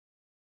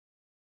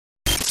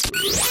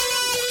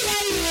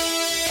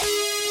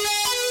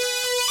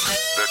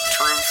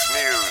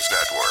News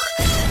Network.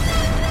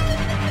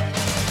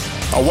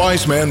 A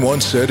wise man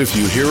once said, if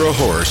you hear a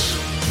horse,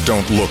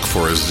 don't look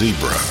for a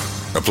zebra.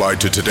 Applied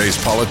to today's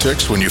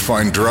politics, when you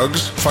find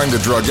drugs, find the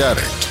drug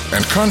addict.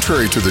 And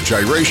contrary to the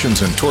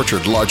gyrations and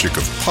tortured logic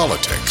of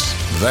politics,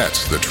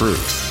 that's the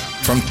truth.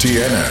 From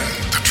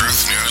TNN, the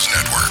Truth News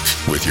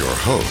Network, with your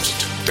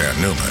host, Dan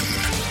Newman.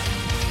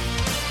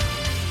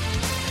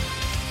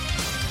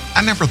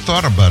 I never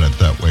thought about it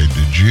that way,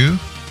 did you?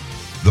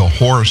 The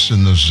horse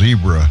and the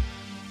zebra,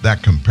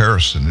 that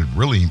comparison, it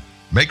really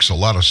makes a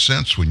lot of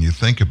sense when you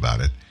think about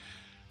it.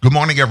 Good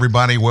morning,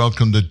 everybody.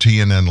 Welcome to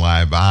TNN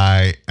Live.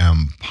 I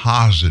am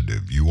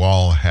positive you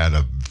all had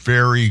a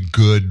very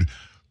good,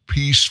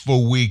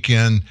 peaceful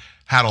weekend,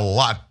 had a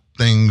lot of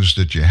things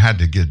that you had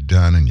to get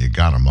done, and you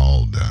got them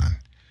all done.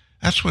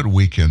 That's what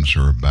weekends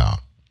are about.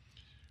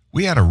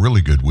 We had a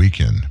really good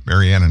weekend.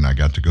 Marianne and I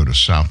got to go to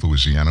South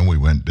Louisiana. We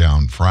went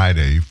down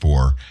Friday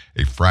for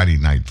a Friday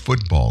night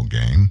football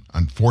game.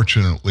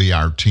 Unfortunately,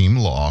 our team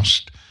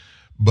lost,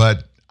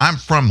 but I'm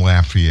from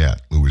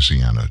Lafayette,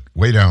 Louisiana,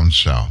 way down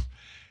south.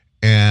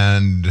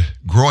 And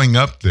growing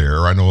up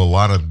there, I know a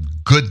lot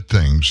of good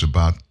things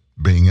about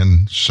being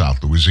in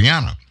South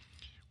Louisiana.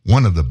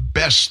 One of the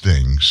best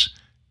things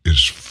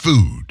is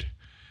food.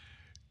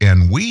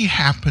 And we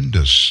happened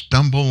to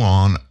stumble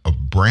on a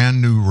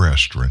brand new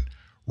restaurant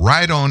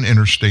right on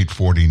Interstate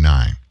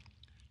 49,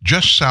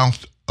 just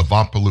south of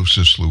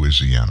Opelousas,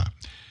 Louisiana.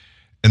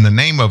 And the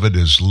name of it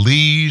is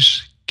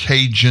Lee's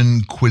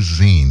Cajun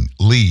Cuisine.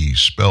 Lee,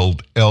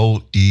 spelled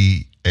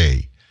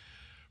L-E-A.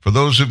 For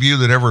those of you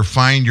that ever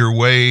find your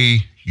way,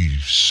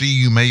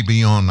 you may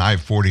be on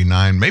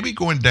I-49, maybe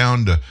going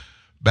down to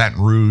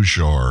Baton Rouge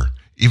or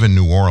even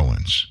New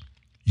Orleans,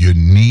 you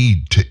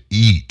need to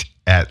eat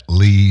at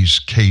Lee's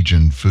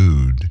Cajun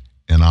Food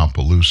in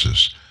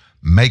Opelousas.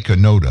 Make a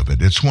note of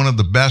it. It's one of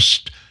the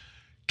best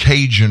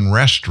Cajun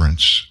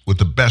restaurants with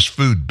the best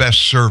food,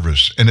 best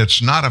service, and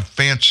it's not a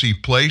fancy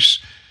place.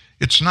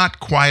 It's not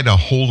quite a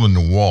hole in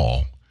the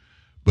wall,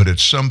 but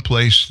it's some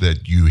place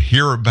that you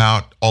hear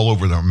about all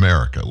over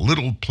America,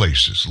 little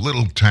places,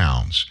 little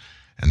towns,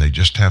 and they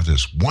just have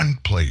this one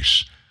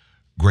place,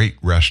 great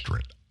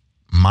restaurant.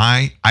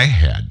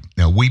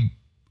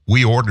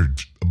 We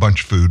ordered a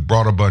bunch of food,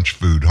 brought a bunch of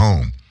food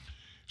home,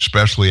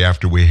 especially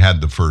after we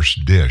had the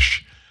first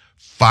dish,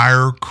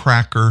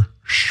 firecracker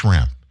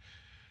shrimp.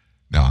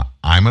 Now,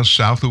 I'm a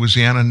South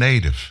Louisiana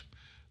native.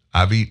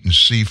 I've eaten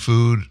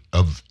seafood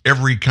of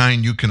every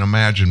kind you can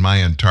imagine my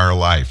entire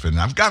life, and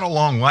I've got a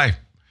long life,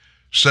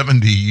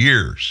 70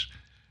 years.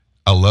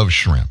 I love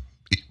shrimp,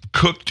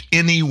 cooked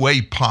any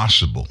way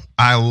possible.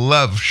 I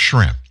love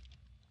shrimp.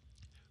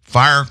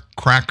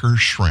 Firecracker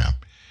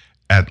shrimp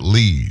at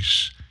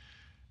Lee's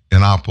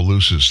in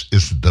Opelousas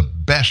is the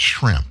best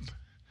shrimp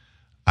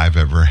I've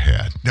ever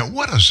had. Now,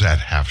 what does that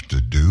have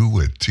to do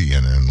with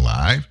TNN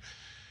Live?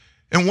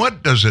 And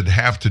what does it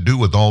have to do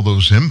with all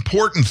those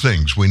important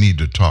things we need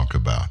to talk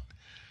about?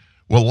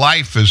 Well,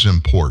 life is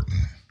important.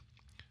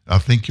 I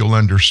think you'll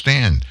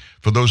understand.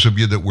 For those of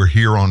you that were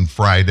here on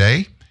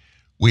Friday,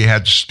 we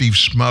had Steve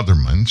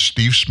Smotherman.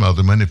 Steve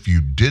Smotherman, if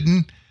you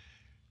didn't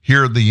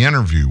hear the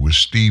interview with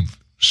Steve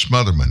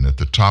Smotherman at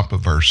the top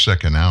of our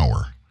second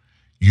hour,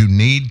 you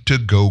need to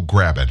go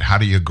grab it. How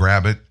do you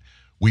grab it?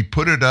 We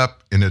put it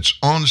up in its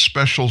own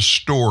special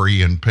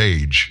story and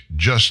page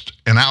just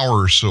an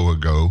hour or so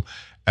ago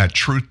at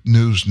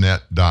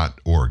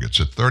truthnewsnet.org.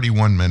 It's a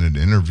 31-minute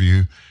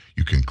interview.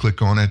 You can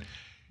click on it.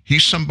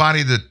 He's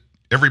somebody that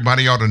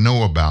everybody ought to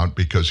know about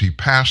because he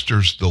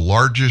pastors the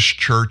largest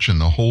church in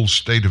the whole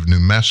state of New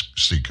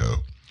Mexico.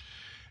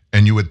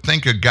 And you would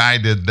think a guy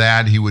did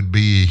that, he would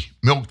be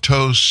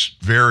milquetoast,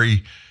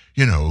 very,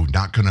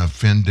 not going to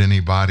offend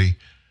anybody.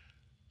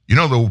 You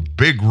know the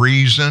big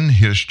reason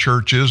his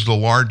church is the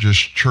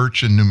largest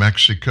church in New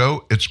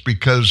Mexico? It's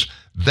because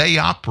they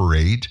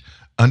operate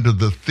under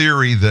the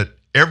theory that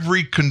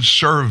every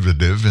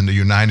conservative in the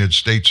United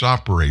States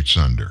operates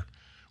under,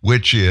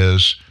 which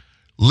is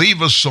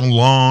leave us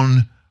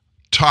alone,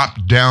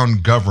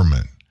 top-down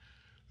government.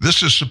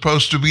 This is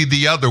supposed to be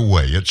the other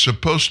way. It's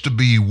supposed to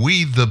be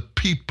we the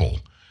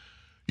people.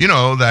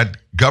 That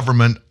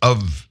government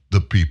of the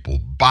people,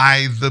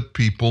 by the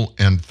people,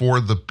 and for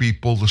the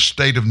people. The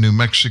state of New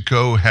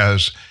Mexico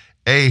has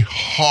a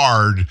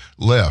hard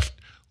left,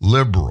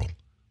 liberal,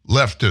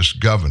 leftist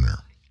governor,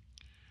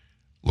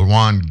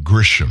 LaJuan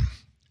Grisham.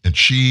 And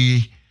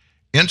she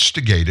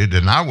instigated,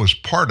 and I was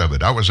part of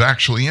it. I was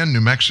actually in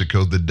New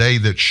Mexico the day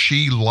that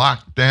she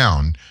locked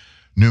down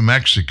New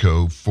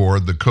Mexico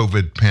for the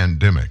COVID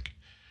pandemic.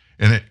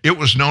 And it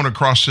was known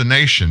across the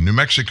nation. New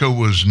Mexico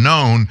was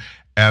known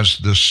as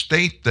the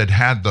state that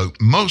had the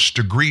most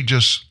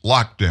egregious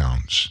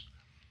lockdowns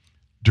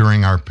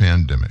during our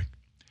pandemic.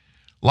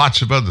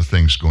 Lots of other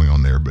things going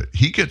on there, but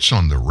he gets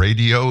on the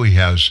radio. He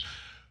has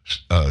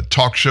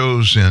talk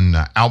shows in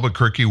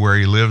Albuquerque where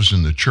he lives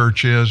and the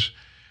church is.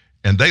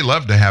 And they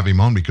love to have him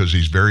on because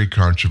he's very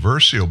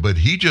controversial, but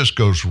he just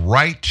goes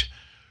right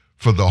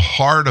for the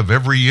heart of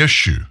every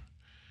issue.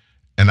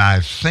 And I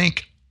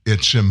think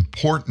it's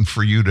important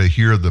for you to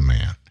hear the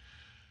man.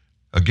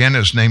 Again,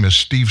 his name is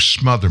Steve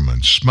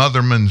Smotherman.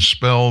 Smotherman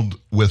spelled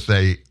with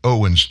a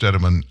O instead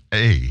of an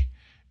A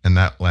in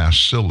that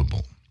last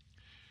syllable.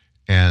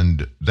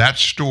 And that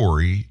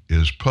story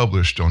is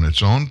published on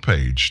its own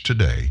page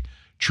today,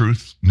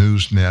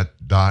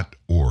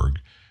 truthnewsnet.org.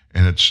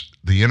 And it's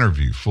the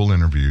interview, full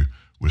interview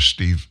with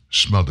Steve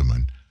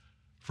Smotherman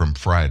from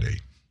Friday.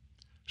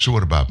 So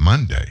what about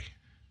Monday?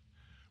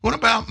 What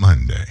about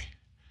Monday?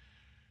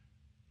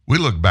 We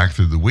look back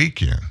through the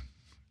weekend,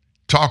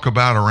 talk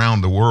about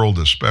around the world,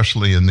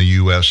 especially in the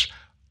U.S.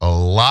 A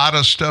lot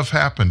of stuff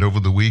happened over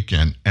the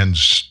weekend and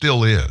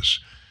still is.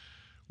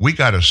 We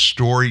got a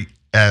story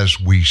as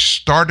we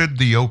started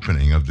the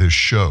opening of this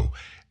show,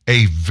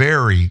 a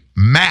very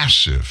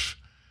massive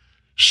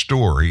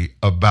story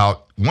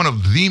about one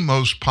of the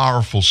most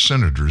powerful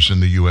senators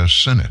in the U.S.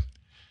 Senate.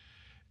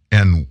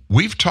 And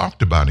we've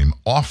talked about him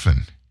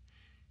often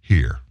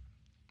here.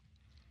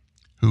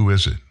 Who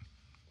is it?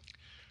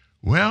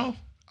 Well,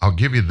 I'll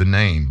give you the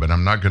name, but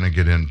I'm not going to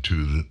get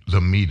into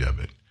the meat of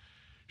it.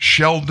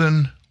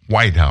 Sheldon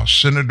Whitehouse,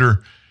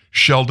 Senator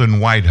Sheldon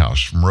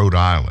Whitehouse from Rhode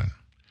Island.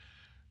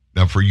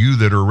 Now, for you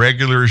that are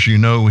regulars, you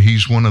know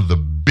he's one of the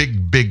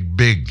big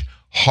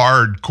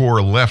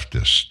hardcore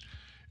leftists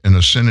in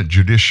the Senate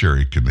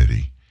Judiciary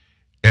Committee.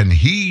 And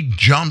he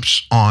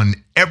jumps on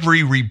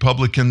every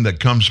Republican that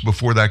comes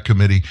before that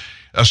committee,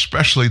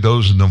 especially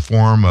those in the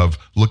form of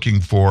looking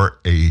for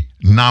a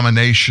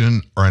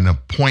nomination or an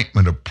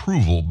appointment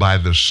approval by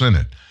the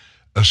Senate,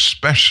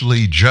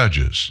 especially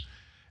judges,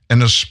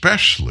 and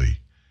especially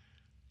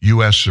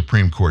U.S.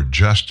 Supreme Court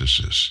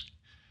justices.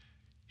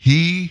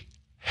 He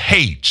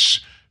hates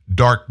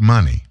dark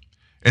money,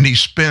 and he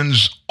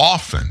spends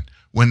often,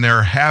 when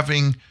they're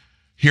having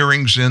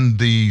hearings in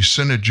the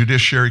Senate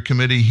Judiciary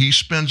Committee, he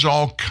spends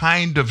all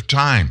kind of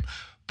time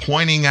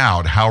pointing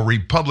out how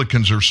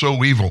Republicans are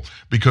so evil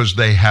because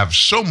they have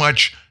so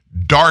much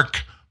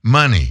dark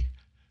money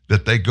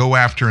that they go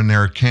after in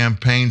their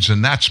campaigns,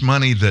 and that's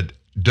money that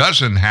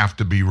doesn't have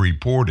to be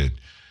reported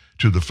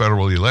to the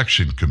Federal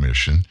Election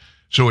Commission.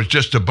 So it's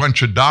just a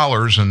bunch of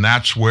dollars, and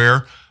that's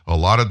where a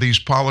lot of these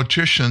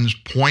politicians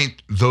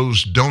point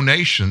those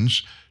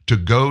donations to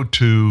go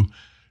to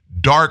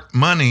dark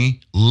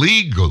money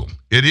legal.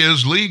 It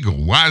is legal.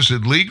 Why is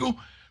it legal?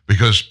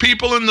 Because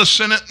people in the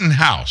Senate and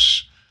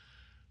House,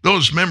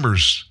 those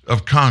members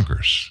of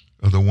Congress,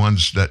 are the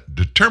ones that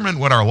determine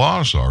what our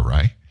laws are,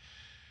 right?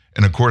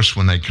 And of course,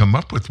 when they come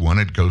up with one,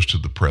 it goes to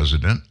the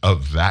president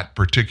of that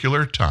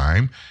particular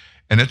time,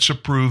 and it's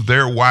approved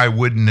there. Why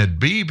wouldn't it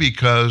be?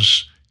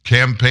 Because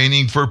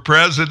campaigning for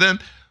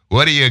president,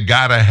 what do you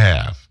gotta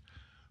have?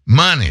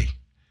 Money.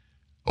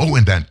 Oh,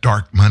 and that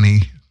dark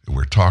money that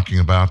we're talking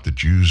about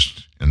that's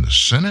used in the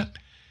Senate,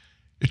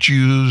 it's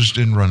used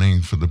in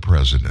running for the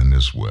president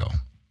as well.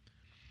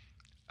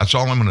 That's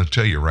all I'm going to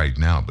tell you right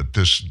now. But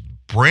this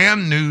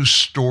brand new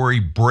story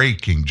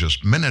breaking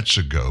just minutes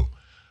ago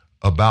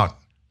about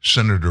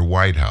Senator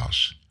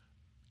Whitehouse,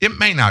 it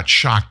may not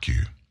shock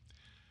you,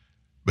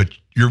 but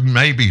you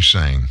may be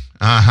saying,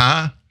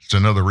 it's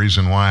another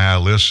reason why I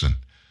listen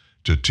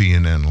to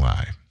TNN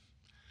Live.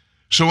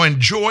 So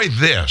enjoy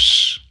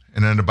this.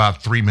 And in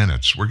about 3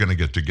 minutes, we're going to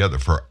get together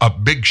for a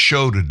big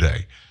show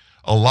today.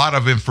 A lot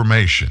of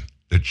information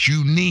that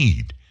you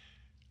need,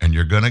 and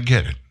you're going to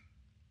get it.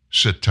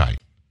 Sit tight.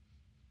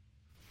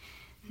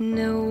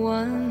 No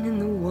one in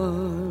the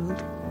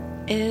world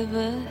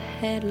ever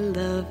had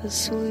love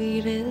as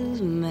sweet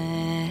as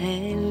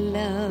my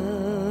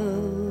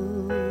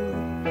love.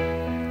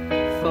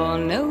 For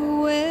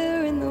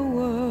nowhere in the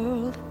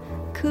world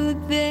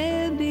could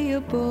there be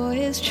a boy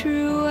as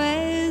true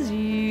as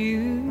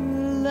you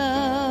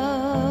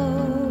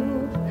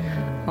love.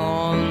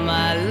 All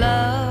my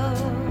love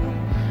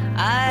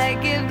I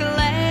give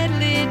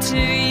gladly to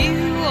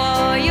you,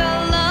 all your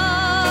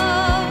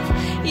love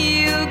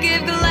you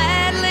give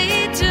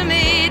gladly to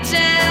me.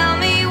 Tell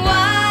me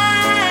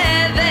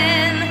why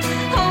then,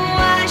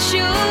 why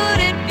should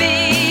it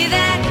be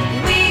that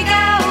we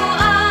go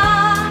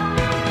on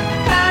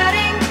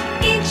hurting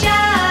each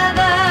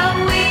other?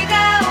 We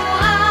go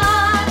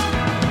on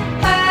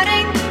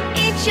hurting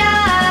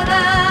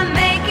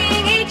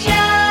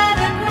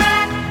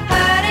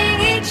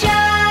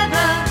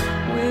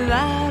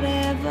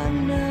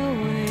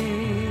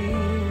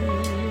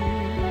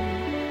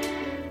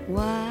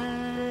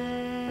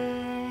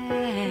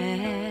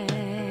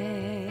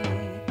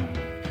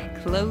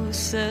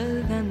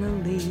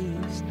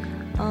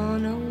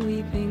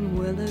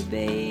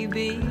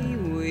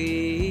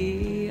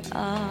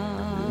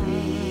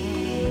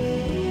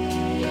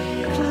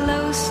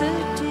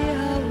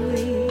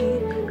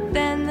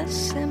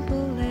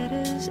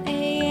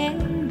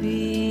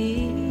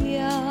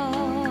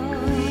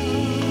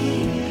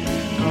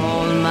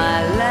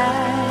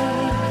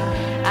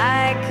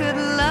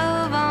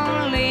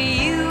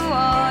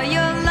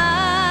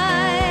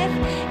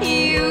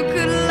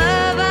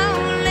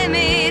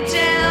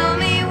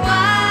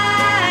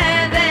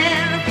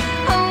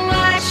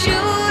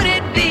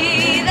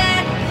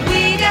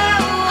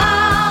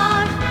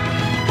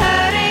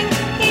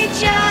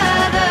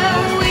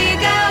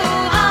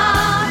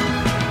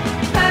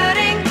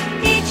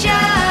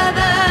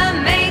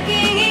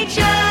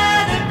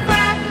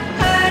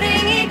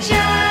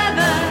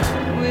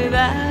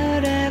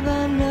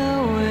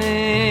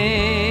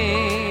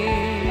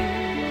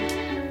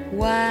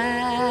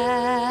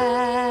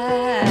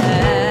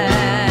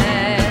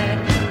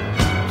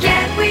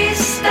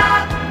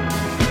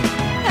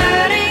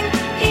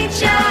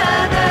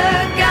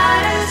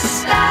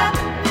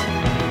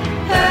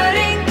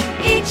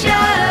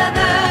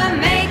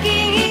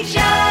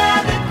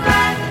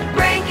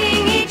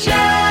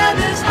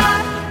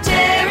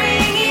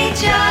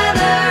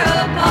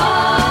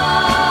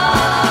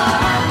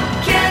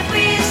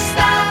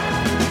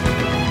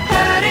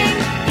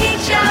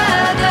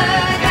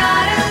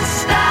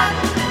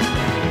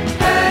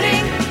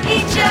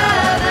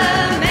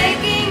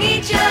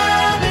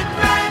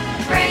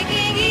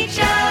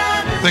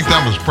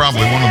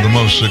probably one of the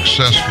most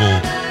successful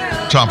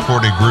top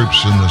 40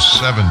 groups in the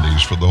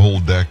 70s for the whole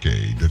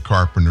decade. The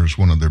Carpenters,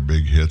 one of their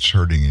big hits,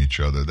 Hurting Each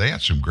Other. They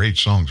had some great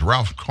songs.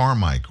 Ralph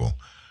Carmichael,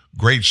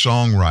 great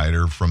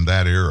songwriter from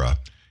that era.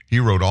 He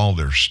wrote all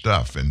their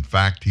stuff. In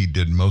fact, he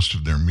did most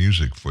of their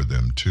music for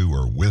them too,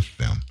 or with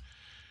them.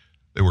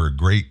 They were a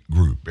great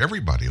group.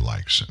 Everybody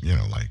likes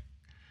them, like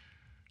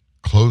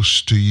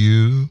Close to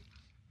You.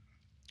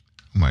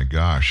 Oh my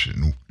gosh,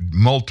 and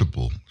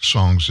multiple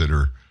songs that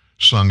are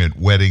sung at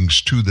weddings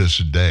to this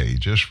day.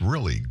 Just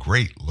really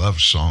great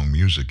love song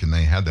music, and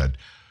they had that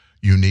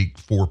unique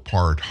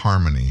 4-part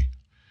harmony.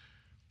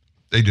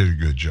 They did a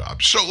good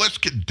job. So let's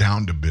get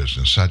down to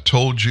business. I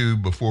told you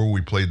before we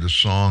played the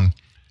song,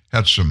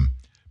 had some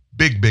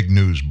big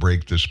news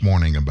break this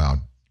morning about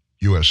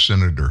U.S.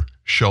 Senator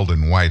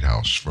Sheldon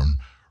Whitehouse from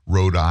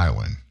Rhode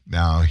Island.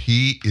 Now,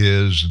 he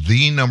is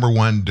the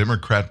 #1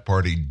 Democrat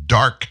Party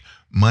dark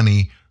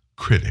money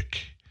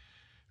critic.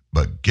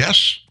 But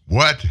guess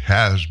what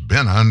has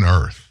been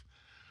unearthed?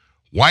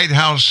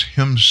 Whitehouse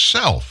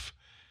himself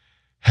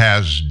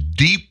has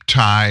deep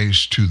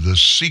ties to the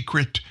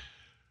secret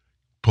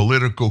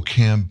political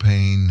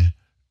campaign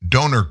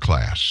donor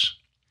class.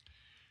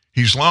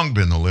 He's long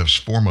been the left's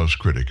foremost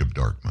critic of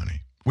dark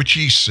money, which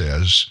he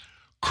says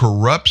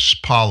corrupts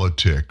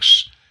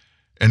politics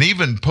and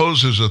even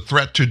poses a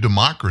threat to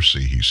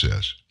democracy, he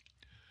says.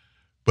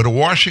 But a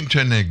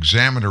Washington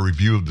Examiner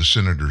review of the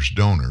senator's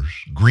donors,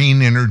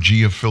 green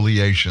energy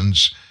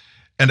affiliations,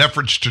 and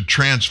efforts to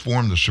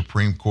transform the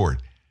Supreme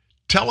Court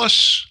tell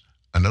us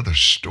another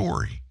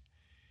story.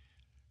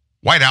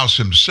 Whitehouse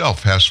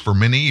himself has for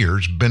many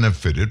years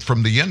benefited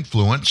from the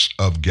influence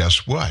of,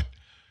 guess what?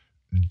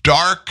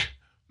 Dark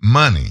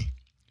money,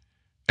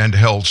 and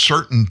held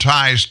certain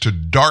ties to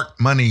dark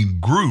money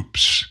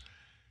groups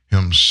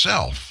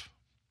himself.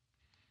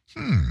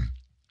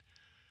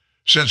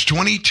 Since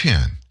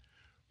 2010,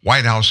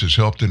 Whitehouse has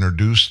helped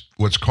introduce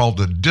what's called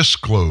the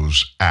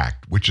Disclose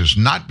Act, which has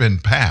not been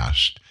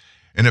passed.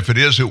 And if it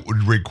is, it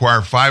would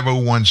require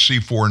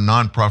 501c4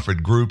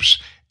 nonprofit groups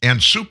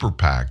and super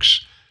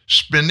PACs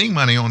spending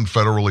money on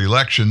federal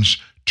elections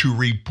to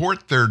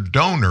report their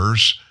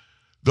donors,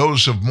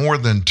 those of more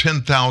than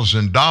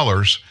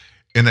 $10,000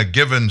 in a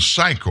given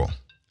cycle.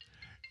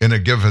 In a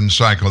given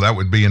cycle, that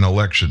would be an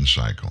election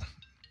cycle.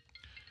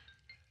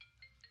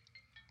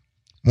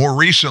 More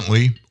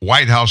recently,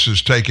 Whitehouse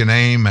has taken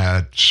aim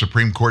at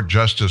Supreme Court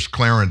Justice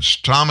Clarence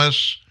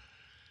Thomas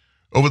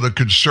over the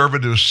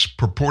conservatives'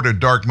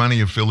 purported dark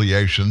money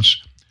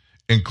affiliations,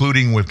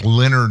 including with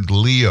Leonard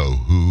Leo,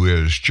 who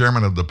is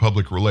chairman of the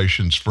public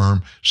relations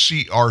firm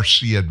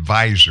CRC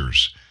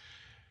Advisors.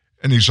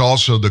 And he's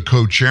also the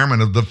co-chairman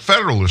of the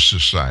Federalist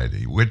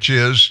Society, which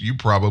is, you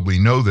probably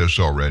know this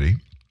already,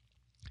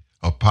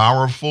 a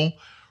powerful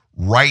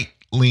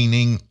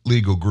right-leaning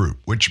legal group,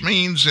 which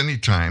means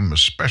anytime,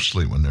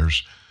 especially when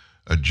there's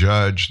a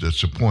judge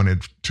that's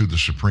appointed to the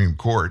Supreme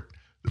Court,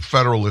 the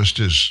Federalist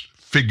is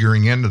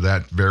figuring into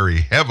that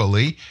very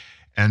heavily,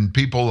 and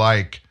people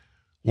like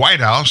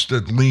Whitehouse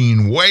that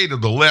lean way to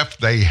the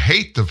left, they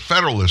hate the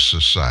Federalist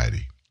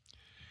Society.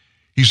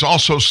 He's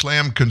also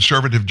slammed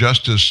conservative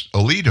Justice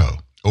Alito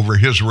over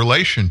his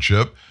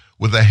relationship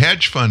with a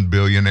hedge fund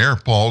billionaire,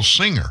 Paul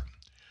Singer.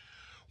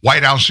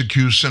 Whitehouse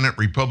accused Senate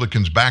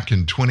Republicans back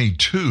in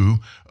 22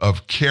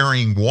 of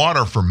carrying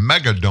water for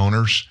mega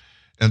donors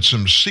and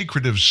some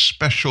secretive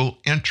special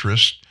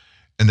interests,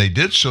 and they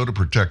did so to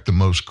protect the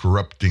most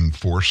corrupting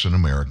force in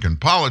American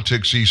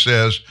politics, he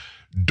says,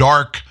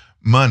 dark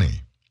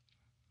money,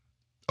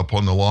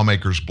 upon the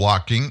lawmakers'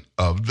 blocking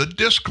of the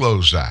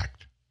Disclose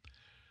Act.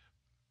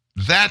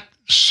 That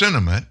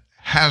sentiment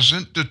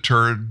hasn't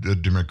deterred the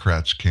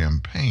Democrats'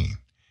 campaign.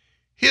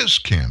 His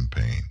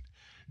campaign,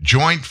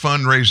 Joint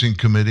Fundraising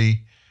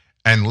Committee,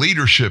 and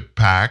Leadership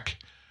PAC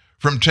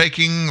from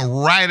taking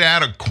right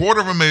at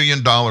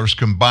 $250,000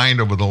 combined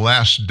over the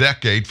last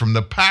decade from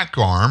the PAC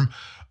arm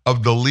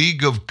of the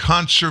League of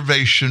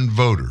Conservation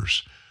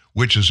Voters,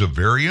 which is a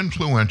very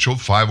influential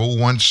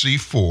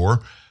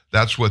 501c4.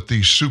 That's what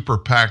these super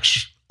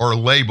PACs are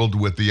labeled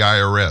with the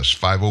IRS,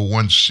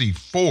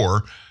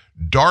 501c4,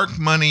 dark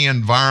money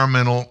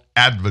environmental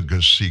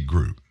advocacy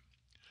group.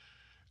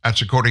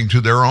 That's according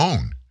to their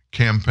own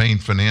campaign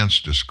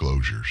finance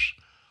disclosures.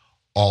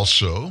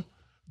 Also,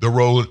 the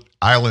Rhode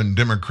Island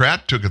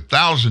Democrat took a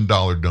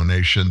 $1,000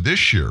 donation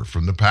this year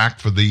from the PAC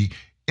for the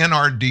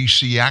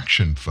NRDC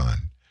Action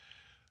Fund,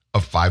 a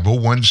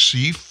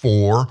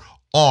 501c4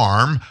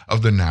 arm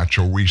of the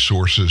Natural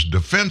Resources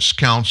Defense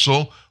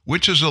Council,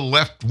 which is a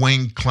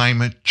left-wing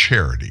climate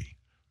charity.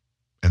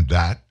 And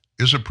that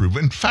is a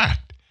proven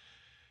fact.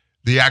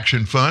 The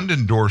Action Fund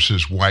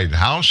endorses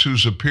Whitehouse,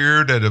 who's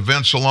appeared at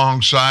events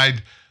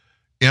alongside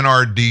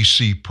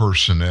NRDC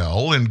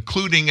personnel,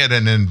 including at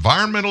an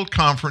environmental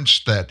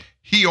conference that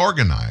he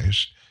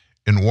organized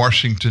in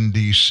Washington,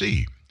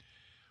 D.C.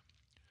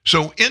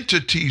 So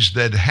entities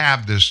that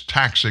have this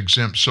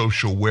tax-exempt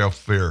social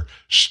welfare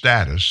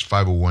status,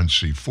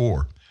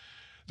 501c4,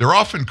 they're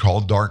often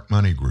called dark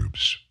money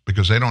groups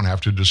because they don't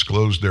have to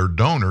disclose their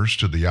donors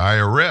to the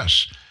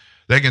IRS.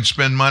 They can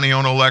spend money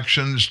on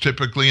elections,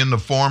 typically in the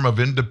form of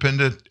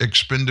independent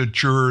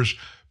expenditures,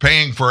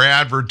 paying for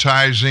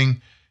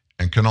advertising,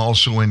 and can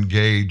also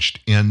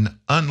engage in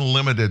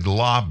unlimited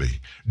lobby.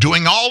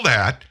 Doing all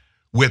that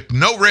with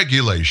no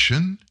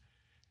regulation,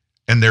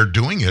 and they're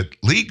doing it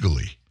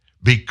legally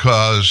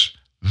because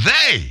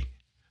they,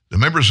 the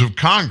members of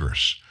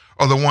Congress,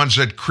 are the ones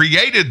that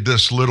created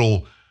this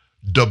little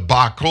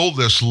debacle,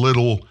 this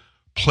little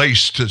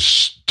place to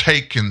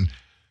take and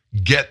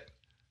get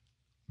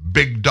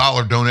big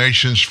dollar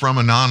donations from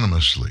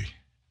anonymously.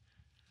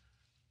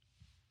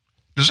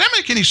 Does that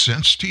make any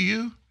sense to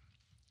you?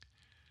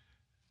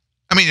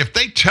 I mean, if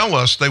they tell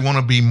us they want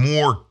to be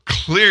more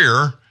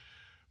clear,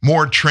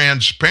 more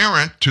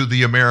transparent to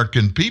the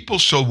American people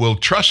so we'll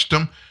trust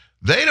them,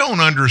 they don't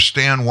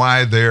understand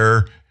why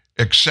their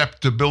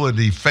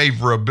acceptability,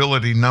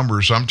 favorability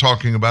numbers, I'm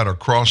talking about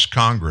across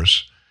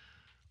Congress,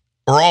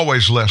 are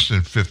always less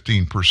than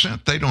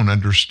 15%. They don't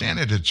understand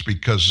it. It's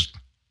because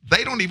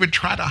they don't even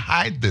try to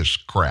hide this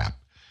crap.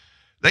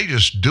 They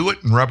just do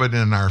it and rub it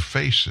in our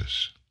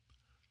faces.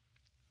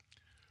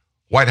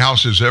 White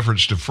House's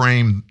efforts to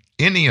frame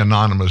any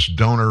anonymous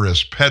donor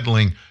as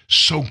peddling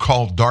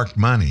so-called dark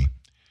money,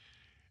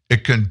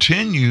 it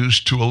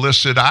continues to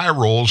elicit eye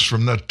rolls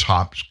from the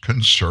top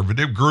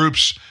conservative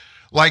groups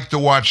like the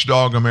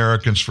watchdog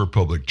Americans for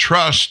Public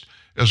Trust,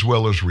 as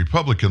well as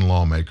Republican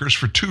lawmakers,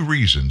 for two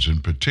reasons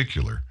in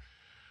particular.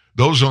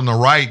 Those on the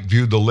right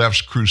view the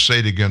left's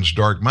crusade against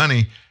dark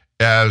money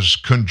as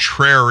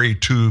contrary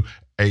to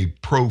a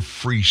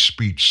pro-free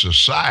speech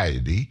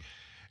society,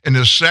 and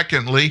is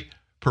secondly,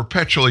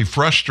 perpetually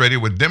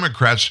frustrated with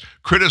Democrats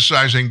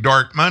criticizing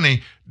dark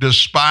money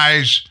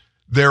despite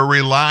their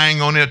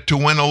relying on it to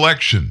win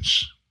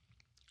elections.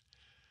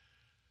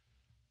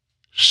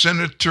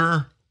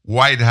 Senator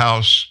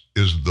Whitehouse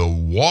is the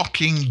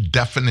walking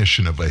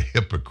definition of a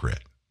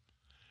hypocrite.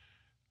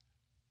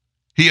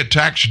 He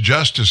attacks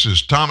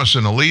Justices Thomas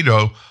and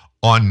Alito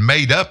on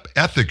made-up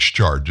ethics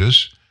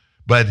charges,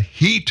 but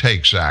he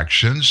takes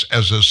actions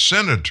as a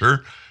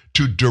senator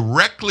to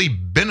directly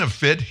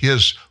benefit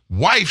his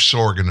wife's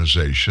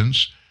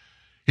organizations.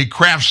 He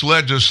crafts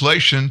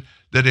legislation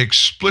that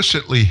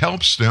explicitly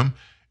helps them,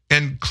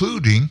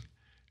 including,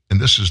 and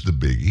this is the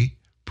biggie,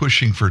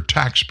 pushing for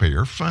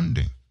taxpayer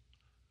funding.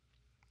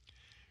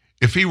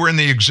 If he were in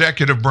the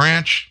executive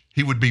branch,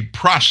 he would be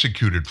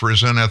prosecuted for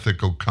his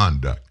unethical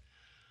conduct.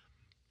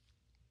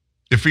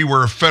 If he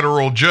were a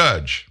federal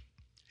judge,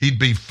 he'd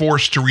be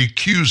forced to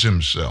recuse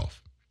himself.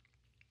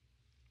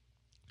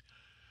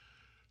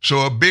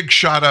 So a big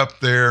shot up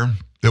there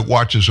that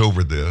watches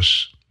over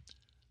this,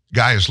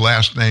 guy, his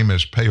last name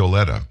is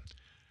Paoletta.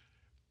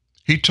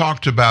 He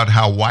talked about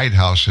how White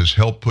House has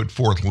helped put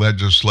forth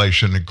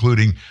legislation,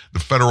 including the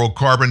Federal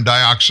Carbon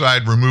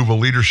Dioxide Removal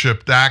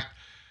Leadership Act,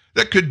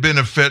 that could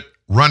benefit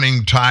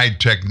Running Tide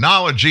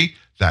Technology.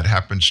 That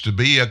happens to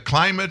be a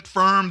climate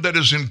firm that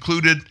has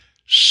included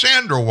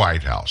Sandra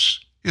Whitehouse,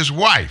 his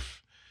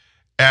wife,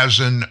 as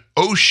an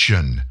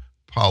ocean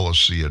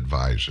policy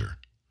advisor.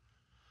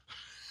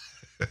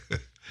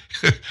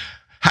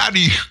 How do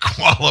you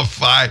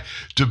qualify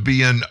to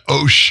be an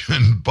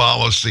ocean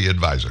policy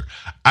advisor?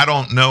 I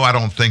don't know. I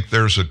don't think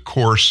there's a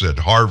course at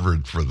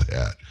Harvard for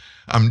that.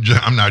 I'm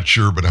not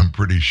sure, but I'm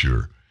pretty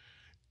sure.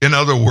 In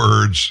other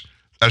words,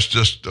 that's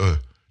just a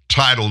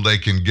title they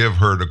can give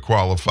her to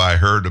qualify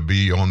her to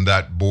be on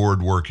that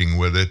board working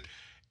with it,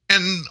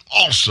 and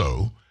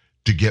also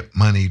to get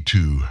money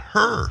to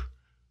her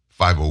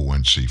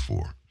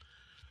 501c4.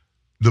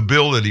 The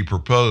bill that he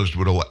proposed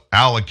would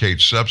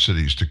allocate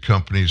subsidies to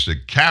companies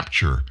that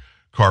capture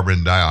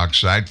carbon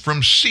dioxide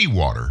from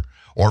seawater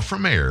or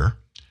from air,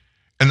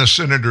 and the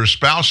senator's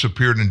spouse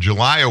appeared in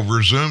July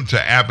over Zoom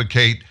to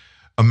advocate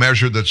a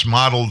measure that's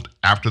modeled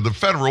after the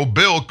federal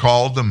bill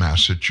called the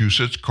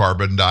Massachusetts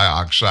Carbon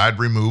Dioxide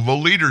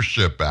Removal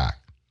Leadership Act.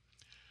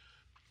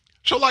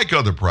 So like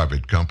other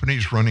private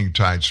companies, Running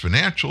Tide's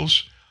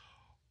financials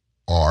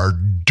are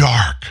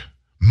dark,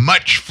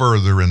 much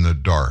further in the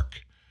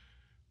dark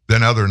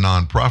than other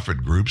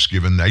nonprofit groups,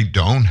 given they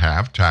don't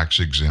have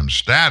tax-exempt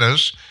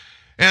status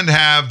and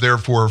have,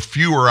 therefore,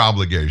 fewer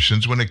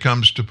obligations when it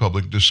comes to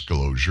public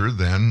disclosure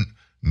than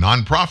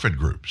nonprofit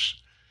groups.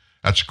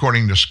 That's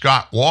according to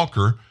Scott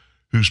Walker,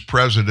 who's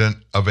president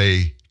of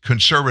a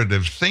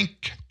conservative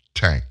think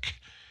tank,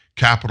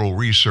 Capital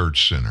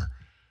Research Center.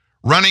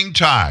 Running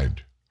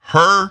Tide,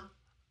 her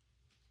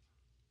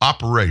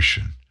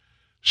operation,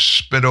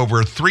 spent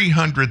over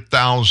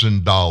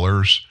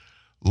 $300,000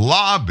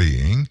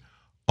 lobbying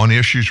on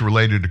issues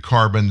related to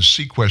carbon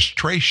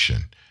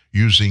sequestration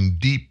using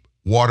deep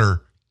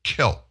water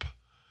kelp.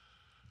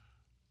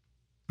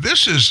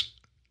 This is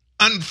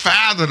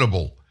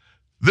unfathomable.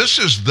 This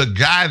is the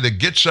guy that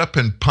gets up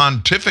and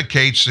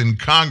pontificates in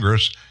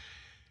Congress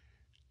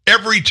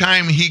every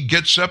time he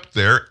gets up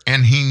there,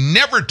 and he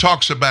never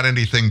talks about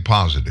anything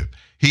positive.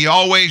 He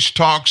always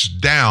talks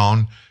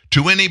down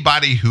to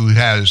anybody who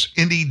has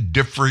any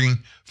differing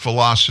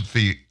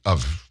philosophy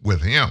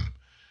with him.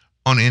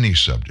 on any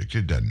subject.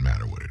 It doesn't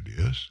matter what it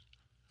is.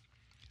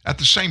 At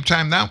the same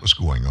time that was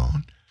going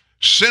on,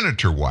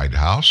 Senator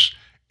Whitehouse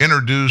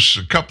introduced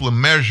a couple of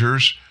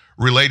measures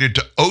related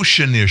to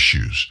ocean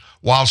issues,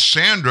 while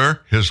Sandra,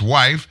 his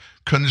wife,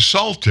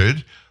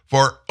 consulted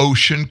for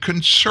Ocean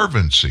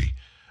Conservancy,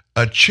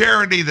 a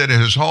charity that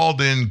has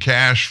hauled in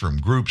cash from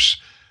groups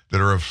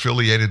that are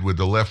affiliated with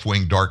the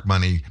left-wing dark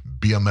money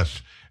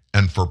behemoth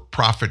and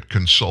for-profit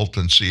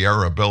consultancy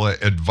Arabella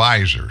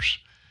Advisors.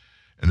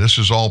 And this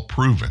is all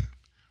proven.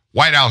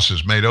 White House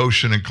has made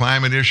ocean and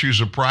climate issues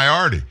a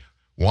priority.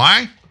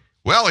 Why?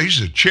 Well, he's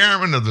the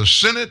chairman of the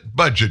Senate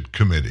Budget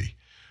Committee,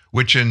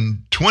 which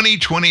in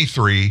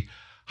 2023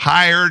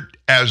 hired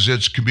as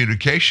its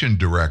communication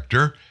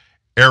director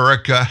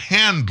Erica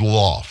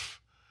Handloff.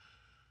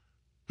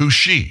 Who's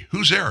she?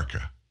 Who's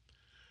Erica?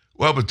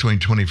 Well, between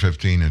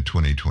 2015 and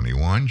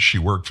 2021, she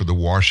worked for the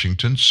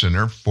Washington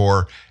Center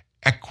for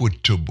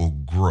Equitable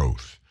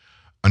Growth,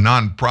 a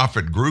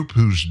nonprofit group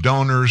whose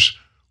donors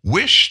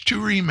wish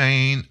to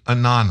remain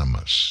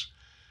anonymous.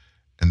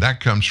 And that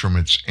comes from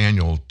its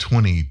annual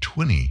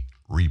 2020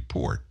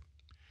 report.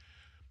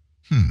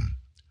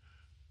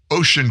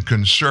 Ocean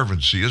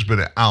Conservancy has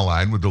been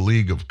allied with the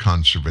League of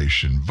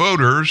Conservation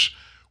Voters,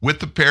 with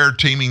the pair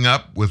teaming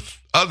up with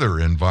other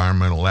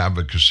environmental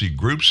advocacy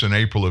groups in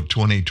April of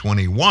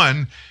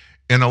 2021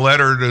 in a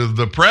letter to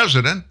the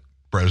president,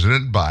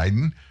 President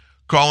Biden,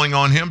 calling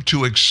on him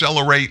to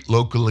accelerate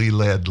locally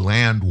led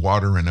land,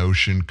 water, and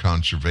ocean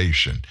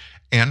conservation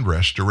and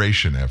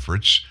restoration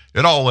efforts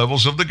at all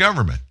levels of the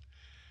government.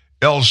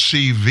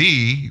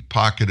 LCV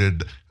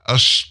pocketed a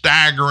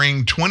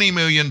staggering $20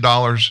 million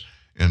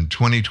in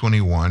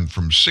 2021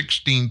 from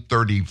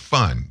 1630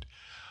 Fund,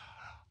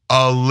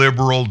 a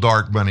liberal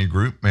dark money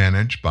group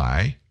managed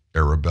by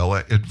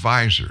Arabella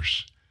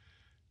Advisors.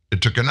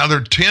 It took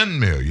another $10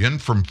 million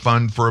from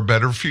Fund for a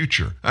Better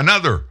Future,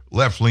 another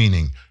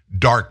left-leaning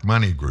dark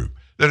money group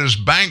that is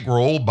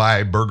bankrolled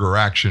by Burger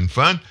Action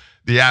Fund,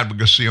 the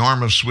advocacy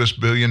arm of Swiss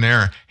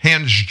billionaire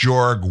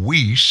Hans-Georg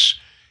Wyss,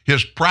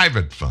 his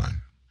private fund.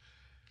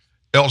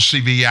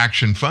 LCV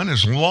Action Fund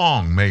has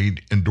long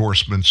made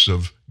endorsements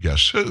of,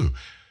 guess who?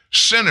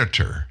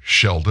 Senator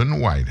Sheldon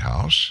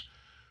Whitehouse,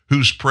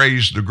 who's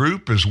praised the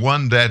group as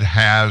one that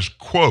has,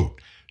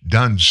 quote,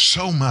 done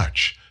so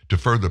much to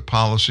further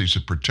policies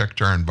that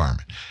protect our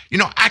environment. You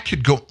know, I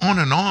could go on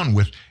and on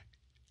with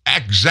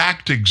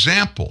exact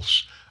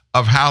examples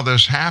of how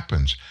this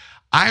happens.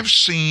 I've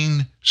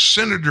seen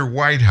Senator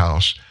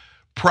Whitehouse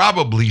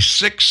probably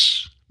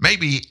 6,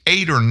 maybe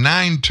 8 or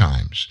 9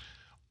 times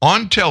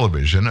on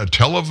television, a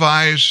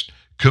televised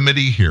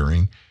committee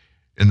hearing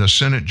in the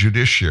Senate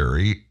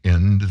Judiciary,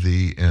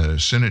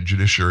 Senate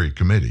Judiciary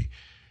Committee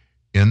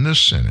in the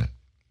Senate,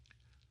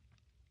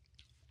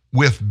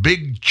 with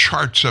big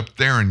charts up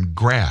there and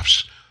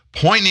graphs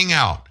pointing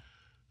out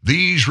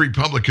these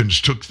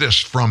Republicans took this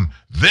from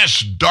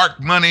this dark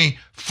money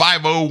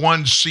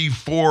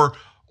 501c4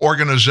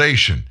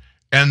 organization,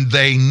 and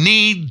they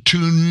need to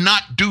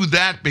not do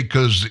that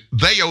because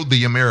they owe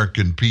the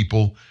American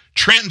people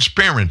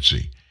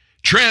transparency.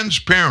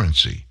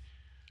 Transparency.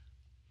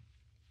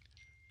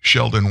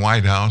 Sheldon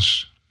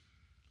Whitehouse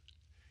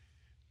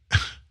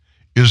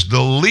is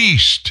the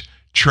least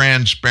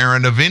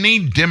transparent of any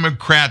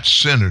Democrat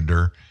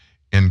senator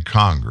in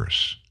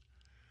Congress.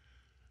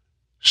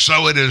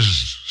 So it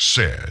is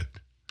said,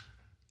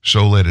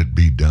 so let it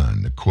be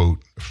done, to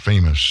quote a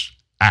famous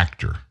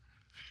actor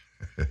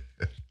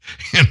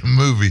in a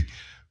movie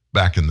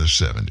back in the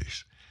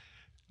 70s.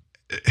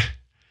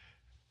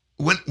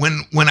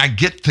 When I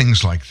get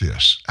things like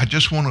this, I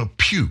just want to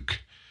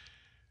puke,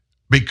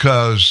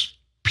 because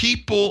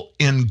people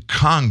in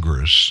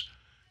Congress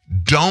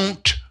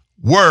don't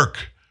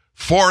work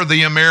for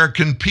the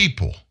American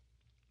people.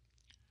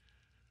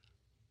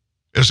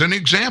 As an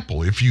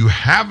example, if you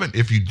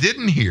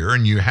didn't hear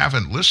and you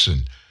haven't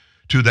listened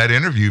to that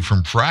interview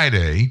from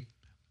Friday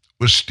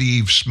with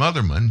Steve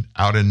Smotherman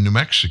out in New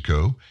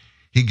Mexico,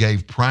 he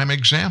gave prime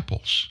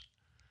examples.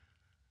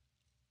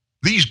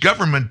 These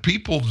government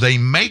people, they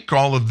make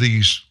all of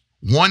these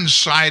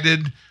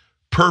one-sided,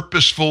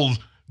 purposeful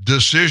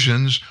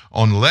decisions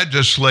on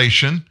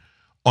legislation,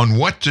 on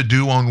what to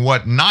do, on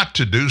what not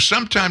to do.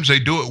 Sometimes they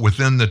do it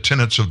within the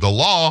tenets of the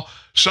law.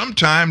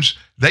 Sometimes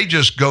they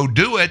just go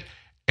do it.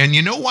 And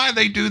you know why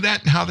they do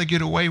that and how they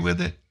get away with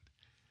it?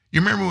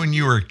 You remember when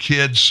you were a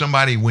kid,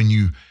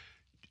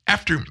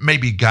 after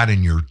maybe got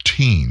in your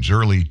teens,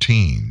 early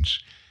teens,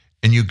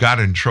 and you got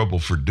in trouble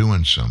for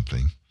doing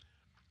something,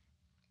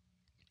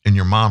 and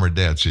your mom or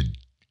dad said,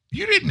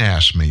 "You didn't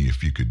ask me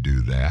if you could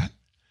do that."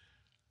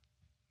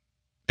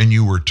 And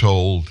you were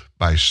told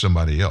by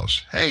somebody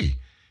else, "Hey,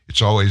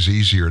 it's always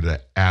easier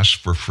to ask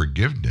for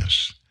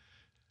forgiveness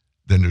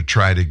than to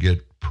try to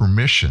get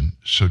permission,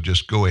 so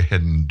just go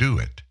ahead and do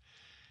it."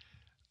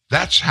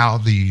 That's how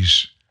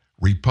these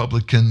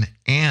Republican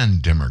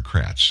and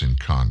Democrats in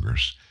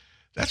Congress,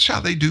 that's how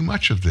they do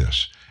much of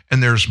this.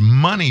 And there's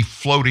money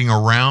floating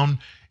around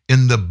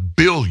in the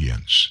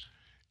billions,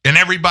 and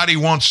everybody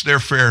wants their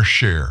fair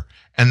share.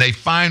 and they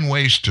find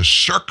ways to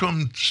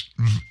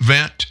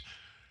circumvent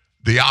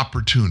the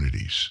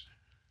opportunities,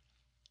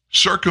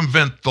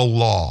 circumvent the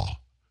law,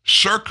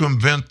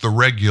 circumvent the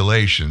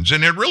regulations.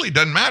 And it really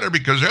doesn't matter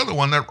because they're the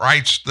one that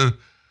writes the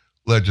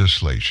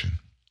legislation.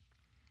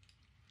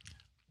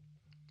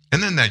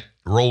 And then that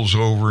rolls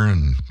over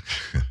and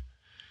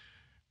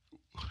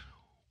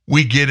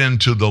we get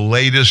into the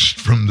latest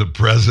from the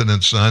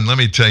president's son. Let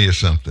me tell you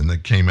something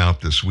that came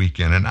out this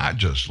weekend, and I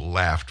just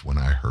laughed when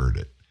I heard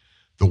it.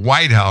 The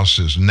White House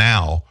is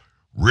now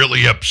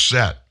really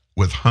upset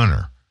with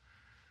Hunter,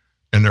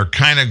 and they're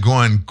kind of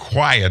going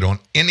quiet on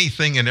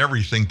anything and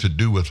everything to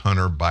do with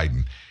Hunter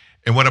Biden.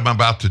 And what I'm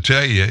about to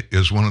tell you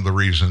is one of the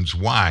reasons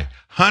why.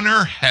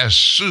 Hunter has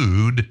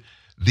sued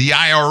the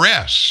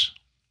IRS.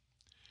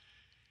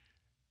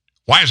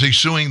 Why is he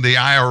suing the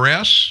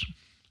IRS?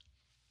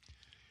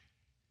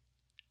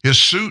 His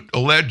suit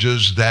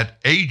alleges that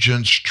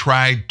agents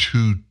tried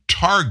to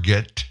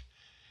target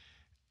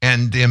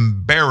and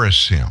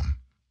embarrass him.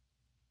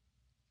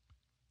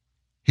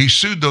 He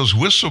sued those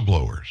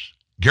whistleblowers,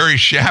 Gary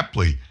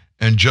Shapley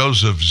and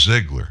Joseph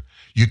Ziegler.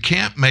 You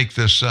can't make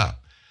this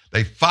up.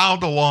 They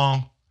filed a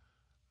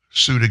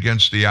lawsuit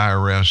against the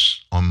IRS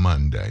on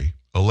Monday,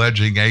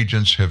 alleging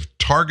agents have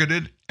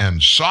targeted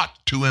and sought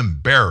to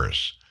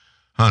embarrass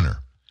Hunter.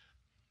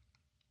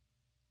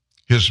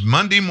 His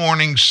Monday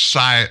morning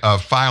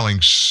filing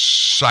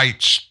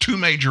cites two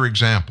major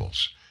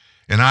examples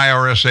in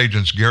IRS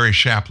agents Gary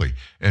Shapley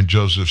and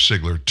Joseph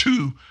Ziegler,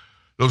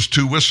 those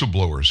two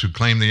whistleblowers who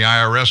claim the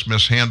IRS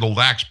mishandled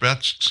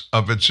aspects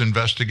of its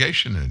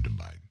investigation into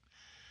Biden.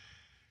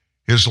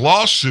 His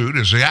lawsuit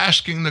is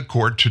asking the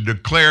court to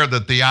declare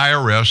that the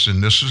IRS,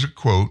 and this is a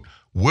quote,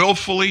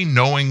 willfully,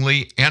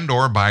 knowingly, and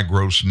or by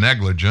gross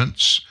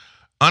negligence,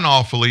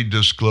 unlawfully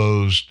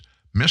disclosed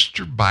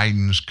Mr.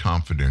 Biden's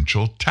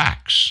confidential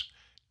tax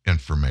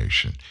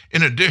information.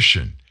 In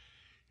addition,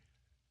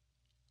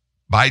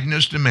 Biden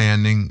is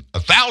demanding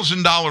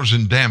 $1,000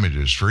 in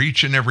damages for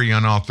each and every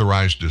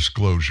unauthorized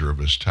disclosure of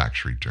his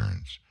tax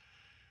returns,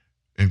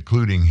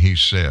 including, he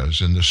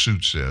says, and the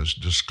suit says,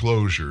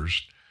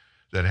 disclosures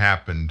that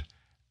happened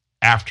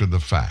after the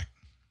fact.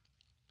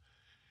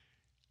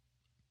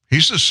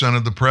 He's the son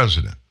of the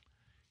president.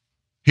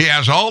 He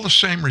has all the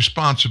same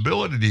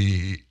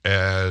responsibility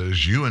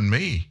as you and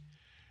me.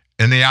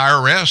 And the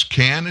IRS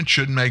can and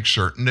should make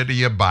certain that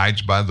he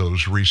abides by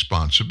those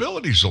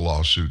responsibilities, the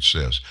lawsuit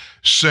says.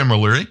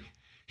 Similarly,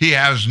 he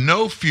has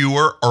no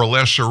fewer or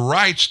lesser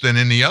rights than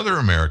any other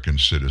American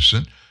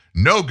citizen.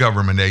 No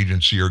government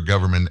agency or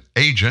government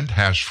agent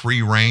has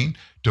free rein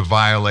to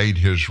violate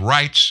his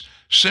rights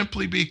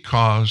simply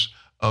because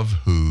of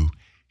who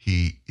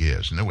he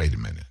is. Now, wait a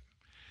minute.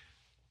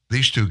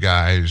 These two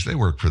guys, they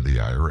work for the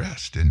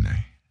IRS, didn't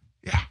they?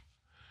 Yeah.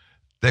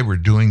 They were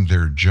doing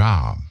their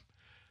job.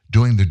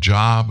 Doing the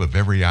job of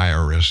every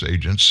IRS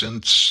agent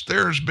since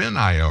there's been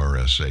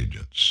IRS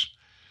agents,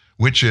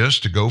 which is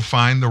to go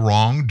find the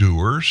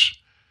wrongdoers,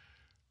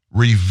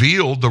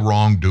 reveal the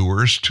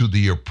wrongdoers to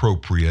the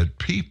appropriate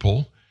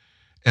people,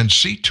 and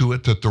see to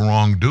it that the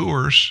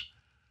wrongdoers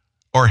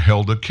are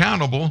held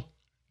accountable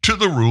to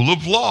the rule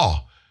of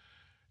law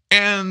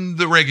and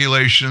the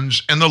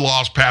regulations and the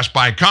laws passed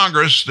by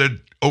Congress that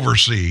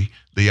oversee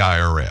the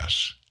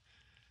IRS.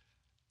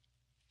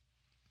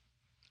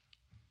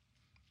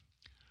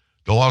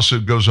 The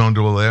lawsuit goes on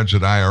to allege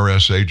that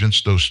IRS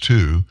agents, those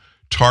two,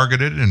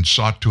 targeted and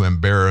sought to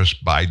embarrass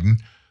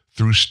Biden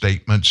through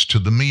statements to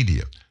the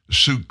media. The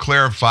suit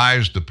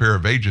clarifies the pair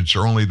of agents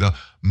are only the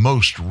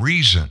most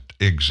recent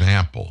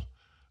example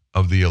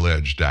of the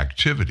alleged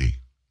activity.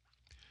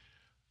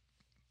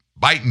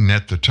 Biden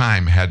at the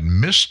time had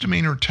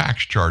misdemeanor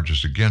tax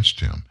charges against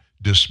him,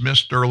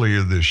 dismissed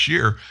earlier this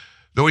year,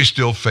 though he's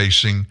still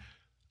facing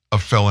a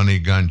felony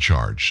gun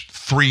charge,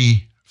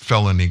 3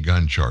 felony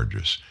gun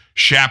charges.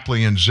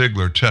 Shapley and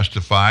Ziegler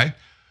testified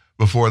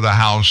before the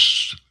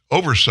House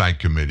Oversight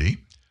Committee.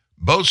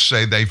 Both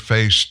say they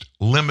faced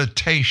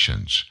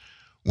limitations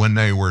when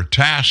they were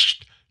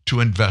tasked to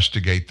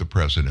investigate the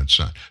president's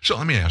son. So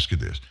let me ask you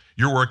this.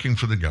 You're working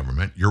for the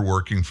government. You're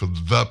working for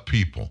the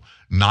people,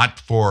 not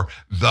for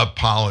the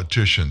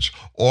politicians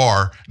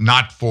or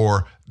not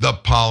for the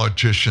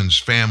politicians'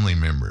 family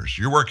members.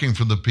 You're working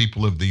for the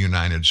people of the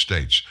United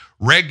States.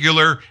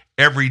 Regular,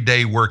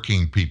 everyday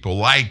working people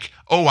like,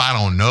 I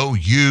don't know,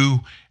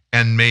 you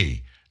and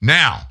me.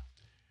 Now,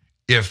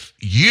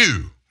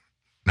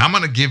 I'm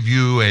going to give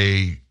you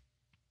a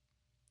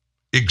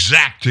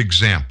exact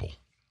example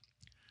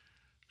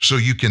so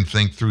you can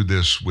think through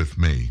this with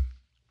me.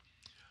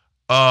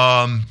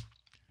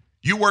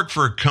 You work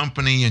for a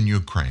company in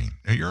Ukraine.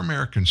 Now, you're an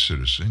American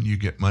citizen. You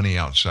get money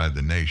outside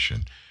the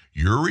nation.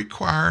 You're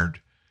required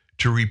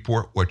to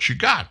report what you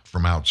got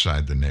from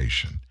outside the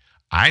nation.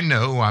 I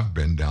know, I've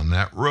been down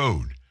that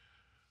road.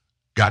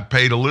 Got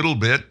paid a little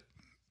bit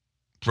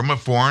from a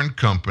foreign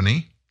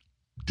company.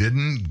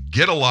 Didn't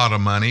get a lot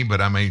of money,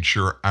 but I made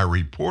sure I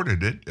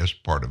reported it as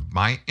part of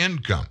my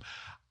income.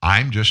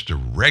 I'm just a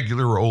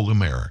regular old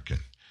American.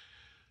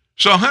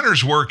 So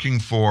Hunter's working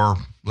for,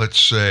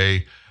 let's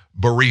say,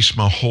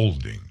 Burisma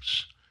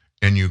Holdings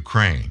in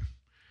Ukraine.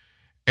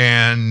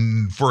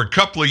 And for a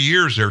couple of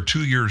years there,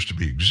 2 years to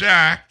be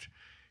exact,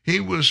 he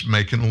was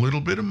making a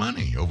little bit of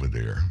money over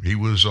there. He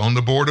was on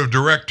the board of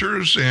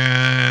directors,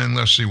 and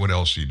let's see what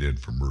else he did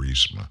for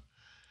Burisma.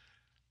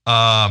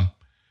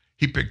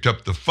 He picked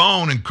up the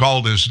phone and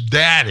called his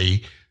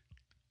daddy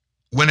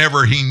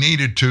whenever he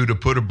needed to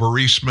put a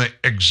Burisma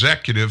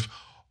executive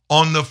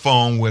on the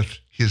phone with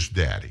his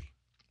daddy.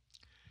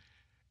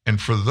 And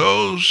for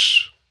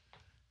those,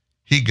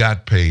 he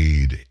got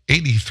paid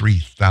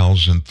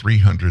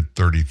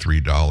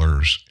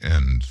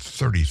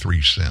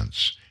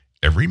 $83,333.33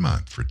 every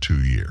month for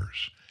 2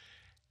 years.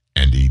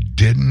 And he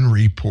didn't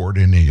report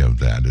any of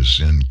that as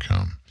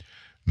income.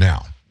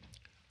 Now,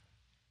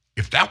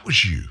 if that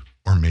was you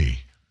or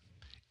me,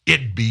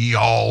 it'd be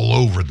all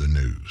over the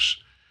news,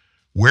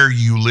 where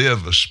you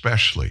live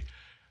especially.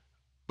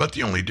 But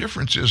the only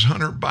difference is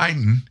Hunter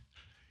Biden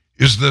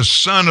is the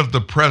son of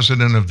the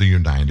President of the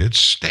United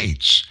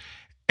States.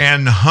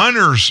 And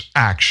Hunter's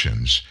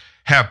actions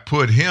have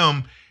put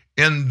him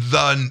in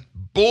the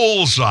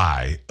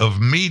bullseye of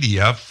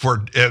media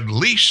for at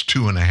least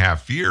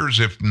 2.5 years,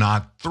 if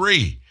not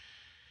 3.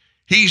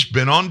 He's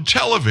been on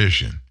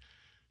television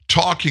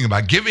talking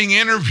about, giving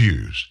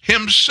interviews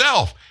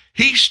himself.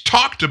 He's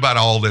talked about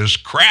all this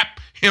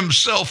crap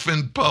himself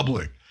in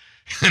public.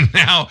 And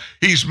now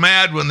he's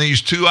mad when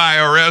these 2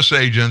 IRS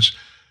agents,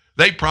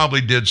 they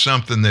probably did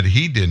something that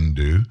he didn't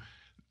do.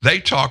 They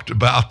talked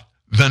about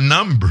the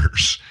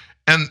numbers,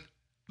 and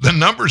the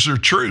numbers are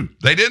true.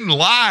 They didn't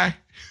lie.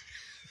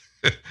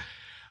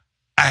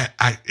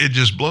 It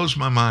just blows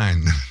my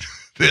mind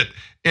that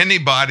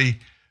anybody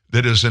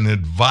that is an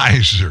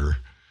advisor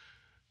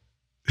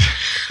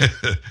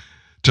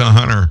to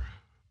Hunter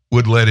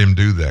would let him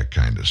do that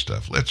kind of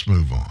stuff. Let's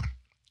move on.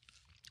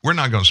 We're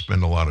not going to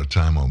spend a lot of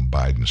time on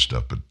Biden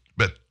stuff, but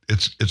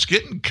it's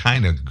getting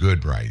kind of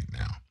good right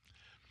now.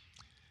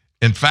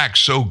 In fact,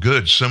 so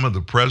good, some of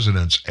the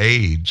president's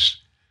aides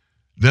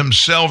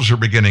themselves are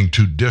beginning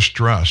to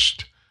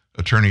distrust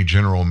Attorney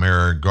General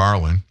Merrick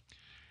Garland.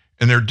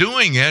 And they're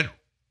doing it,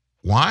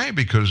 why?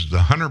 Because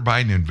the Hunter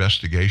Biden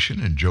investigation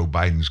and Joe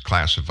Biden's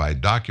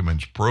classified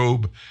documents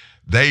probe,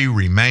 they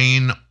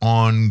remain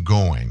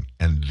ongoing.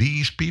 And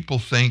these people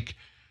think,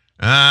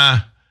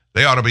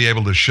 they ought to be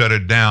able to shut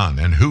it down.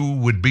 And who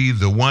would be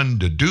the one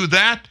to do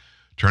that?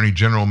 Attorney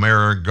General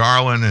Merrick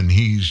Garland, and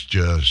he's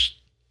just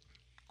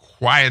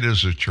quiet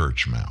as a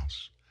church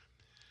mouse.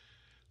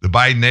 The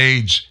Biden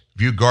aides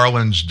view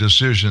Garland's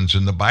decisions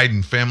in the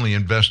Biden family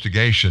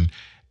investigation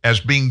as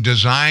being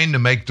designed to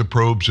make the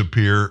probes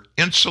appear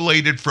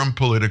insulated from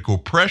political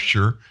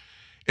pressure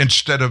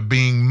instead of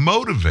being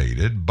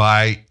motivated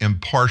by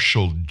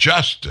impartial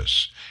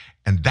justice.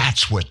 And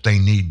that's what they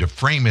need to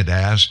frame it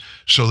as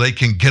so they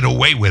can get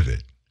away with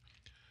it.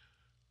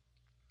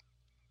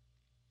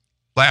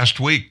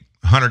 Last week,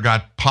 Hunter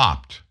got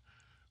popped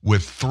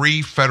with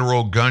 3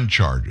 federal gun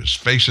charges,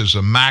 faces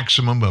a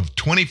maximum of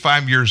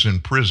 25 years in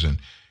prison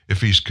if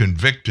he's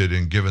convicted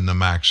and given the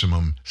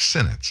maximum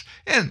sentence.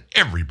 And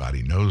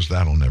everybody knows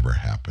that'll never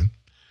happen.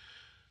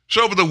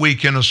 So over the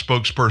weekend, a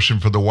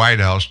spokesperson for the White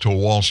House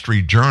told Wall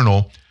Street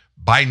Journal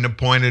Biden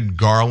appointed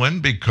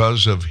Garland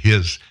because of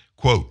his,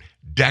 quote,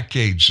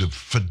 decades of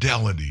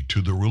fidelity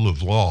to the rule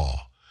of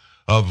law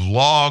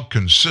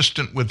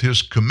consistent with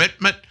his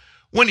commitment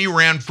when he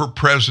ran for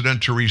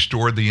president to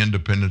restore the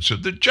independence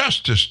of the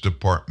Justice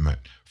Department,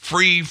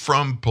 free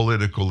from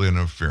political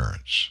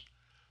interference.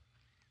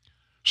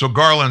 So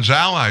Garland's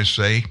allies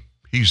say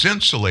he's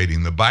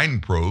insulating the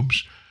Biden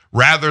probes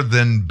rather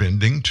than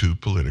bending to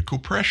political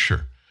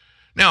pressure.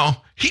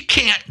 Now, he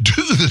can't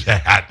do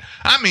that.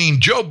 I mean,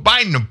 Joe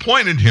Biden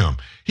appointed him.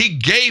 He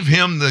gave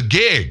him the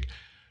gig.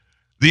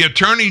 The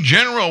Attorney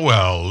General,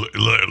 well,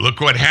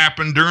 look what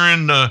happened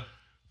during the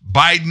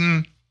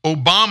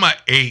Biden-Obama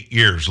 8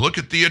 years. Look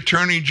at the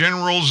Attorney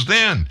Generals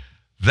then.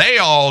 They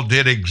all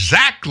did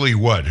exactly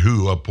what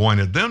who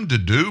appointed them to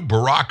do,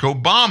 Barack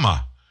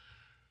Obama.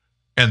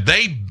 And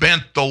they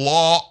bent the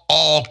law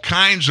all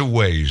kinds of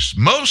ways,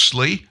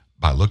 mostly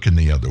by looking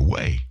the other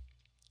way.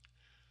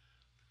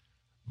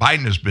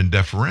 Biden has been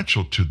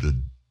deferential to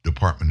the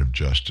Department of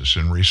Justice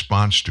in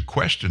response to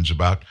questions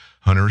about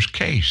Hunter's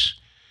case.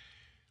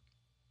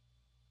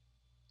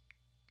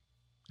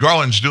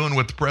 Garland's doing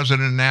what the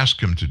president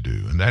asked him to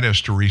do, and that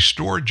is to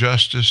restore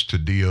justice to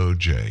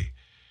DOJ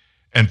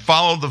and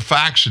follow the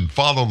facts and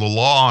follow the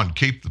law and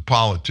keep the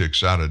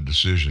politics out of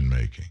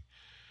decision-making.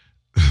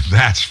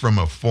 That's from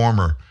a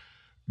former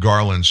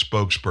Garland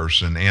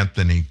spokesperson,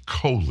 Anthony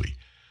Coley.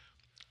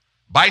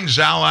 Biden's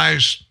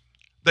allies,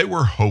 they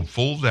were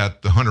hopeful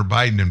that the Hunter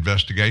Biden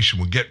investigation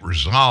would get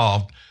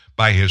resolved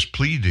by his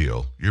plea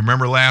deal. You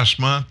remember last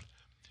month?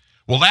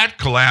 Well, that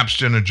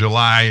collapsed in a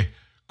July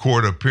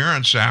court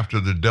appearance after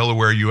the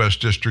Delaware U.S.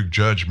 District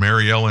Judge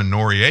Mary Ellen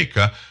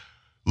Noriega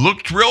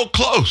looked real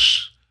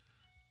close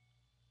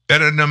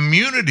at an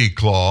immunity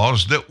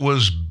clause that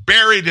was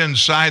buried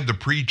inside the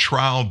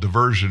pretrial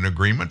diversion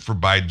agreement for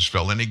Biden's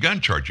felony gun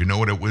charge. You know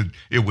what it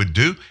would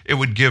do? It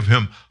would give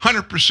him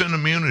 100%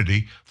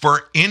 immunity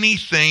for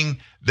anything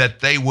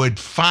that they would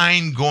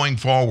find going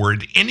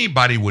forward.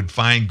 Anybody would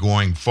find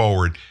going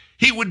forward.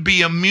 He would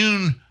be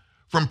immune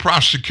from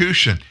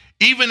prosecution,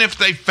 even if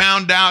they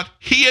found out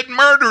he had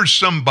murdered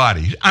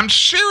somebody. I'm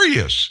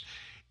serious.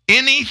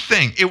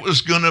 Anything. It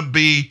was going to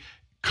be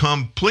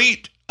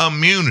complete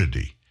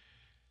immunity.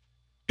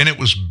 And it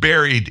was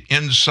buried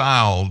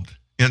inside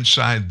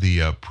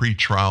the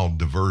pretrial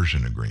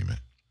diversion agreement.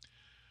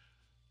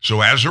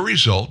 So as a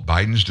result,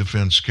 Biden's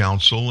defense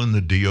counsel and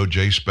the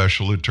DOJ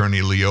Special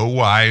Attorney Leo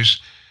Wise,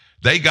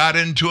 they got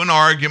into an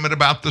argument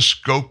about the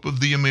scope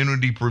of the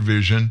immunity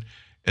provision,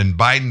 and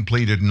Biden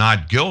pleaded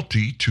not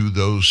guilty to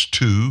those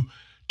 2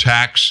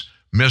 tax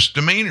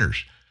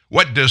misdemeanors.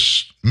 What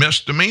does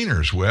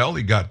misdemeanors? Well,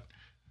 he got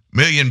 $1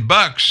 million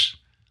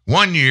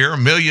 1 year,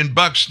 $1 million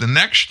the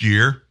next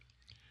year,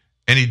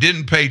 and he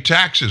didn't pay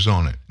taxes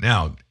on it.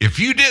 Now, if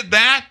you did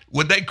that,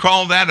 would they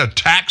call that a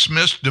tax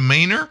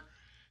misdemeanor?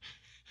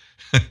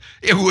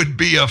 It would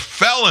be a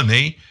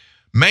felony,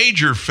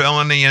 major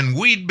felony, and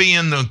we'd be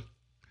in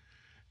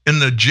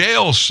the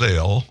jail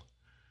cell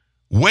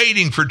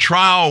waiting for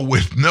trial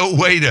with no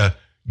way to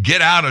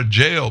get out of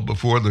jail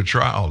before the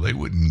trial. They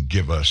wouldn't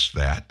give us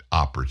that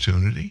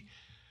opportunity.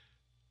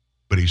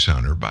 But he's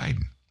Hunter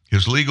Biden.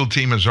 His legal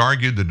team has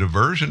argued the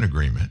diversion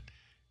agreement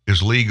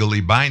is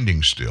legally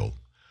binding still,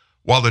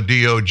 while the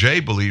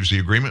DOJ believes the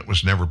agreement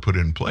was never put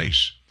in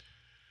place.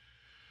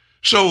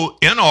 So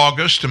in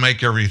August, to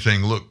make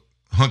everything look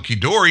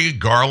hunky-dory,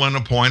 Garland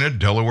appointed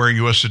Delaware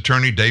U.S.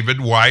 Attorney David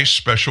Weiss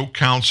special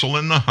counsel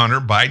in the Hunter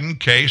Biden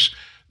case.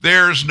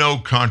 There's no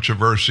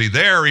controversy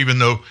there, even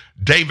though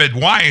David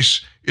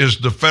Weiss is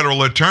the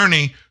federal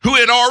attorney who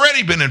had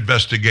already been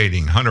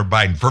investigating Hunter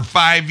Biden for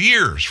 5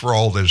 years for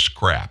all this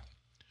crap.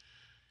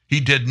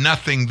 He did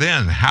nothing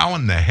then. How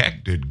in the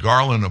heck did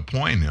Garland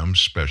appoint him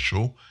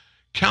special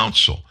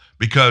counsel?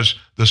 Because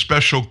the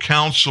special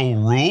counsel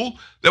rule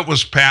that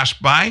was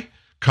passed by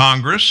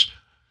Congress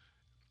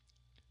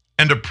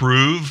and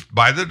approved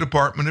by the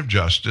Department of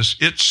Justice,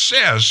 it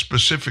says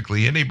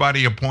specifically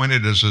anybody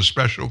appointed as a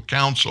special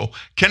counsel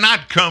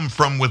cannot come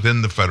from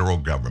within the federal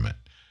government.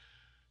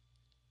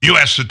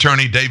 U.S.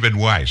 Attorney David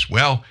Weiss.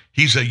 Well,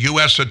 he's a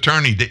U.S.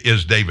 attorney,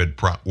 is David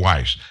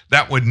Weiss.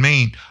 That would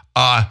mean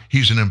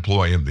he's an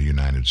employee of the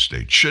United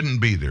States.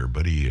 Shouldn't be there,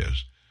 but he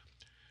is.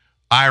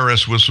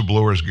 IRS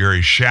whistleblowers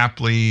Gary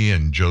Shapley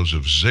and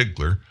Joseph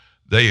Ziegler,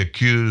 they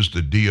accused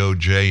the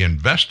DOJ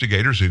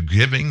investigators of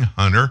giving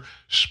Hunter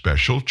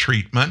special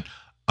treatment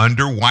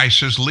under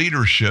Weiss's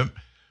leadership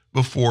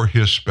before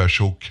his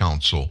special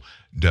counsel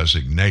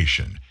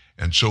designation.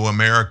 And so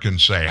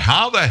Americans say,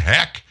 how the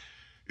heck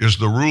is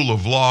the rule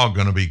of law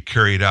going to be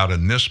carried out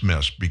in this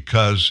mess?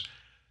 Because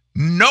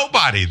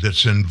nobody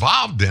that's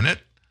involved in it,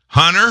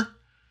 Hunter,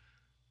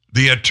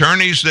 the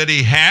attorneys that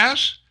he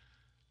has,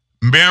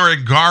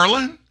 Merrick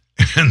Garland,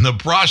 and the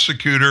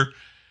prosecutor,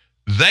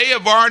 they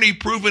have already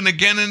proven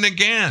again and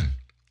again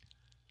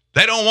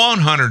they don't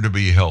want Hunter to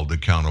be held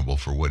accountable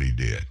for what he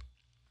did.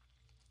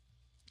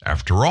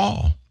 After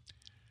all,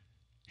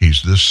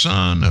 he's the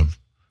son of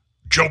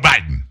Joe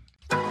Biden.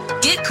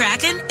 Get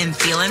cracking and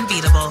feel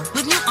unbeatable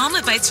with new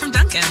omelet bites from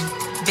Dunkin'.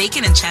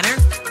 Bacon and cheddar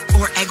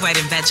or egg white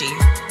and veggie.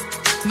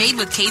 Made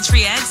with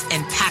cage-free eggs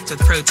and packed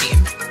with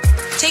protein.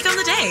 Take on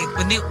the day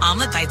with new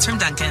omelet bites from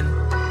Dunkin'.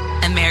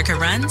 America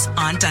runs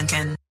on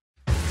Dunkin'.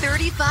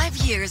 35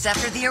 years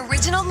after the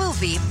original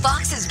movie,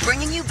 Fox is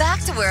bringing you back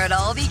to where it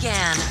all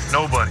began.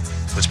 Nobody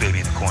puts baby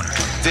in the corner.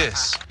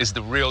 This is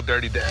the real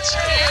Dirty Dance.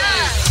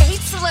 8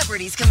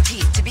 celebrities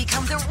compete to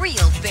become the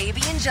real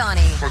Baby and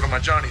Johnny. Where my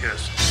Johnny is.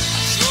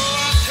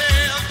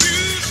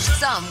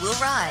 Some will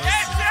rise.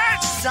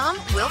 Some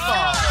will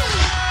fall.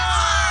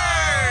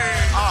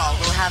 All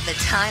will have the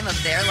time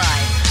of their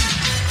life.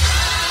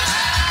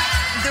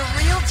 The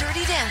Real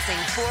Dirty Dancing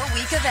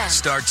 4-week event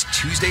starts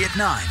Tuesday at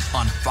 9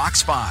 on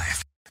Fox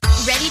 5.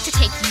 Ready to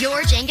take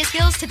your Jenga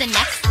skills to the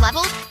next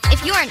level?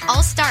 If you're an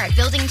all-star at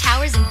building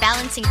towers and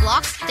balancing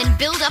blocks, then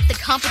build up the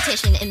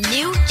competition in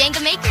new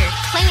Jenga Maker.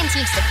 Play in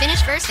teams to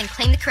finish first and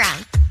claim the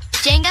crown.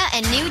 Jenga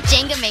and new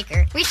Jenga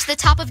Maker. Reach the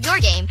top of your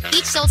game,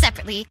 each sold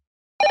separately.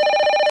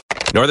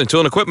 Northern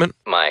Tool and Equipment.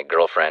 My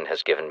girlfriend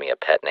has given me a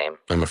pet name.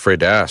 I'm afraid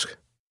to ask.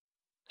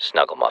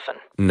 Snuggle Muffin.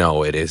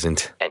 No, it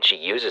isn't. And she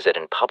uses it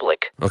in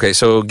public. Okay,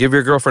 so give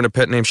your girlfriend a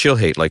pet name she'll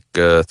hate, like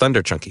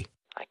Thunder Chunky.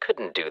 I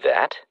couldn't do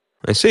that.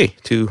 I see.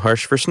 Too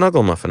harsh for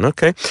Snuggle Muffin.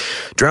 Okay.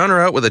 Drown her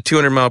out with a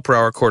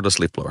 200-mile-per-hour cordless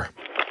leaf blower.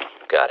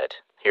 Got it.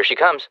 Here she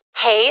comes.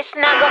 Hey,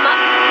 Snuggle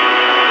Muffin.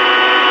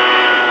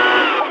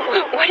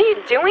 What are you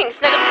doing,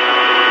 Snuggle?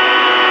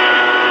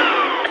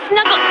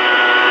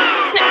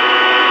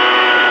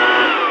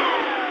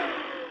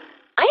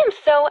 I am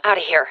so out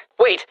of here.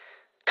 Wait.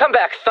 Come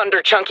back,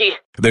 Thunder Chunky.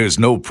 There's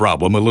no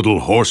problem a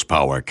little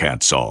horsepower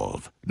can't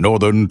solve.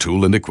 Northern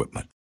Tool and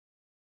Equipment.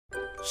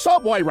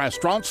 Subway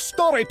Restaurant's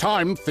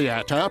Storytime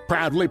Theater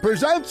proudly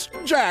presents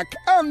Jack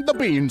and the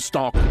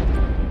Beanstalk.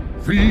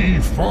 Fee,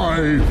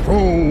 fi,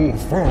 fo,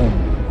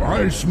 fum.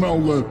 I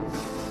smell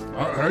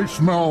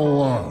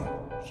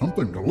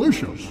something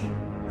delicious.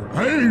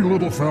 Hey,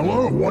 little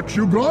fella, what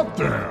you got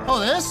there? Oh,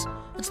 this?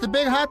 It's the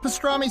Big Hot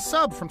Pastrami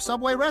Sub from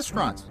Subway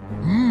Restaurants.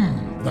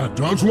 That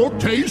does look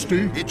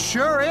tasty. It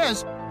sure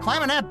is.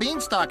 Climbing that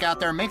beanstalk out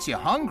there makes you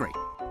hungry.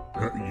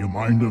 You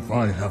mind if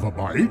I have a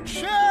bite?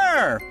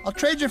 Sure! I'll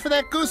trade you for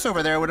that goose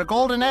over there with the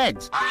golden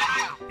eggs.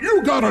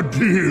 You got a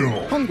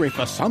deal! Hungry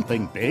for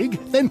something big?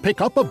 Then pick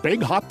up a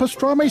Big Hot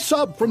Pastrami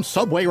Sub from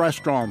Subway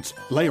Restaurants.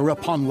 Layer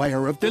upon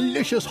layer of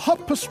delicious hot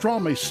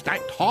pastrami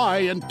stacked high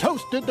and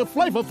toasted to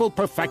flavorful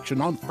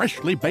perfection on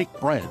freshly baked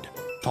bread.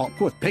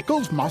 Topped with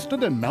pickles,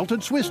 mustard, and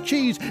melted Swiss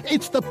cheese,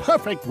 it's the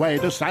perfect way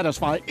to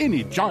satisfy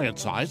any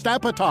giant-sized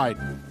appetite.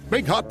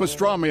 Big Hot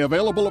Pastrami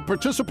available at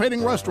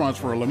participating restaurants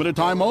for a limited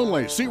time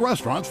only. See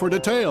restaurants for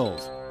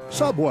details.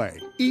 Subway.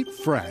 Eat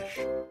fresh.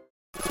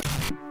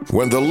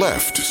 When the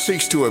left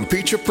seeks to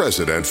impeach a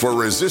president for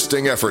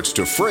resisting efforts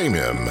to frame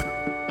him,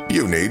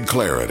 you need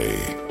clarity.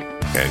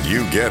 And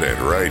you get it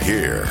right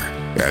here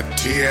at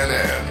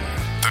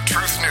TNN, the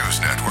Truth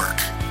News Network.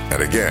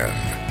 And again,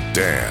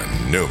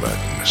 Dan Newman.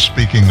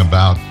 Speaking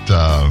about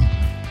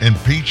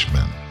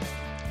impeachment,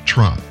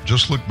 Trump,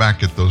 just look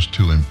back at those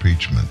two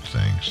impeachment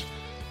things.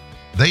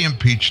 They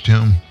impeached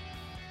him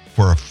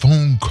for a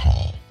phone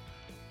call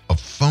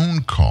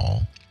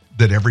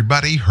that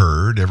everybody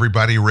heard,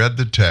 everybody read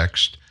the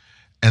text,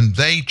 and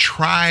they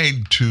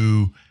tried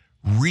to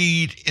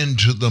read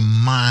into the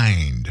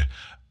mind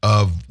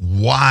of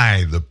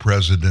why the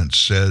president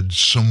said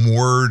some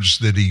words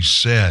that he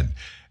said,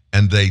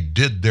 and they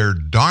did their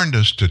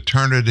darndest to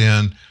turn it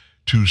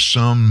into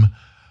some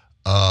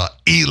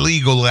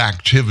illegal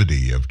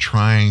activity of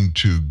trying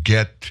to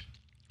get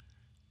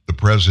the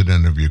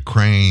president of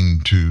Ukraine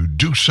to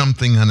do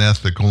something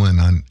unethical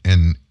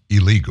and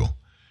illegal.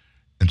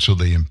 And so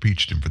they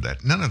impeached him for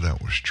that. None of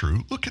that was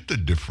true. Look at the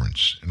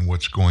difference in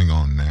what's going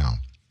on now.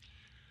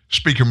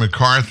 Speaker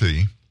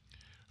McCarthy,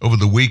 over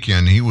the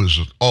weekend, he was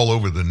all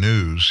over the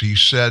news. He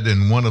said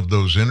in one of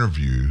those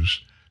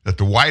interviews that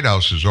the White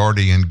House is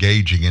already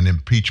engaging in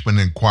impeachment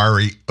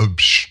inquiry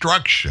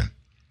obstruction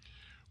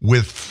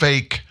with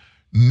fake,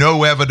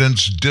 no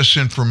evidence,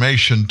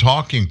 disinformation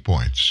talking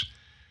points.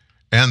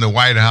 And the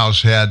White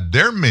House had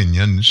their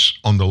minions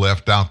on the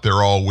left out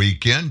there all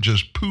weekend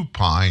just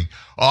poo-pieing.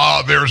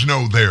 Oh, there's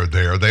no there.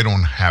 They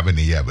don't have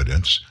any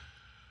evidence.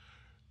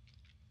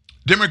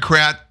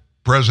 Democrat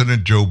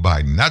President Joe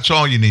Biden, that's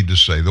all you need to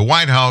say. The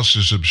White House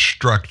is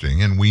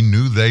obstructing, and we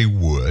knew they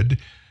would,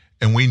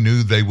 and we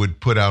knew they would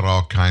put out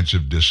all kinds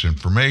of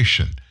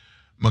disinformation.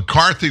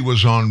 McCarthy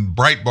was on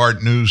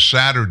Breitbart News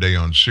Saturday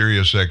on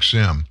Sirius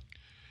XM,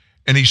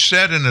 and he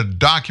said in a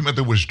document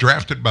that was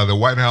drafted by the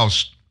White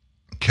House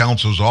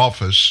counsel's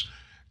office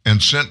and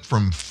sent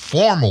from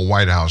formal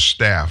White House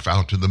staff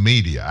out to the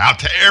media, out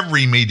to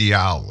every media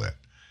outlet.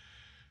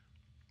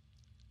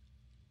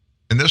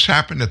 And this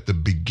happened at the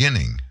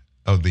beginning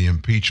of the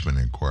impeachment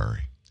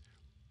inquiry,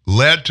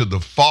 led to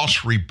the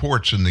false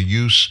reports and the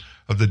use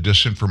of the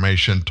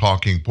disinformation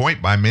talking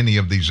point by many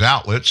of these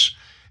outlets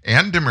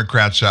and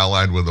Democrats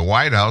allied with the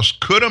White House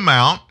could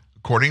amount,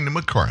 according to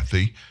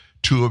McCarthy,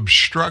 to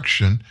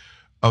obstruction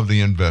of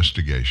the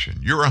investigation.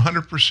 You're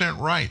 100%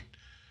 right.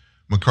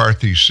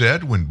 McCarthy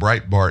said when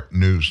Breitbart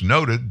News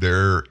noted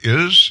there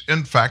is,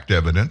 in fact,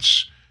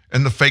 evidence,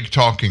 and the fake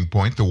talking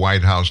point the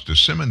White House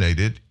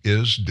disseminated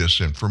is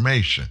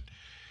disinformation.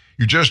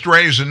 You just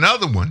raised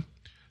another one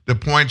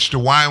that points to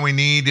why we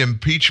need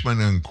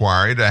impeachment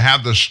inquiry to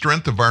have the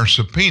strength of our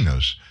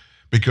subpoenas,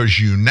 because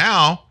you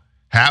now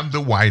have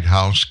the White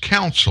House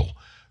counsel.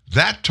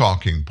 That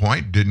talking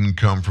point didn't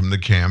come from the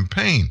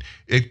campaign.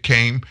 It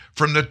came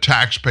from the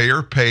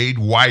taxpayer-paid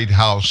White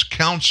House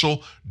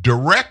counsel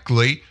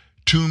directly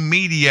to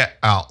media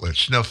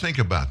outlets. Now think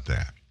about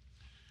that.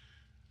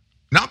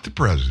 Not the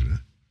president.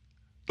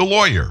 The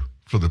lawyer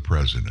for the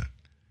president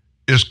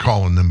is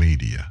calling the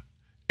media.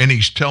 And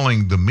he's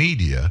telling the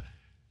media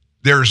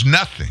there's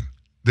nothing.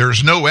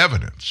 There's no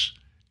evidence.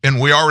 And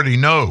we already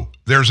know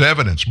there's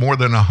evidence. More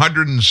than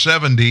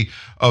 170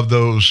 of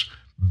those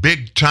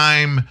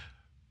big-time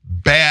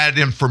bad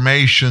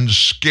information,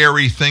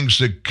 scary things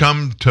that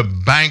come to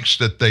banks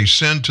that they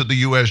send to the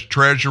U.S.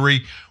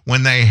 Treasury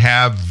when they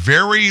have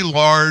very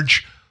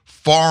large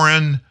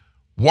foreign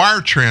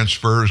wire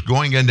transfers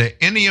going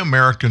into any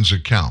American's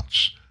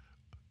accounts.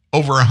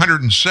 Over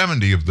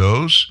 170 of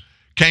those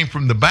came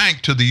from the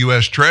bank to the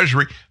U.S.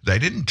 Treasury. They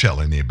didn't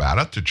tell any about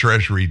it. The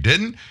Treasury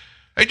didn't.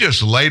 They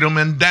just laid them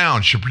in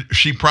down.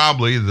 She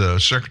probably, the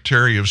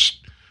Secretary of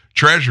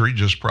Treasury,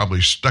 just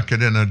probably stuck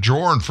it in a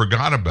drawer and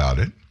forgot about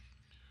it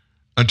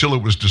until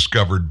it was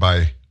discovered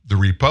by the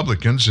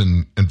Republicans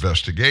in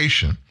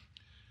investigation.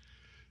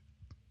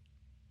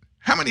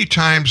 How many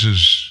times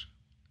has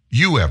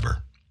you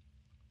ever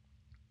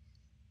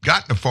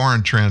gotten a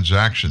foreign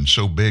transaction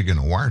so big in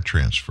a wire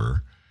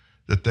transfer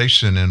that they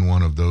sent in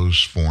one of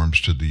those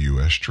forms to the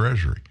U.S.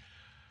 Treasury?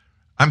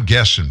 I'm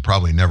guessing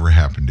probably never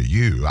happened to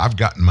you. I've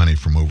gotten money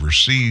from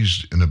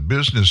overseas in a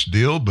business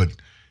deal, but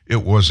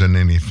it wasn't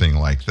anything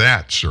like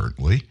that,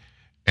 certainly.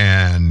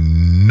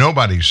 And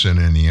nobody sent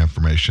any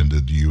information to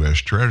the U.S.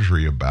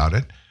 Treasury about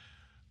it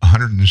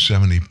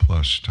 170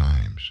 plus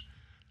times.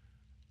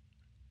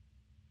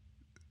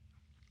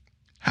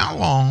 How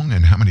long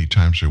and how many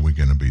times are we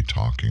going to be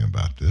talking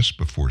about this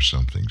before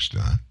something's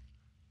done?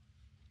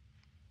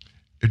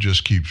 It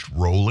just keeps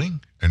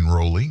rolling and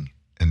rolling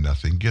and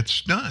nothing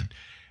gets done.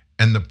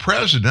 And the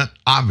president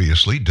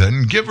obviously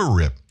doesn't give a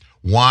rip.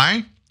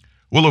 Why?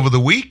 Well, over the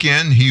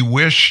weekend, he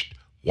wished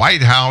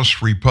White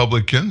House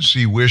Republicans,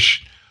 he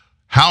wished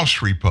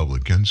House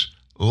Republicans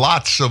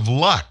lots of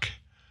luck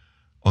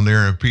on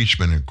their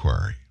impeachment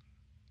inquiry.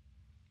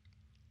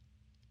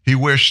 He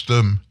wished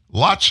them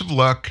lots of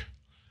luck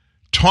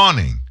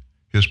taunting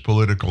his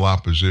political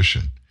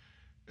opposition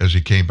as he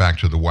came back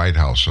to the White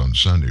House on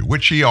Sunday,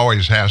 which he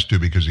always has to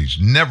because he's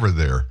never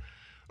there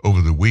over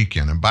the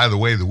weekend. And by the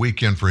way, the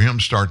weekend for him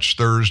starts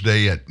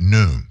Thursday at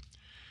noon.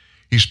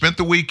 He spent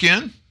the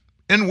weekend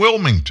in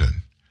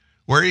Wilmington,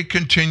 where he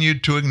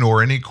continued to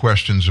ignore any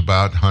questions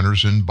about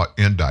Hunter's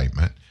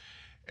indictment.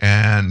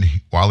 And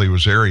while he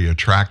was there, he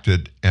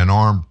attracted an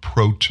armed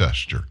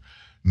protester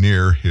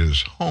near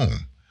his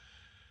home.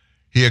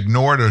 He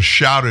ignored a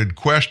shouted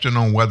question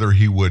on whether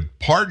he would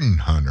pardon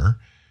Hunter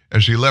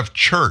as he left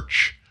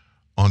church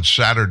on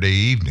Saturday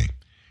evening.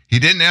 He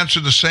didn't answer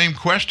the same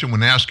question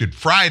when asked it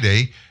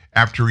Friday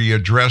after he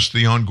addressed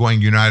the ongoing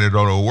United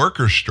Auto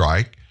Workers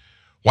strike.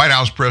 White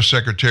House Press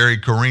Secretary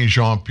Karine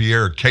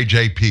Jean-Pierre,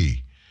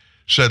 KJP,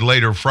 said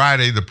later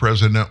Friday the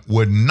president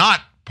would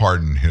not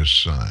pardon his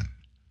son.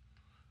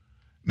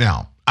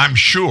 Now, I'm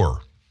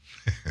sure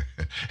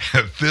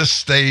at this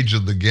stage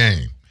of the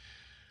game,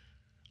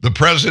 the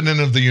president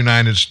of the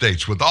United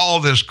States, with all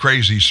this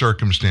crazy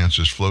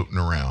circumstances floating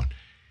around,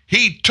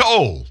 he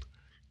told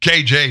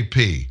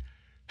KJP,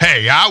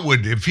 hey,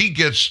 if he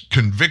gets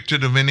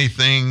convicted of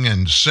anything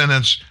and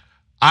sentenced,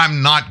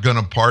 I'm not going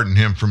to pardon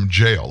him from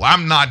jail.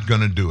 I'm not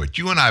going to do it.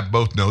 You and I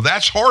both know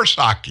that's horse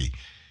hockey.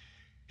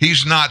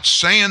 He's not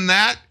saying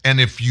that, and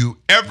if you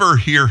ever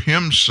hear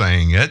him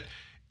saying it,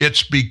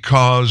 it's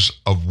because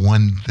of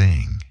one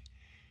thing.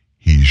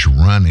 He's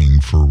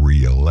running for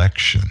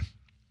re-election.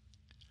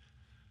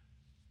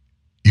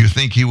 You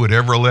think he would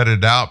ever let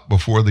it out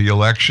before the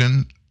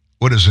election,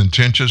 what his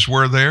intentions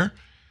were there?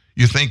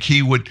 You think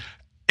he would?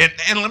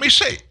 And let me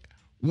say,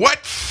 what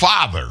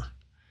father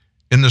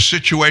in the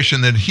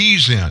situation that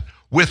he's in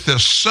with a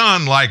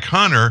son like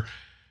Hunter,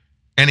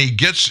 and he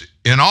gets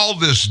in all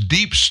this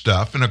deep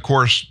stuff, and of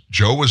course,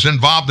 Joe was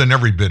involved in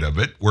every bit of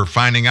it. We're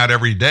finding out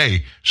every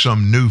day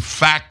some new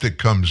fact that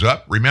comes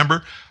up.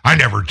 Remember, I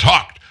never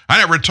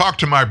talked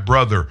to my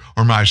brother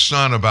or my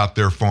son about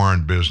their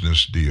foreign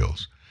business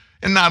deals.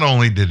 And not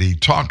only did he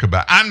talk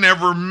about, I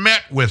never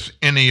met with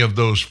any of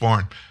those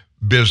foreign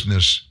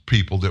business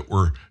people that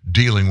were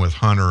dealing with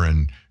Hunter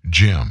and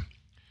Jim.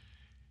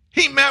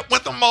 He met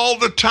with them all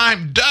the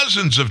time,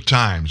 dozens of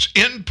times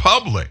in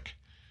public.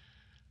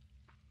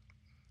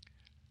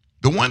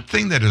 The one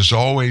thing that has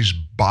always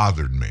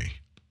bothered me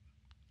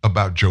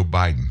about Joe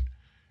Biden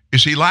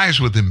is he lies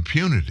with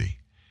impunity.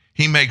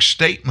 He makes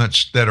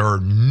statements that are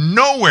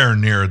nowhere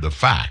near the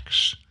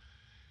facts.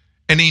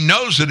 And he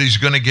knows that he's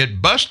going to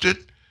get busted,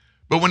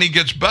 but when he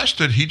gets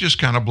busted, he just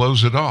kind of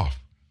blows it off.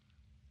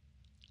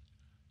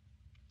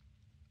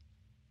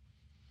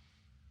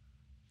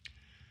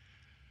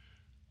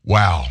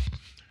 Wow.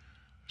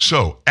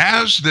 So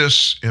as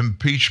this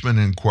impeachment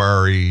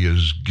inquiry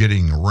is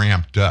getting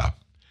ramped up,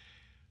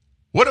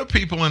 what do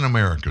people in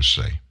America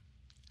say?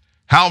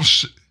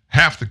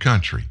 Half the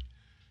country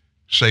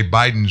say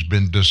Biden's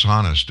been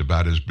dishonest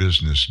about his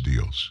business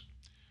deals.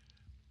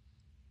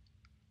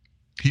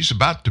 He's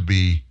about to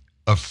be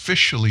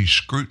officially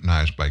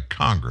scrutinized by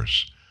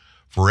Congress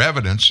for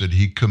evidence that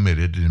he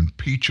committed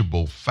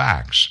impeachable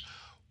facts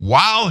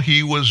while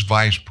he was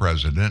vice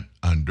president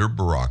under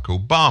Barack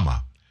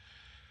Obama.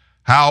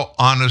 How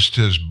honest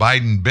has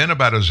Biden been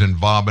about his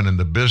involvement in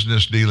the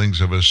business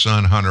dealings of his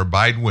son Hunter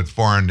Biden with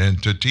foreign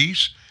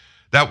entities?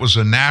 That was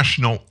a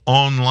national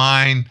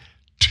online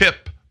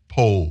tip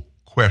poll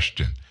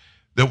question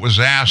that was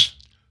asked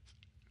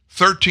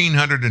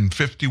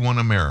 1,351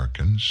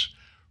 Americans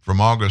from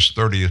August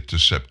 30th to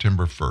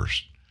September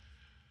 1st.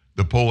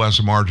 The poll has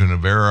a margin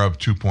of error of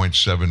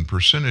 2.7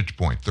 percentage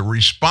point. The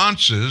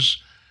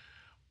responses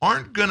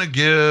aren't going to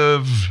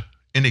give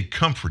any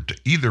comfort to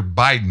either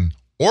Biden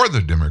or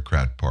the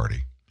Democrat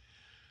Party.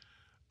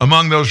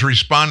 Among those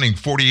responding,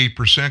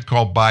 48%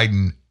 called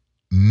Biden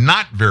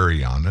not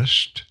very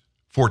honest,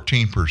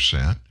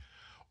 14%,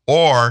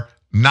 or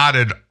not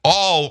at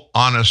all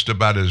honest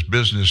about his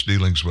business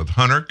dealings with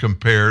Hunter,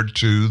 compared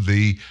to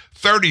the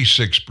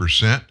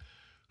 36%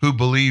 who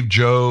believe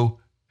Joe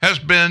has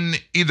been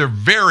either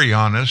very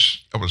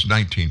honest, that was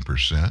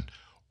 19%,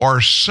 or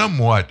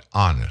somewhat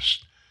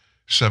honest,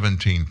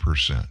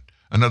 17%.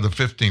 Another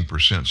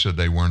 15% said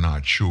they were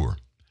not sure.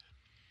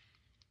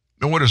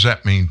 Now, what does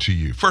that mean to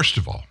you? First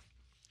of all,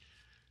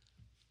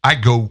 I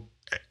go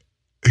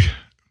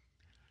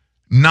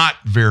not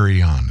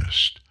very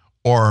honest,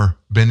 or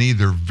been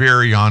either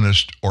very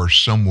honest or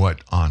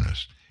somewhat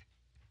honest.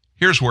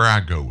 Here's where I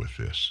go with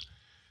this.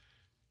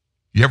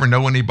 You ever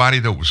know anybody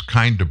that was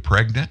kind of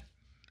pregnant?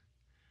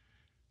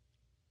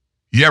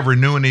 You ever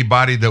knew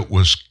anybody that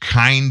was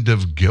kind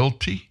of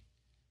guilty?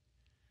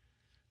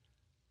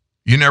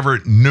 You never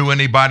knew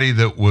anybody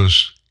that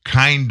was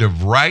kind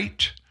of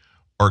right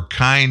or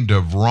kind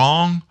of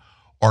wrong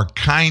or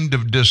kind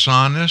of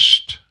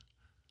dishonest?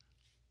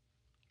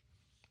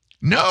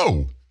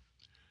 No.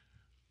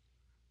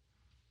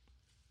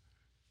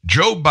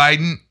 Joe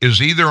Biden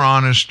is either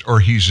honest or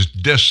he's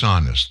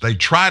dishonest. They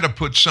try to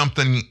put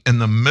something in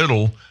the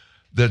middle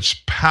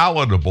that's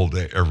palatable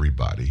to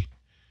everybody.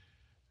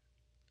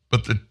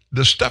 But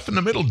the stuff in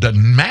the middle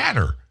doesn't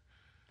matter.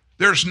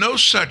 There's no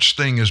such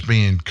thing as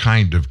being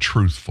kind of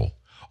truthful.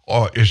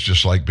 Or it's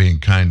just like being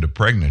kind of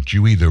pregnant.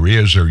 You either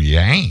is or you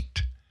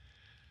ain't.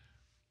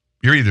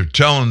 You're either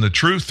telling the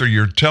truth or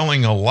you're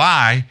telling a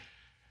lie.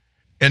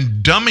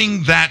 And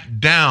dumbing that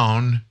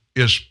down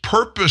is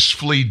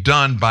purposefully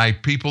done by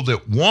people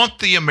that want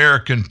the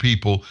American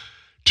people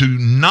to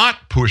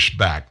not push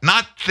back,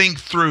 not think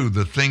through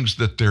the things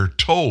that they're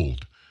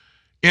told.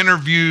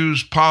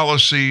 Interviews,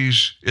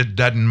 policies, it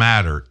doesn't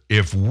matter.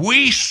 If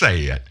we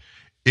say it,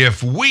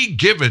 if we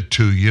give it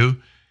to you,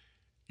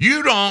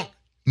 you don't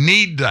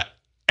need to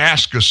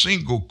ask a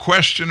single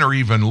question or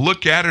even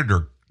look at it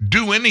or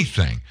do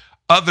anything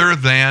other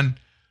than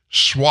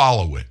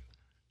swallow it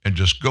and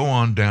just go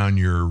on down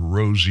your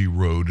rosy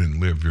road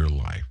and live your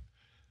life.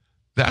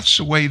 That's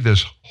the way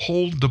this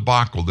whole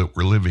debacle that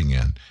we're living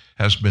in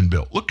has been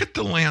built. Look at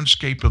the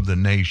landscape of the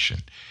nation.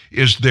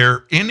 Is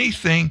there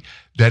anything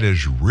that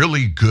is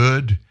really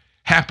good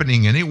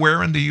happening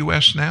anywhere in the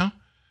U.S. now?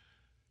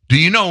 Do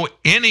you know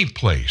any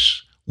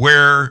place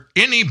where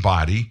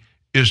anybody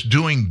is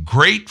doing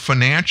great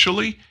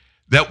financially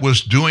that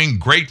was doing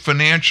great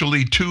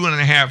financially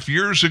 2.5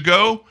 years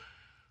ago,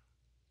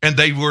 and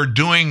they were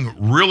doing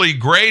really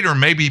great or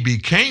maybe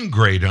became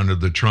great under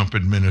the Trump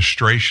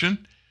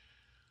administration?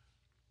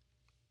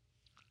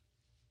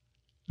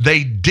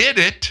 They did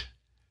it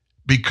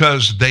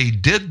because they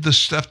did the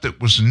stuff that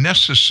was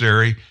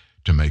necessary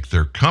to make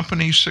their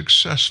company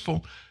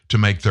successful, to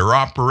make their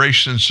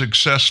operations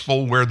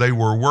successful where they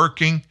were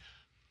working.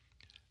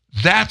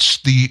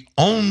 That's the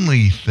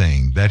only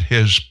thing that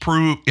has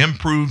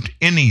improved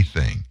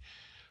anything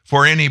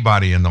for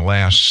anybody in the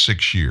last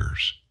 6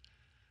 years,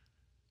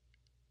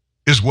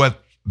 is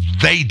what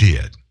they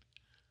did.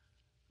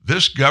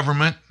 This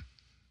government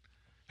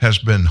has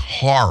been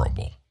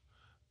horrible.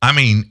 I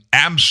mean,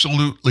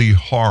 absolutely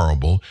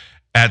horrible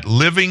at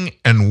living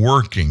and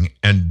working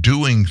and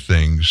doing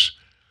things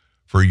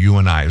for you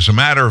and I. As a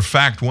matter of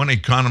fact, one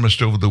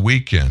economist over the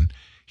weekend,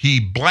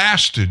 he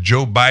blasted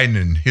Joe Biden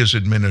and his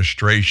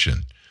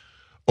administration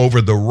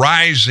over the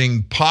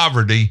rising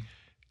poverty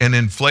and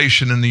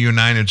inflation in the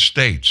United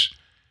States.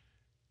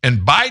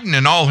 And Biden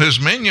and all his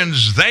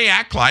minions, they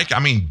act like,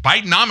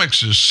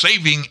 Bidenomics is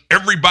saving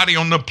everybody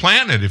on the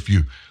planet if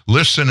you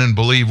listen and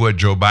believe what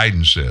Joe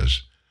Biden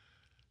says.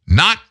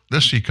 Not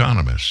this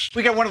economist.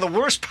 We got one of the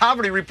worst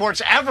poverty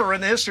reports ever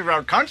in the history of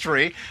our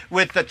country,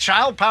 with the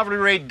child poverty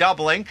rate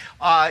doubling,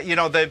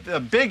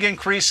 the big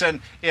increase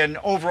in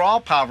overall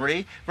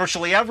poverty.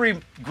 Virtually every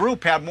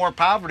group had more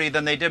poverty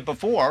than they did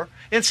before.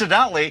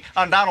 Incidentally,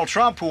 on Donald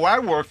Trump, who I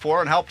worked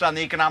for and helped on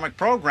the economic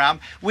program,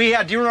 we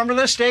had, do you remember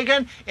this,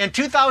 Dagan? In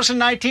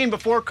 2019,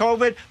 before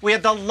COVID, we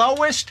had the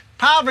lowest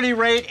poverty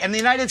rate in the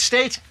United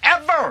States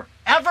ever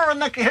in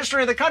the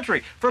history of the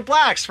country, for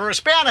blacks, for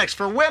Hispanics,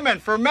 for women,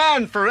 for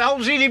men, for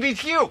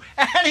LGBTQ,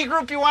 any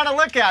group you want to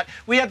look at,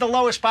 we had the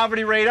lowest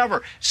poverty rate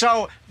ever.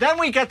 So then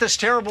we get this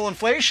terrible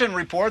inflation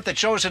report that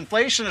shows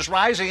inflation is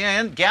rising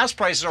and gas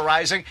prices are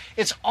rising.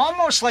 It's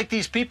almost like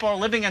these people are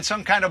living in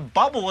some kind of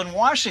bubble in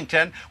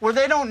Washington where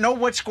they don't know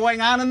what's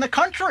going on in the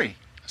country.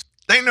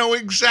 They know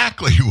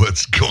exactly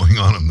what's going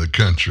on in the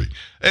country.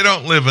 They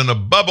don't live in a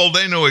bubble.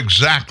 They know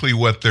exactly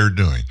what they're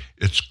doing.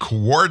 It's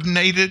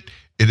coordinated.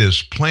 It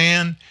is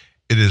planned,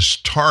 it is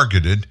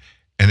targeted,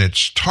 and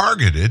it's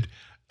targeted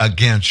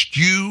against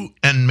you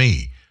and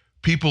me.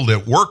 People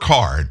that work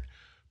hard,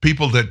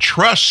 people that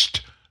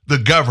trust the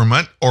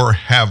government or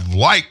have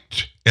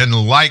liked and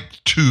like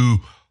to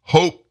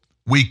hope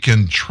we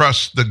can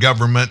trust the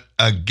government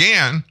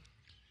again.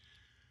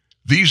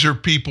 These are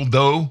people,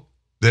 though,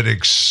 that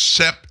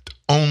accept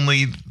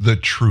only the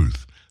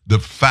truth, the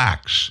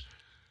facts.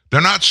 They're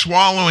not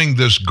swallowing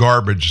this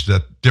garbage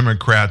that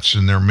Democrats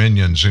and their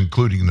minions,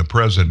 including the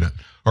president,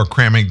 are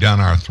cramming down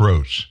our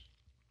throats.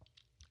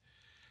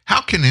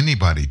 How can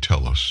anybody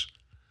tell us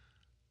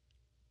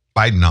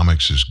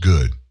Bidenomics is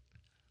good?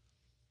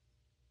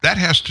 That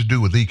has to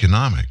do with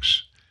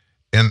economics.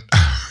 And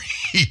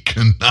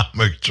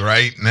economics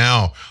right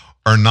now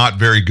are not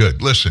very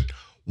good. Listen,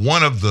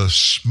 one of the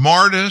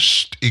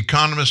smartest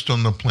economists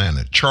on the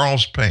planet,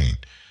 Charles Payne.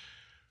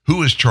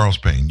 Who is Charles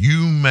Payne?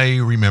 You may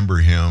remember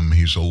him.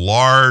 He's a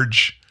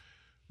large,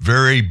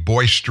 very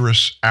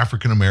boisterous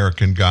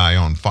African-American guy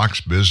on Fox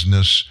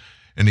Business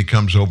and he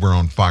comes over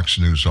on Fox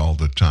News all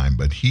the time.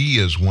 But he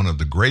is one of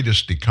the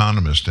greatest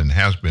economists and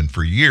has been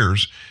for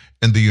years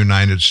in the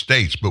United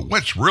States. But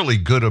what's really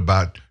good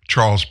about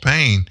Charles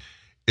Payne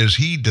is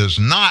he does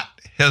not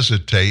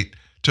hesitate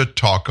to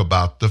talk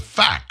about the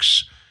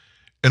facts.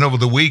 And over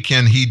the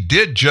weekend, he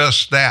did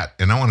just that.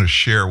 And I want to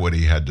share what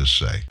he had to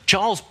say.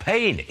 Charles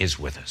Payne is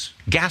with us.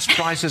 Gas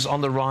prices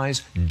on the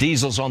rise,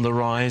 diesel's on the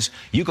rise.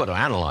 You've got to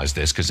analyze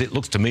this because it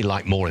looks to me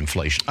like more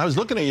inflation. I was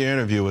looking at your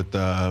interview with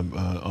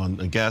on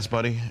Gas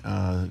Buddy.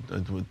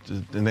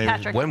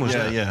 Patrick. When was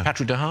that? Yeah.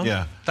 Patrick DeHaan?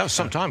 Yeah. That was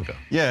some time ago.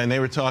 Yeah, and they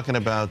were talking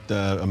about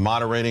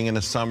moderating in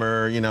the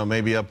summer,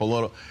 maybe up a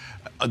little.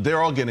 All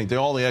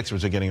the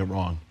experts are getting it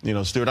wrong.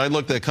 Stuart, I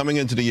looked at coming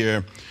into the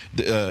year,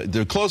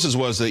 the closest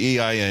was the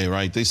EIA,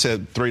 right? They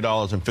said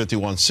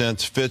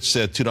 $3.51. Fitch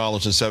said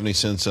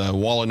 $2.70.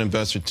 Wallet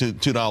Investor,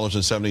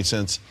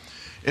 $2.70.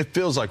 It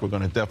feels like we're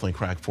going to definitely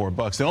crack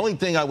 $4. The only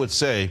thing I would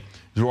say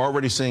is we're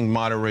already seeing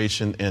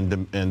moderation in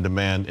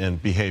demand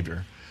and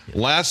behavior.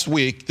 Last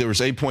week, there was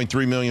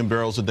 8.3 million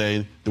barrels a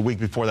day. The week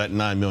before that,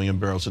 9 million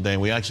barrels a day.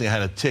 And we actually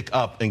had a tick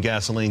up in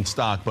gasoline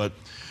stock. But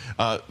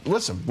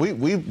listen,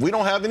 we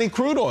don't have any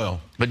crude oil.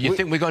 But you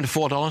think we're going to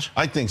 $4?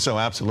 I think so,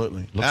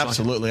 absolutely.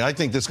 Absolutely. I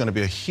think this is going to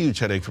be a huge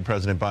headache for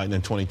President Biden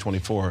in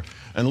 2024.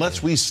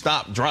 Unless we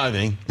stop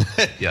driving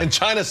and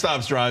China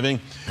stops driving,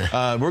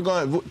 we're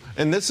going.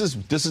 And this is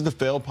the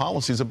failed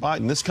policies of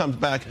Biden. This comes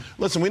back.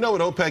 Listen, we know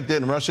what OPEC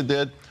did and Russia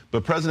did,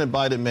 but President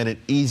Biden made it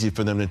easy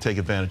for them to take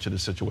advantage of the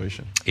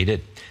situation. He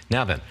did.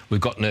 Now then,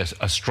 we've gotten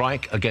a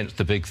strike against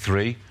the big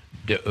three,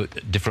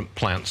 different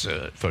plants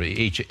for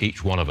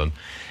each one of them.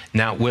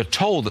 Now, we're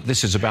told that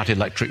this is about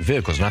electric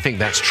vehicles, and I think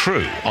that's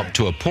true up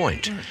to a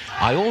point.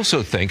 I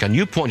also think, and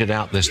you pointed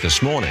out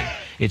this morning,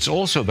 it's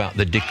also about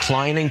the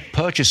declining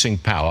purchasing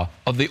power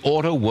of the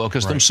auto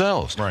workers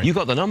themselves. Right. You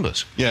got the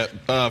numbers. Yeah,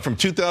 from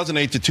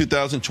 2008 to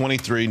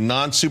 2023,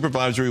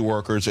 non-supervisory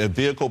workers at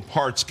vehicle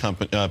parts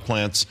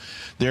plants,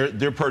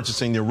 they're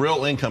purchasing, their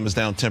real income is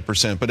down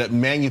 10%. But at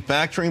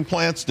manufacturing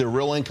plants, their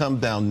real income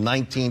down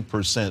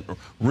 19%.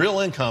 Real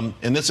income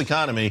in this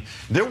economy,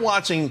 they're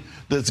watching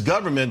this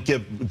government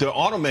give the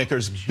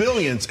automakers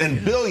billions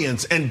and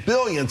billions and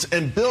billions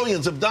and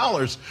billions of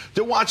dollars.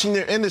 They're watching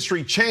their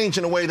industry change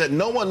in a way that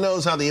no one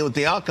knows what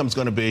the outcome's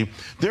going to be.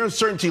 Their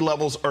uncertainty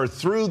levels are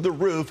through the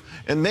roof,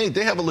 and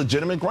they have a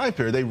legitimate gripe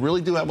here. They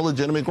really do have a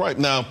legitimate gripe.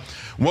 Now,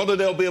 whether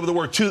they'll be able to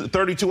work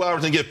 32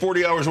 hours and get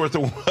 40 hours worth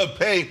of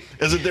pay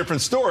is a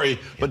different story,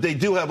 but they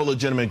do have a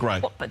legitimate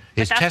gripe. Well, but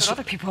that's what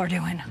other people are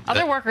doing.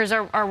 Other workers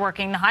are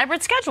working the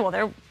hybrid schedule.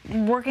 They're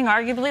working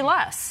arguably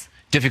less.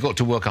 Difficult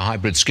to work a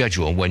hybrid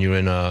schedule when you're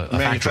in a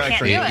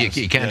factory.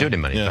 You can't do it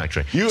in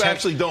manufacturing. You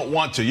actually don't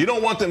want to. You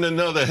don't want them to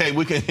know that, hey,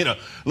 we can,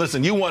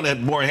 listen, you want it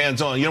more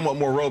hands-on. You don't want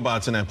more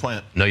robots in that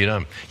plant. No, you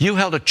don't. You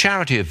held a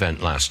charity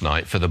event last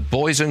night for the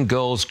Boys and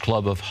Girls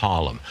Club of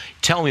Harlem.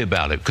 Tell me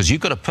about it, because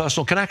you've got a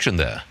personal connection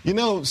there.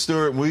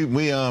 Stuart,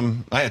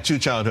 I had two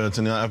childhoods,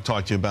 and I've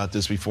talked to you about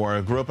this before.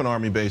 I grew up in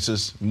Army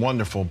bases.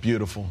 Wonderful,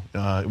 beautiful.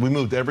 We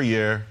moved every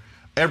year.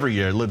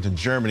 Lived in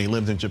Germany,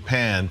 lived in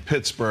Japan,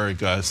 Pittsburgh,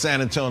 San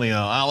Antonio,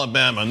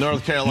 Alabama,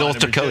 North Carolina, North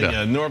Dakota.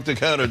 Virginia, North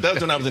Dakota.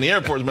 That's when I was in the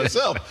Air Force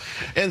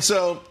myself. And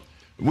so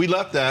we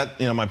left that.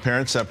 My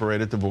parents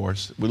separated,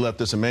 divorced. We left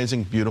this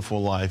amazing,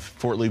 beautiful life,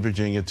 Fort Lee,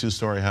 Virginia,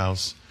 2-story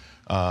house.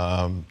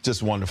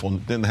 Just wonderful.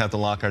 Didn't have to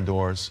lock our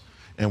doors.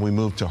 And we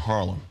moved to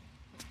Harlem.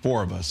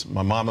 4 of us,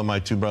 my mom and my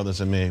 2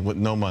 brothers and me, with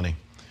no money.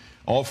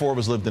 All 4 of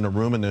us lived in a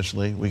room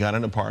initially. We got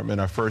an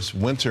apartment. Our first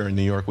winter in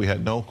New York, we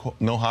had no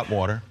hot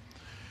water.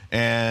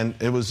 And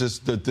it was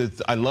just,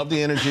 I love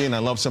the energy and I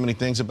love so many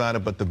things about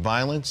it, but the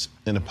violence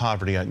and the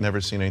poverty, I'd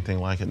never seen anything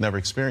like it, never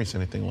experienced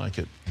anything like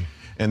it.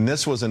 And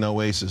this was an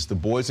oasis. The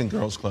Boys and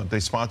Girls Club, they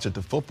sponsored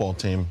the football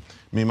team.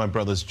 Me and my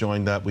brothers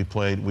joined that. We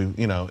played.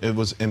 It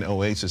was an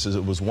oasis.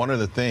 It was one of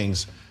the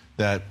things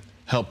that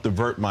helped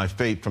divert my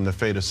fate from the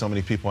fate of so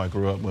many people I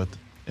grew up with.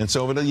 And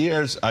so over the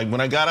years, when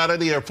I got out of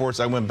the Air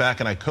Force, I went back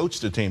and I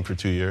coached the team for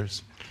 2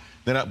 years.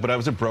 But I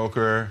was a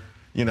broker.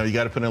 You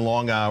got to put in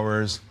long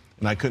hours.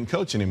 And I couldn't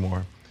coach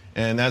anymore.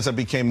 And as I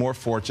became more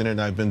fortunate,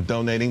 I've been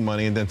donating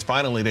money. And then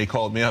finally they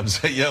called me up and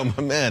said, yo,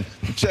 my man,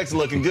 the check's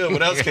looking good.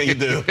 What else can you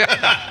do?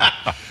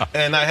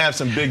 And I have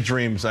some big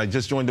dreams. I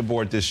just joined the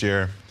board this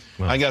year.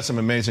 Wow. I got some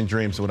amazing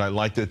dreams of what I'd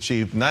like to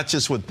achieve, not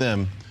just with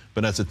them,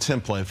 but as a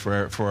template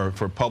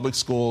for public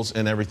schools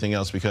and everything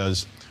else,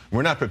 because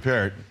we're not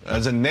prepared.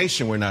 As a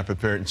nation, we're not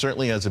prepared. And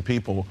certainly as a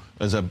people,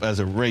 as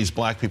a race,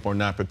 black people are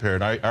not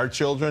prepared. Our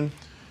children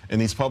in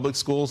these public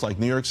schools like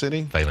New York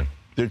City, failing.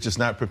 They're just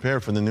not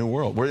prepared for the new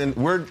world. We're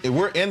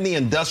in the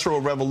Industrial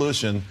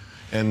Revolution,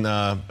 and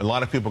a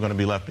lot of people are going to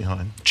be left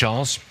behind.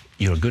 Charles,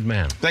 you're a good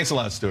man. Thanks a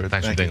lot, Stuart.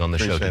 Thanks for being on the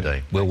show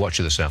today. We'll watch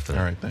you this afternoon.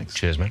 All right, thanks.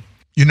 Cheers, man.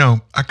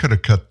 I could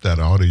have cut that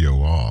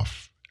audio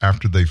off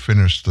after they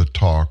finished the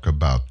talk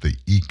about the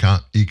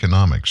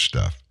economic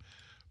stuff,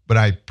 but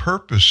I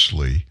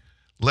purposely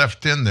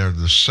left in there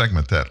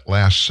that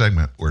last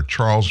segment where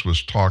Charles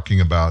was talking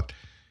about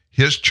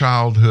his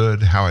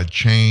childhood, how it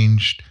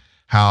changed,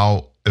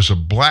 how as a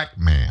black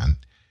man,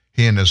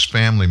 he and his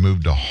family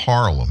moved to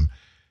Harlem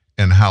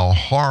and how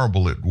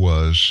horrible it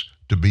was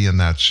to be in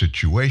that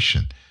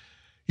situation.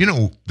 You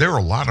know, there are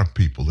a lot of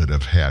people that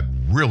have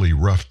had really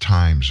rough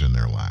times in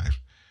their life.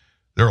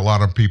 There are a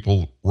lot of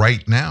people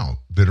right now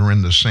that are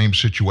in the same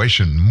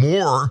situation.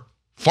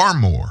 Far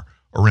more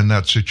are in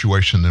that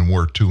situation than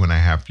were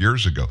 2.5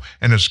 years ago.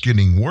 And it's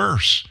getting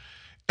worse.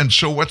 And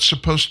so what's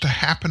supposed to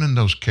happen in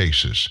those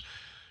cases?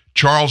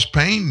 Charles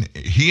Payne,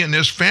 he and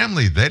his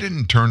family, they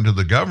didn't turn to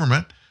the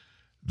government.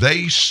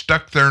 They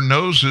stuck their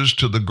noses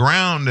to the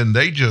ground and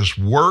they just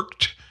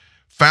worked,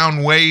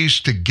 found ways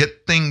to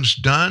get things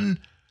done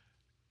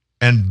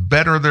and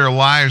better their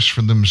lives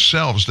for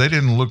themselves. They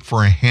didn't look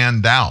for a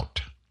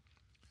handout.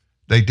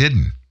 They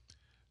didn't.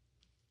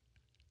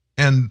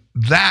 And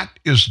that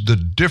is the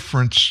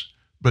difference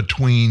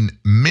between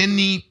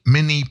many,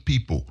 many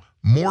people,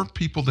 more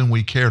people than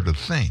we care to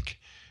think,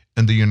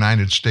 in the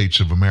United States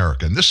of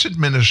America. And this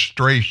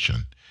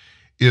administration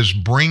is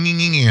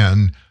bringing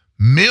in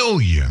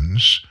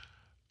millions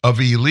of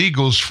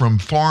illegals from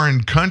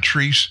foreign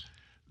countries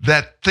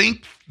that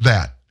think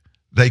that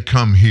they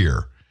come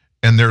here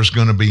and there's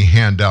going to be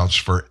handouts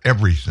for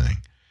everything.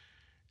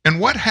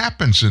 And what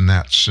happens in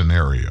that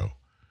scenario?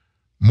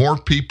 More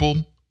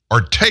people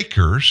are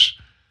takers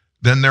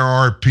than there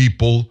are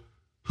people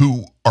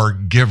who are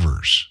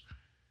givers.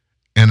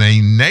 And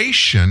a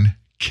nation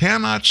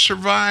cannot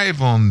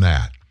survive on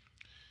that.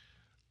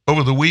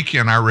 Over the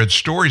weekend, I read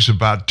stories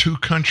about 2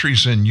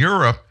 countries in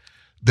Europe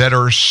that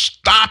are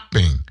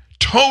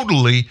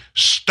totally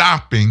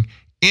stopping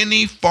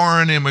any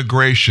foreign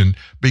immigration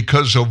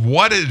because of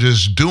what it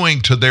is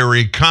doing to their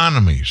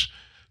economies.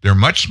 They're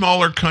much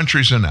smaller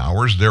countries than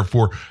ours,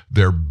 therefore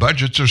their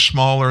budgets are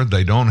smaller.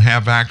 They don't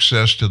have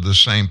access to the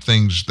same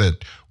things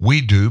that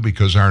we do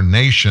because our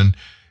nation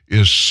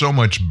is so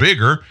much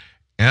bigger.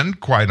 And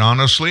quite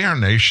honestly, our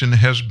nation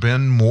has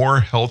been more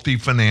healthy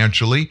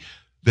financially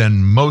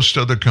than most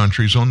other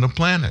countries on the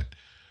planet.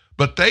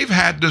 But they've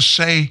had to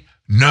say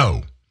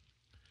no.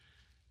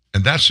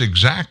 And that's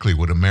exactly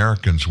what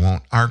Americans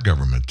want our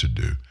government to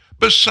do.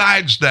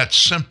 Besides that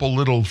simple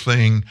little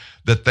thing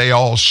that they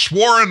all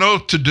swore an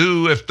oath to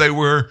do if they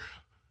were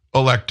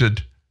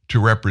elected to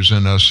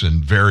represent us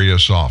in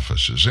various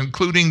offices,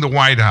 including the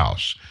White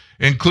House,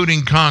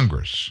 including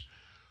Congress.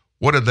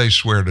 What did they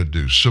swear to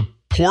do?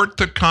 Support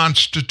the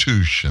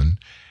Constitution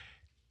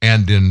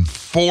and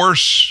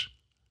enforce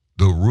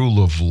the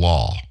rule of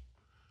law.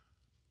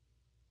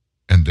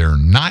 And they're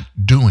not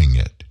doing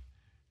it.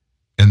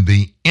 And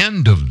the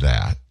end of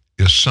that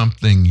is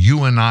something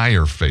you and I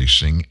are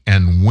facing.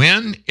 And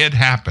when it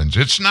happens,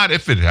 it's not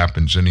if it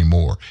happens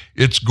anymore.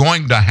 It's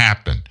going to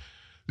happen.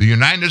 The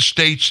United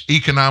States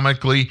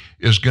economically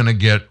is going to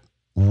get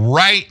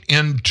right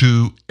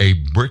into a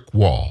brick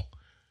wall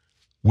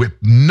with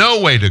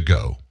no way to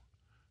go.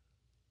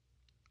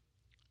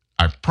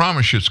 I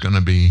promise you it's going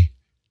to be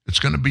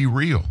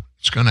real.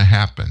 It's going to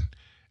happen.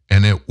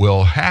 And it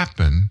will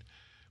happen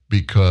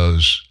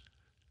because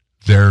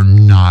they're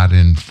not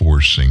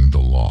enforcing the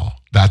law.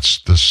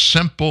 That's the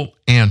simple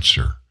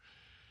answer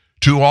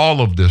to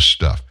all of this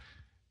stuff.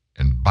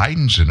 And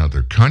Biden's in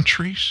other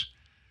countries.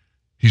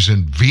 He's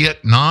in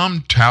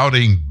Vietnam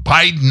touting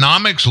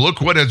Bidenomics.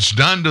 Look what it's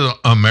done to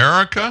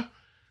America.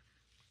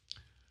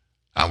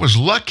 I was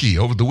lucky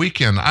over the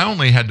weekend. I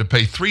only had to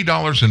pay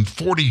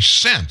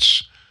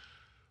 $3.40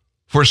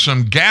 for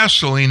some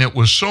gasoline. It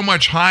was so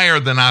much higher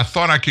than I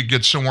thought I could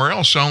get somewhere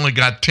else. I only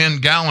got 10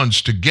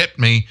 gallons to get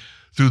me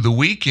through the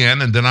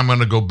weekend, and then I'm going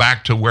to go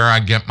back to where I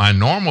get my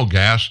normal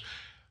gas.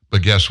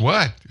 But guess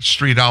what? It's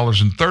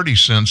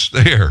 $3.30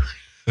 there.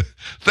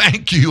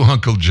 Thank you,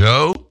 Uncle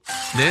Joe.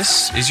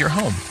 This is your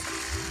home.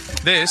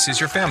 This is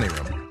your family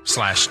room /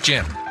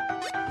 gym.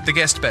 The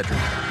guest bedroom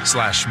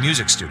 /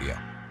 music studio.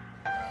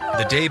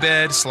 The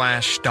daybed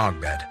 / dog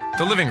bed.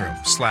 The living room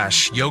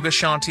 / yoga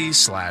shanty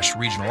 /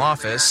 regional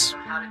office.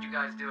 How did you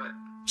guys do it?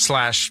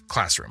 /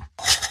 classroom.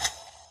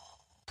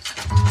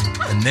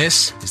 And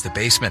this is the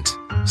basement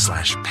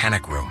 /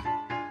 panic room.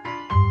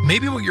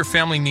 Maybe what your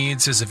family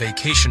needs is a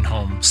vacation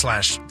home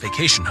 /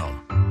 vacation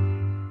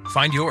home.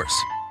 Find yours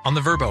on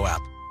the Vrbo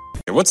app.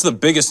 What's the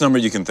biggest number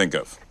you can think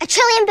of? A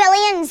trillion,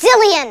 billion,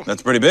 zillion.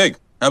 That's pretty big.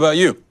 How about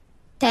you?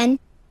 10.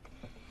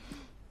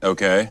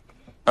 Okay.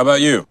 How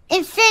about you?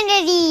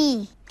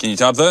 Infinity. Can you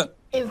top that?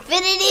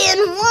 Infinity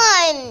and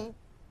 1.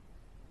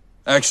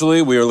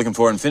 Actually, we are looking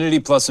for infinity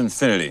plus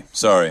infinity.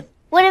 Sorry.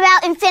 What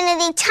about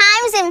infinity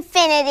times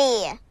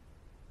infinity?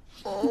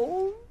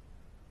 Oh.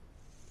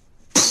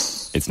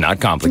 It's not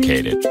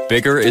complicated.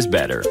 Bigger is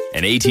better,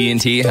 and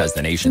AT&T has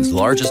the nation's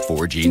largest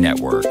 4G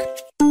network.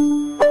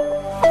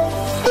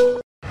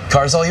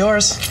 Car's all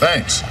yours.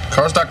 Thanks.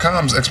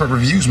 Cars.com's expert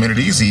reviews made it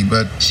easy,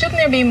 but... Shouldn't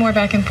there be more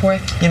back and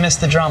forth? You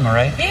missed the drama,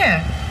 right?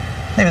 Yeah.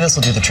 Maybe this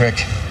will do the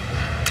trick.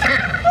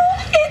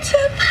 It's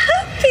a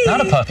puppy.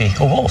 Not a puppy,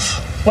 a wolf.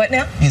 What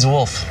now? He's a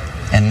wolf,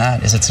 and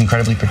that is its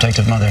incredibly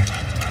protective mother.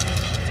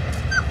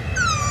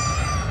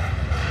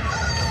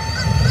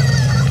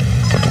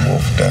 Put the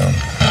wolf down.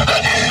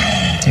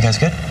 You guys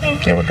good?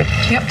 Mm-hmm. Yeah, we're good.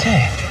 Yep.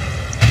 Okay.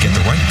 Get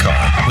the right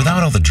car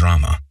without all the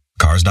drama.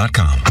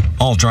 Cars.com.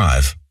 All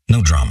drive,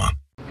 no drama.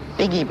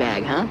 Biggie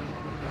bag, huh?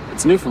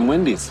 It's new from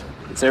Wendy's.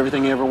 It's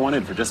everything you ever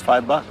wanted for just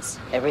 $5.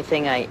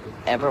 Everything I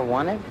ever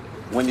wanted?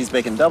 Wendy's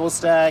bacon double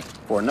stack,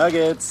 4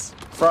 nuggets,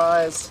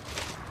 fries,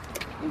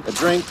 a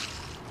drink,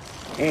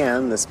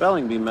 and the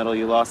spelling bee medal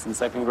you lost in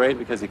 2nd grade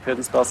because you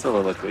couldn't spell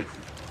soliloquy.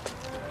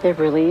 It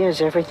really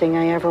is everything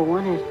I ever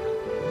wanted.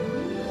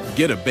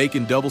 Get a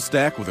bacon double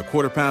stack with a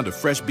 1/4 pound of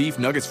fresh beef,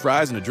 nuggets,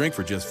 fries, and a drink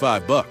for just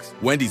 $5.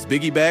 Wendy's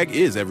Biggie Bag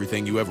is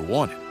everything you ever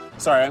wanted.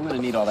 Sorry, I'm going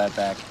to need all that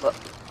back.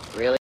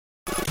 Really?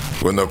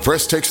 When the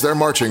press takes their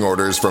marching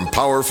orders from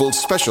powerful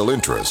special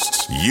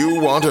interests, you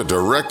want a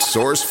direct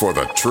source for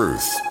the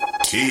truth.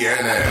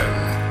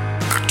 TNN,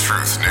 the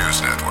Truth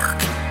News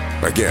Network.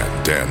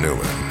 Again, Dan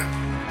Newman.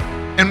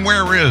 And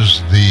where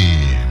is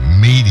the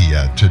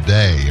media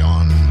today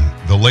on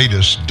the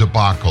latest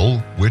debacle,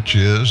 which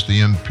is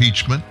the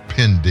impeachment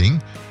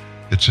pending?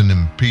 It's an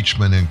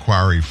impeachment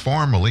inquiry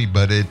formally,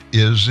 but it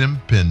is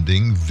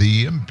impending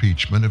the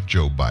impeachment of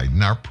Joe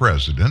Biden, our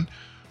president.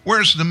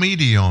 Where's the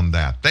media on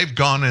that? They've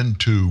gone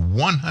into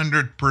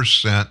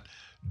 100%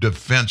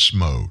 defense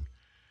mode.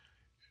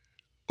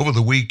 Over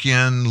the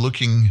weekend,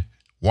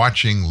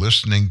 watching,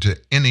 listening to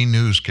any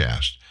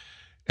newscast.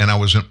 And I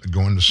was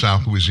going to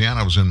South Louisiana.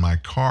 I was in my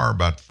car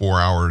about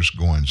 4 hours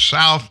going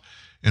south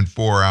and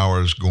 4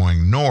 hours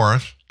going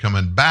north,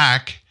 coming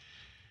back.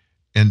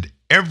 And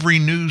every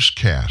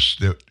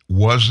newscast that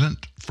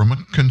wasn't from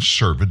a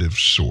conservative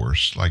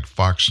source like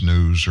Fox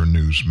News or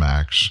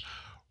Newsmax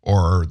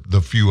or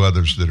the few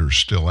others that are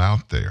still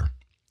out there,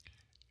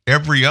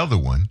 every other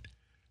one,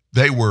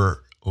 they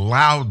were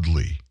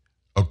loudly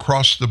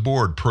across the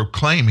board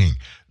proclaiming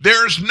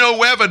there's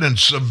no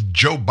evidence of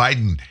Joe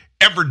Biden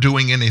ever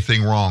doing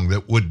anything wrong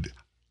that would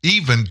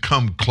even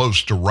come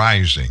close to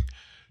rising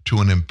to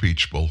an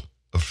impeachable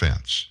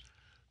offense.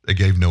 They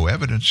gave no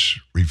evidence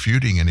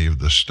refuting any of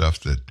the stuff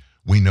that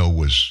we know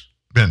was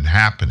been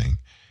happening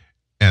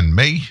and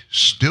may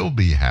still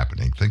be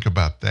happening. Think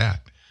about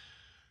that.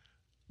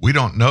 We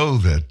don't know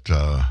that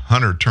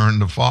Hunter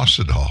turned the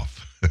faucet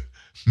off.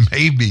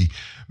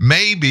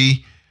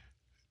 Maybe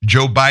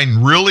Joe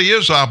Biden really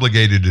is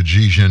obligated to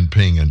Xi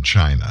Jinping in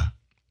China.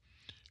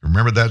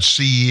 Remember that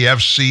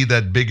CEFC,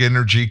 that big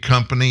energy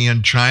company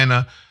in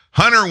China?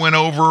 Hunter went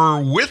over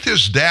with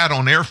his dad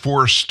on Air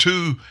Force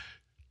 2,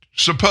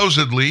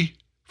 supposedly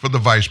for the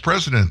vice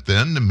president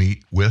then, to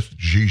meet with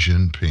Xi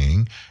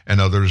Jinping and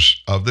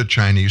others of the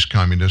Chinese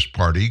Communist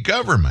Party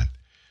government.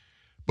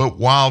 But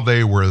while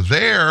they were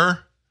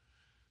there,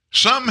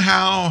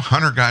 somehow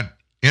Hunter got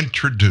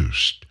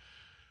introduced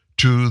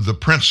to the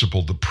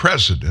principal, the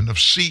president of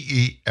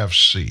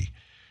CEFC.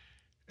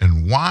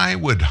 And why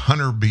would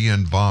Hunter be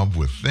involved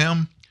with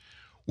them?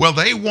 Well,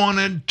 they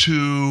wanted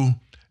to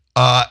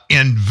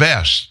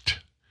invest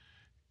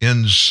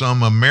in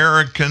some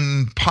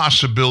American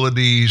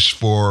possibilities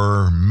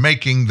for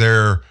making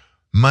their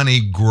money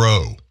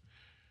grow.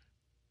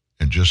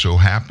 And just so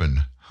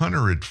happened,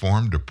 Hunter had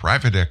formed a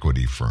private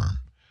equity firm.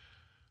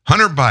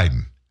 Hunter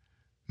Biden,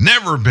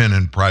 never been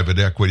in private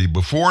equity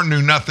before,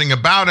 knew nothing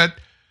about it,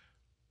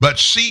 but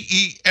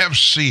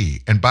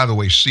CEFC, and by the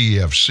way,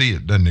 CEFC,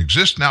 it doesn't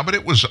exist now, but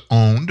it was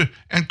owned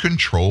and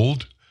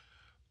controlled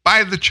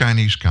by the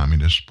Chinese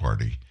Communist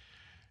Party.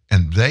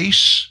 And they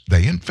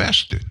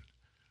invested.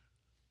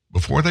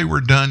 Before they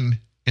were done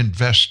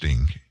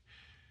investing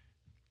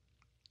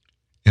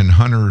in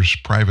Hunter's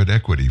private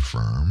equity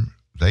firm,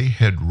 they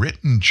had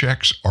written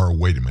checks, or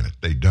wait a minute,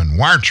 they'd done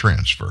wire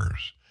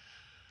transfers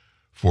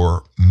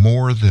for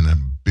more than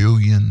 $1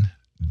 billion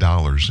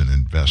in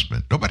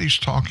investment. Nobody's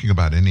talking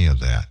about any of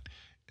that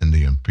in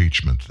the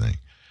impeachment thing.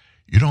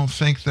 You don't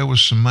think there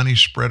was some money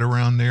spread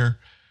around there?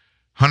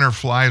 Hunter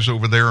flies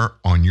over there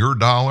on your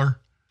dollar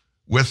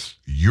with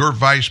your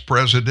vice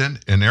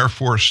president in Air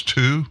Force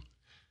 2.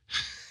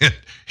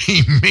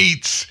 He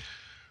meets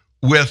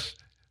with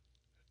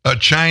a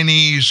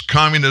Chinese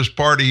Communist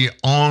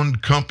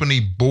Party-owned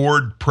company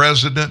board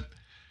president,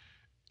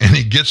 and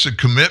he gets a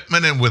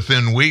commitment and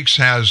within weeks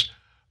has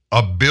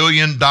 $1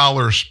 billion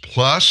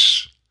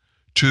plus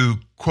to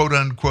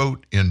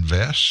quote-unquote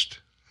invest.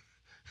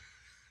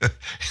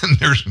 And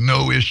there's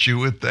no issue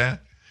with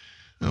that.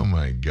 Oh,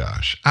 my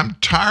gosh. I'm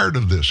tired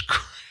of this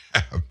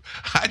crap.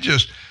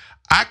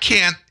 I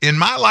can't, in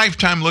my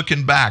lifetime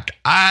looking back,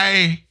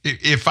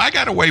 if I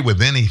got away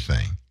with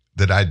anything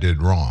that I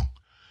did wrong,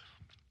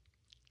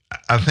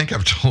 I think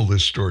I've told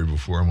this story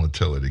before. I'm going to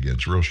tell it again.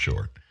 It's real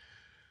short.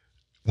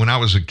 When I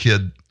was a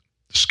kid,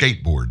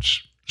 skateboards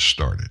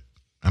started.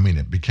 I mean,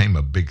 it became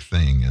a big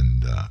thing.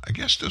 And I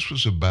guess this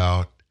was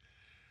about,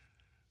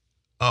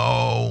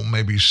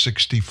 maybe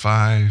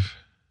 65,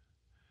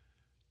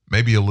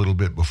 maybe a little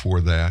bit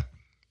before that,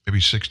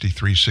 maybe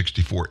 63,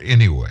 64.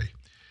 Anyway,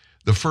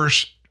 the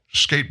first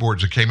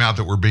skateboards that came out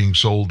that were being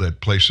sold at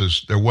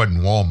places, there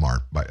wasn't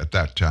Walmart at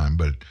that time,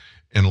 but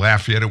in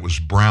Lafayette, it was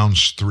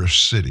Brown's Thrift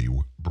City.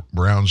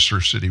 Brown's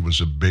Thrift City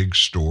was a big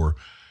store,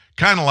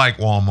 kind of like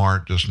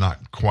Walmart, just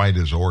not quite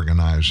as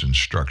organized and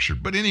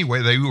structured. But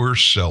anyway, they were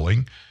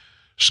selling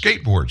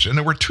skateboards, and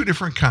there were two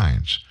different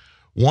kinds.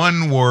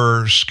 One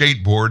were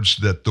skateboards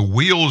that the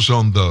wheels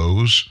on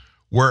those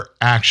were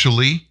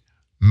actually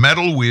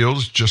metal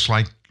wheels, just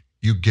like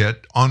you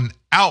get on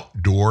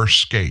outdoor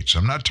skates.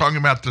 I'm not talking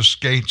about the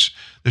skates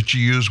that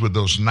you use with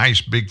those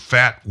nice big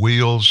fat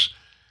wheels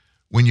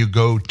when you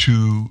go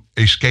to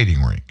a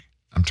skating rink.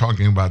 I'm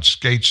talking about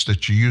skates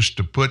that you used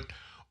to put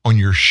on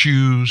your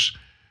shoes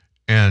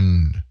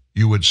and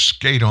you would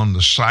skate on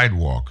the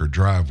sidewalk or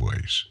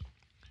driveways.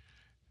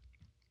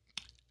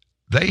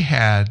 They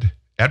had,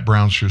 at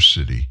Brownsville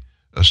City,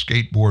 a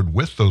skateboard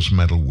with those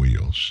metal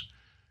wheels,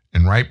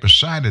 and right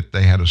beside it,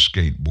 they had a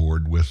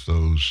skateboard with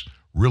those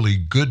really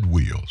good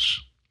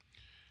wheels.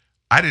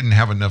 I didn't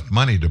have enough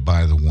money to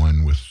buy the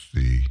one with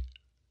the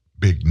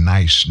big,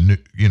 nice,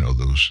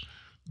 those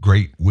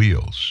great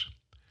wheels,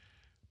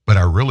 but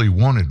I really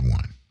wanted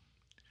one.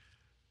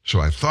 So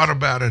I thought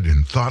about it,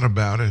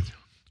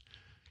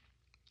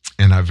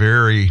 and I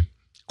very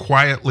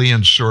quietly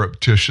and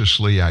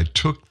surreptitiously, I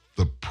took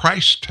the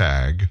price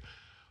tag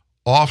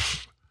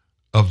off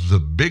of the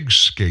big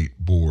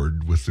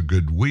skateboard with the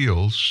good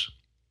wheels,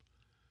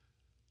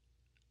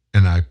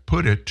 and I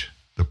put it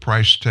on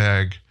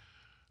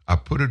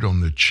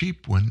the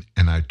cheap one,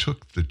 and I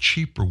took the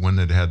cheaper one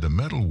that had the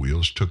metal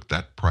wheels, took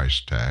that price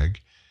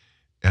tag,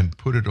 and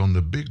put it on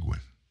the big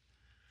one.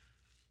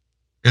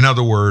 In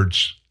other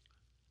words,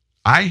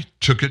 I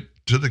took it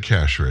to the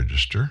cash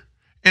register,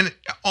 and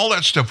all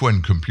that stuff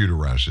wasn't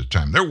computerized at the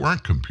time. There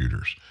weren't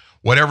computers.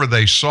 Whatever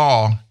they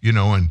saw,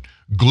 and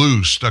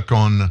glue stuck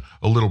on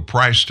a little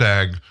price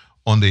tag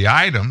on the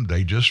item,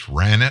 they just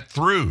ran it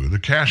through the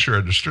cash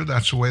register.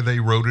 That's the way they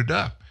wrote it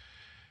up.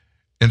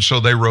 And so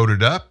they wrote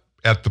it up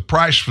at the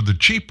price for the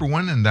cheaper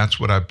one, and that's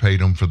what I paid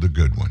them for the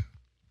good one.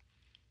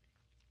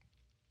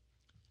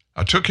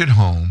 I took it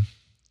home,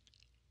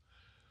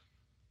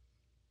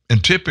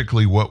 and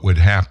typically what would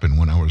happen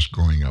when I was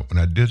growing up,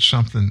 when I did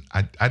something,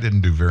 I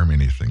didn't do very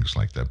many things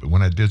like that, but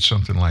when I did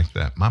something like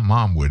that, my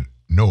mom would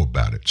know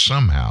about it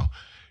somehow.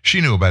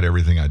 She knew about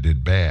everything I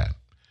did bad.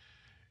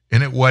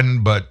 And it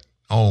wasn't but,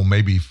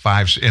 maybe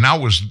 5, and I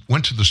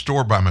went to the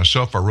store by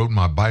myself. I rode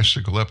my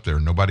bicycle up there.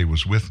 Nobody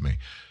was with me.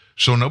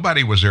 So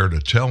nobody was there to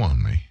tell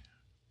on me.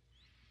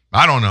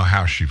 I don't know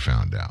how she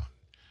found out.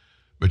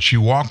 But she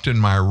walked in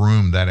my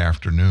room that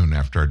afternoon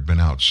after I'd been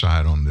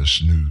outside on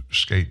this new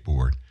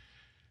skateboard.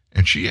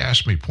 And she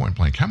asked me point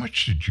blank, how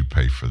much did you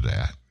pay for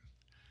that?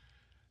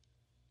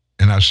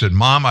 And I said,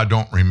 Mom, I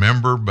don't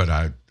remember, but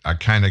I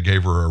kind of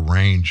gave her a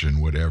range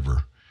and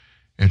whatever.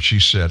 And she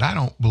said, I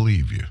don't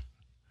believe you.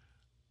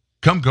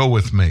 Come go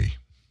with me.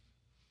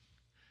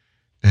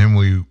 And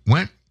we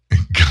went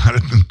and got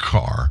in the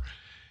car.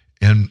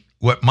 And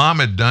what Mom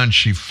had done,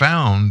 she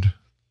found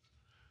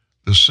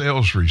the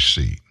sales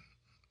receipt.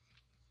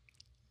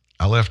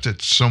 I left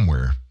it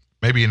somewhere,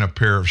 maybe in a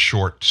pair of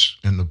shorts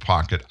in the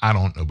pocket. I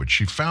don't know, but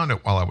she found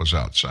it while I was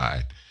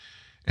outside.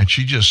 And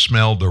she just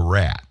smelled a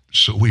rat.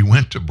 So we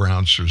went to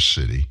Brownsville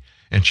City,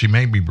 and she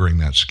made me bring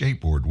that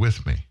skateboard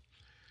with me.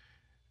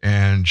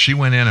 And she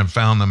went in and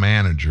found the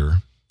manager,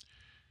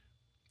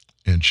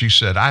 and she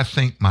said, I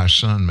think my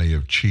son may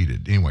have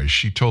cheated. Anyway,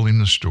 she told him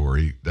the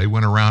story. They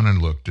went around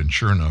and looked, and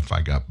sure enough,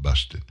 I got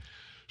busted.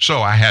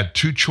 So I had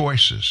two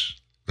choices.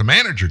 The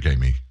manager gave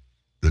me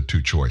the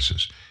two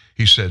choices.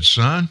 He said,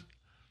 son,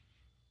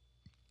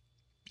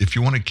 if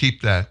you want to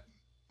keep that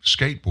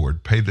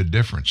skateboard, pay the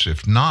difference.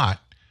 If not,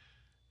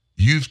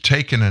 you've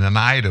taken an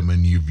item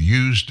and you've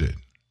used it.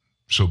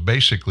 So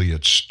basically,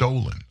 it's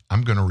stolen.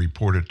 I'm going to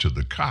report it to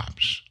the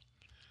cops.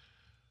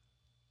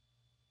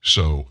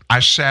 So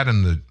I sat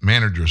in the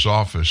manager's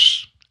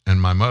office,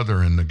 and my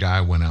mother and the guy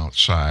went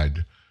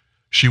outside.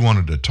 She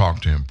wanted to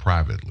talk to him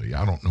privately.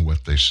 I don't know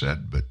what they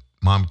said, but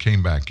Mom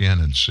came back in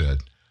and said,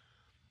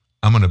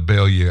 I'm going to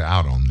bail you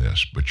out on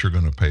this, but you're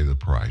going to pay the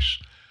price.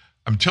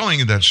 I'm telling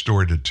you that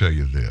story to tell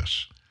you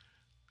this.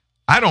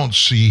 I don't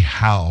see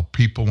how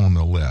people on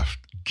the left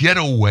get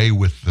away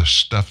with the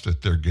stuff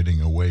that they're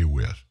getting away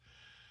with.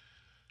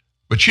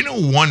 But you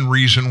know one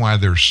reason why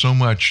there's so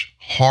much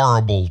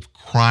horrible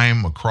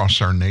crime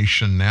across our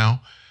nation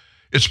now?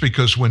 It's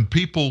because when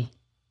people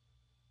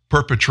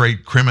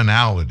perpetrate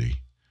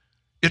criminality,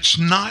 it's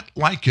not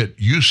like it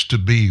used to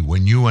be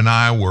when you and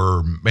I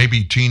were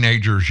maybe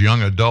teenagers,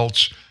 young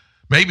adults,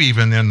 maybe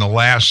even in the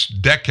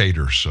last decade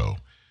or so.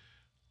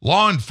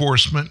 Law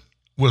enforcement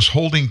was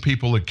holding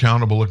people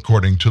accountable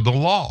according to the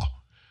law.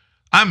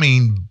 I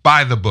mean,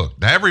 by the book.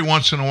 Now, every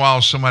once in a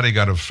while, somebody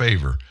got a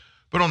favor.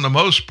 But on the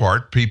most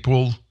part,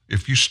 people,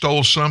 if you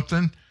stole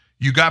something,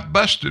 you got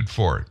busted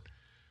for it.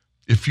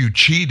 If you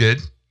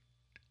cheated,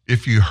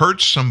 if you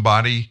hurt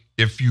somebody,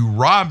 if you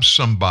robbed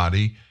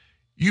somebody,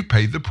 you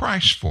paid the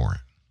price for it.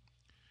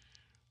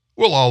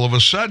 Well, all of a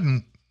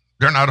sudden,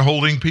 they're not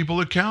holding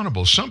people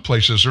accountable. Some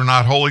places are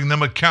not holding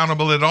them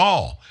accountable at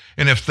all.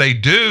 And if they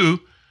do,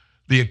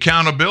 the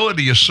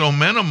accountability is so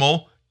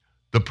minimal,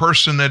 the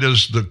person that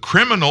is the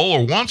criminal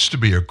or wants to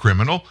be a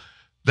criminal,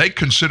 they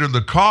consider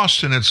the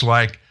cost, and it's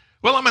like,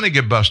 well, I'm going to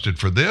get busted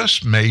for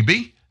this,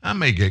 maybe. I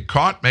may get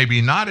caught,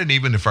 maybe not. And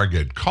even if I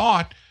get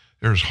caught,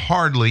 there's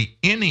hardly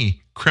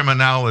any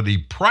criminality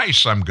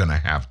price I'm going to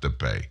have to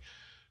pay.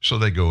 So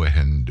they go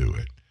ahead and do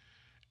it.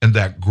 And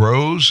that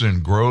grows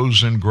and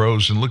grows and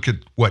grows. And look at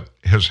what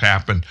has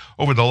happened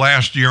over the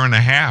last year and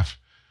a half,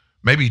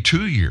 maybe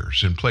 2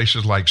 years, in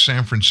places like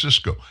San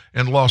Francisco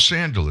and Los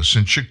Angeles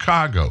and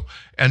Chicago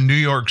and New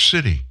York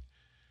City.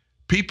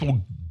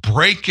 People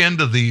break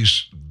into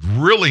these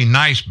really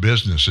nice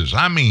businesses.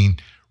 I mean,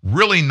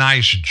 really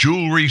nice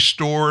jewelry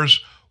stores,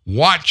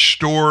 watch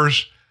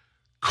stores,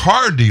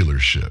 car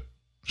dealership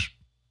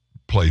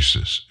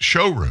places,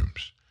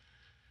 showrooms.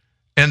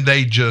 And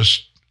they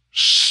just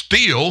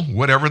steal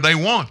whatever they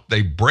want.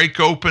 They break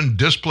open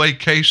display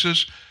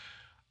cases.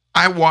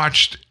 I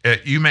watched,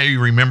 you may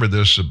remember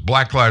this,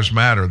 Black Lives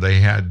Matter. They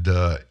had,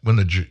 when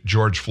the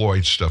George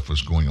Floyd stuff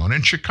was going on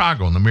in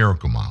Chicago, in the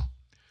Miracle Mile.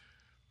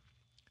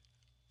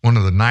 One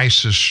of the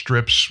nicest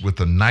strips with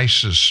the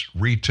nicest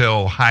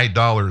retail high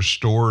dollar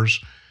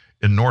stores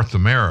in North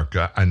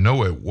America. I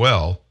know it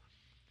well.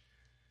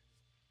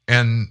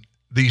 And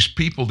these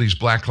people, these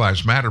Black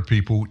Lives Matter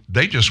people,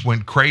 they just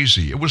went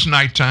crazy. It was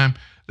nighttime.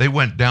 They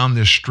went down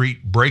this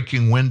street,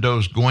 breaking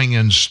windows, going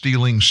in,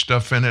 stealing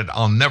stuff in it.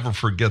 I'll never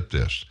forget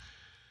this.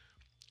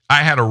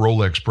 I had a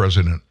Rolex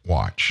President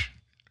watch,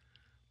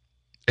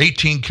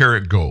 18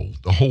 karat gold,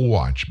 the whole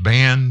watch,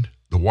 band,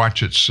 the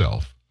watch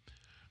itself.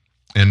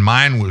 And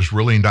mine was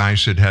really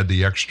nice. It had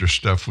the extra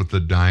stuff with the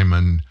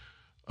diamond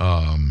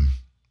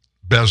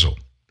bezel.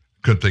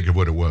 Couldn't think of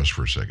what it was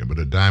for a second, but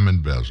a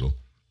diamond bezel.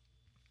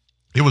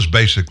 It was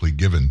basically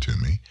given to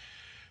me.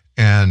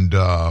 And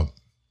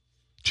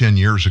 10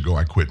 years ago,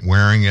 I quit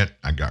wearing it.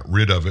 I got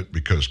rid of it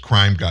because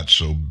crime got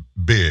so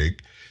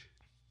big.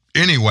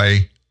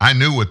 Anyway, I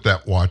knew what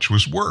that watch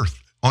was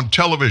worth. On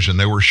television,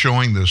 they were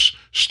showing this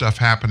stuff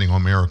happening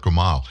on Miracle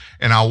Mile.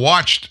 And I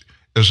watched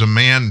as a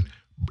man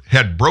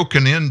had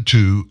broken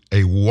into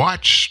a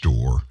watch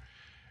store,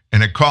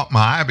 and it caught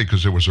my eye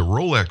because there was a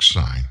Rolex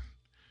sign.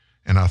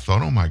 And I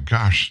thought, oh my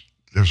gosh,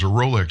 there's a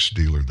Rolex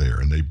dealer there,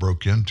 and they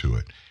broke into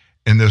it.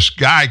 And this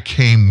guy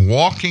came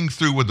walking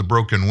through where the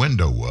broken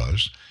window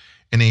was,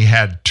 and he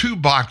had 2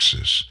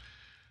 boxes.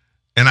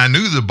 And I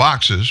knew the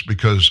boxes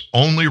because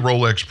only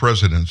Rolex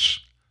presidents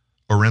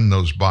are in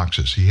those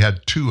boxes. He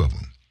had 2 of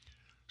them.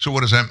 So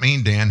what does that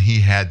mean, Dan? He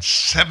had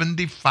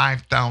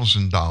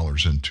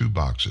 $75,000 in 2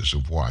 boxes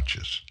of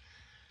watches.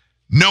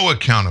 No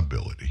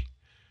accountability.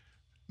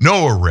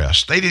 No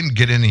arrest. They didn't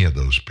get any of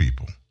those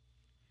people.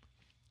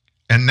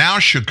 And now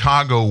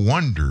Chicago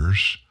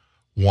wonders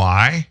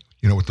why.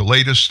 You know what the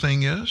latest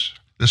thing is?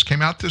 This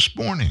came out this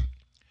morning.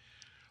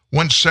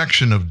 One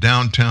section of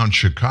downtown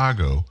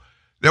Chicago,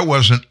 there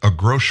wasn't a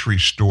grocery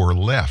store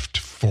left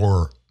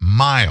for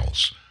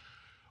miles.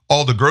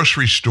 All the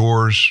grocery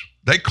stores,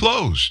 they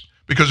closed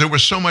because there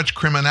was so much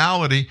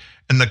criminality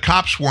and the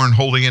cops weren't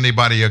holding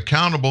anybody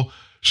accountable.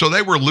 So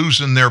they were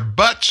losing their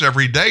butts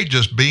every day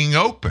just being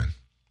open.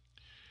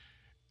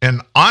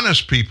 And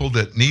honest people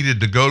that needed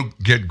to go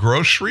get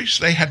groceries,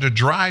 they had to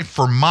drive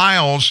for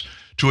miles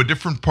to a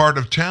different part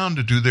of town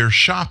to do their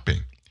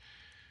shopping.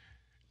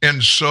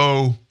 And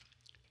so,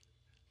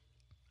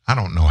 I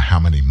don't know how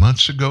many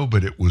months ago,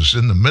 but it was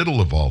in the middle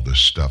of all this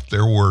stuff.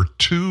 There were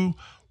 2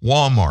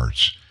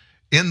 Walmarts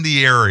in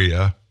the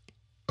area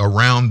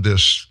around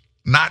this,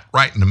 not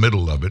right in the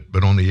middle of it,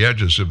 but on the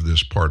edges of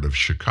this part of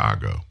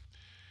Chicago.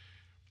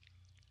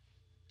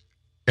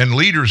 And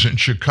leaders in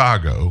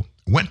Chicago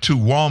went to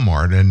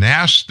Walmart and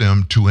asked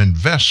them to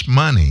invest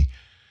money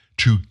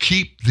to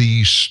keep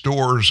these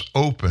stores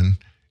open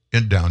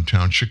in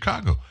downtown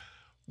Chicago.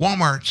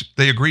 Walmart,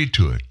 they agreed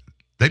to it.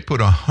 They put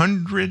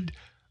 $100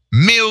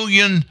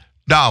 million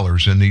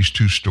in these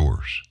 2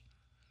 stores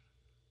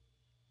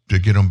to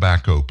get them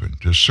back open,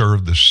 to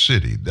serve the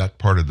city, that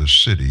part of the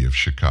city of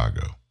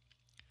Chicago.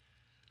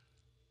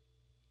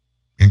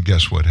 And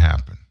guess what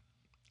happened?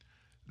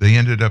 They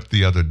ended up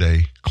the other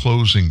day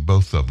closing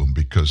both of them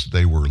because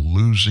they were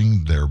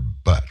losing their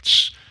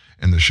butts.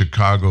 And the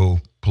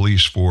Chicago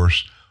police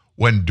force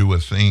wouldn't do a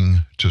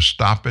thing to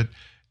stop it.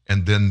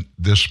 And then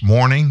this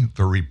morning,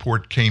 the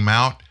report came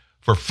out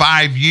for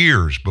 5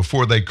 years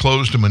before they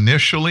closed them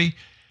initially.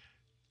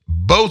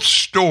 Both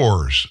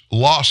stores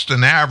lost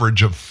an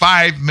average of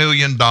 $5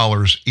 million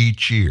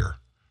each year.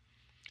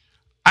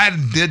 I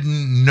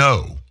didn't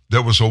know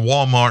there was a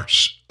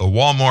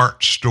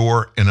Walmart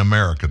store in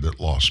America that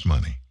lost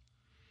money.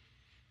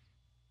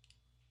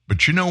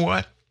 But you know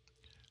what?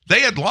 They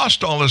had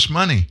lost all this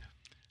money.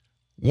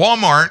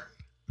 Walmart,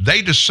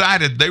 they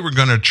decided they were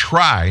going to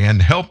try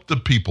and help the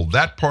people,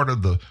 that part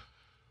of the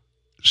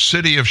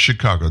city of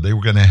Chicago. They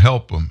were going to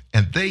help them.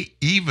 And they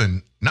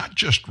even, not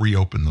just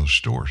reopened those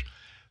stores,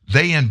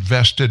 they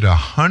invested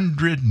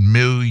 $100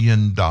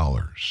 million.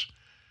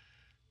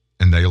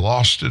 And they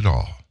lost it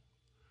all.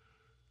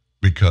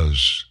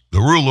 Because the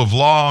rule of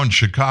law in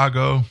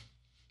Chicago,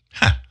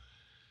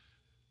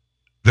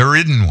 there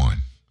isn't one.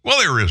 Well,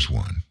 there is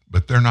one,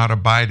 but they're not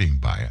abiding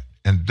by it.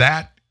 And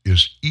that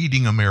is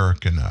eating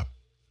American up.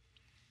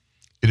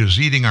 It is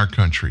eating our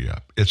country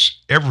up. It's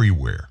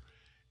everywhere.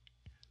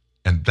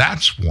 And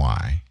that's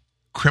why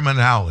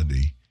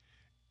criminality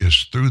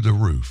is through the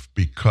roof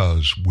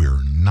because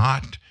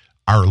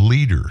our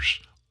leaders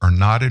are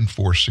not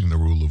enforcing the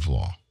rule of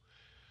law.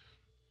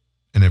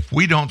 And if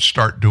we don't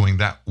start doing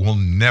that, we'll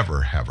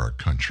never have our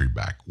country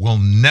back. We'll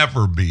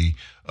never be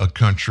a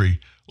country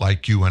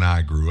like you and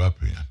I grew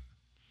up in.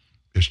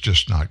 It's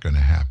just not going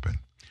to happen.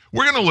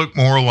 We're going to look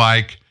more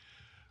like,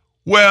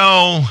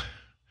 well,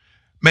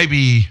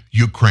 maybe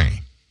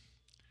Ukraine.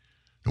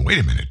 Now, wait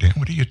a minute, Dan,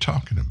 what are you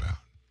talking about?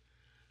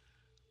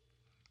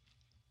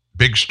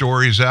 Big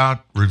stories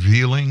out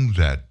revealing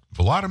that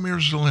Volodymyr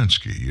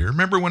Zelensky, you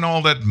remember when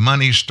all that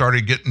money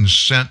started getting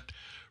sent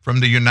from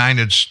the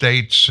United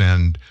States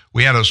and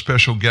we had a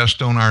special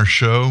guest on our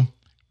show,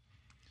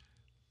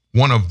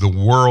 one of the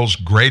world's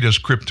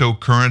greatest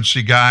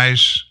cryptocurrency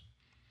guys,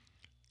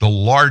 the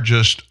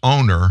largest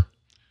owner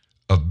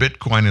of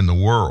Bitcoin in the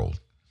world,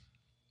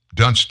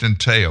 Dunstan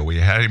Teo. We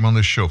had him on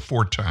the show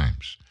 4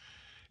 times.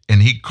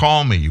 And he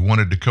called me. He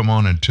wanted to come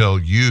on and tell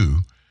you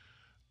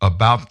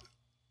about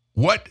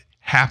what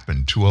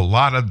happened to a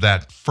lot of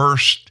that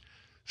first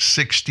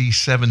 60,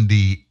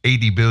 70,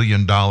 $80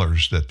 billion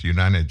that the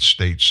United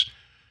States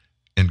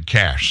in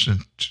cash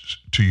sent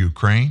to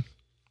Ukraine.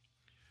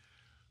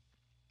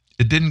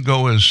 It didn't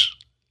go as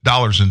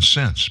dollars and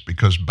cents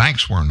because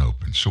banks weren't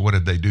open. So what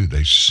did they do?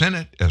 They sent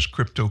it as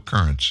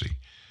cryptocurrency.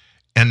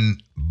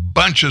 And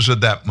bunches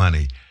of that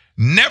money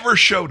never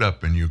showed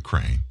up in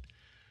Ukraine.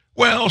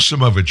 Well,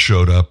 some of it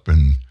showed up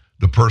in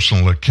the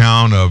personal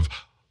account of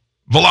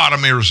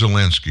Volodymyr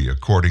Zelensky,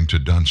 according to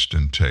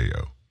Dunstan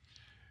Teo.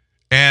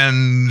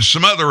 And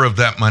some other of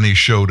that money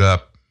showed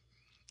up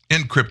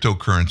in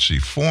cryptocurrency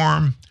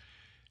form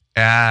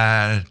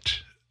at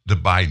the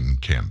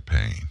Biden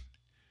campaign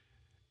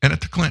and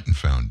at the Clinton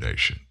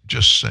Foundation.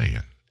 Just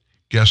saying.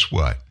 Guess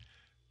what?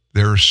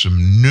 There's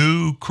some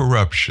new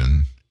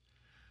corruption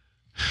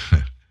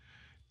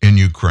in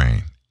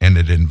Ukraine, and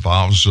it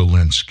involves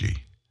Zelensky.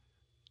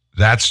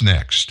 That's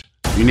next.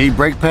 You need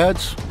brake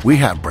pads? We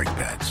have brake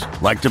pads.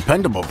 Like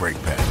dependable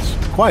brake pads,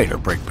 quieter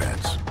brake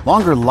pads,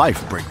 longer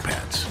life brake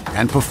pads,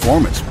 and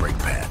performance brake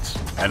pads.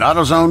 At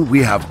AutoZone,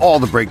 we have all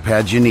the brake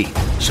pads you need,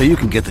 so you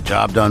can get the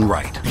job done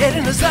right. Get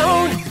in the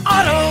zone,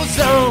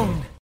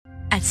 AutoZone.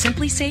 At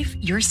Simply Safe,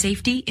 your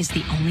safety is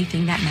the only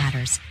thing that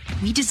matters.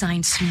 We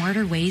designed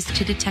smarter ways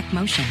to detect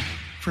motion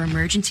for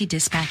emergency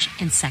dispatch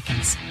in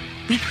seconds.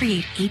 We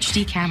create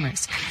HD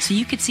cameras so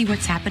you could see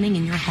what's happening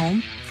in your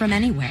home from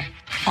anywhere.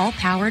 All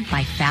powered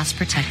by Fast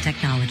Protect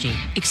technology,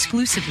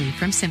 exclusively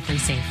from Simply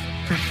Safe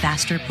for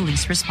faster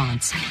police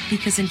response.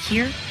 Because in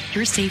here,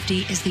 your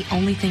safety is the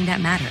only thing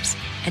that matters.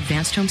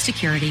 Advanced home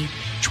security,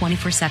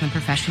 24/7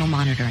 professional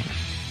monitoring.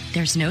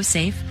 There's no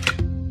safe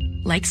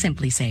like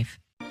Simply Safe.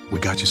 We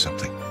got you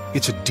something.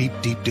 It's a deep,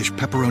 deep dish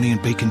pepperoni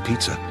and bacon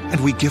pizza, and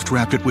we gift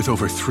wrapped it with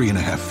over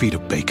 3.5 feet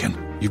of bacon.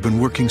 You've been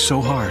working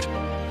so hard.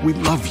 We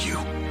love you.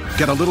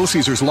 Get a Little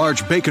Caesars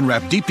large bacon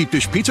wrapped deep, deep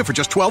dish pizza for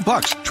just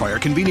 $12. Try our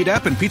convenient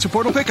app and Pizza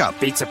Portal pickup.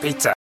 Pizza,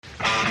 pizza.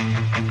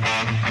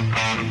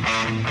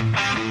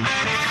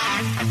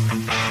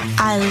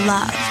 I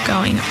love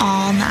going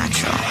all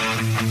natural.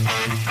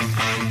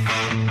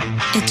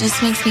 It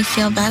just makes me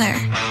feel better.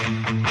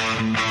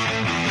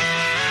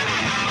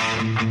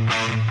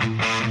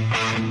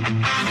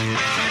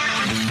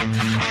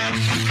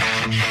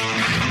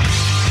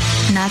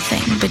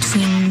 Nothing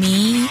between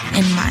me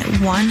and my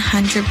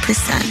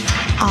 100%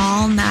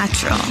 all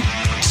natural,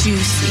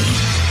 juicy,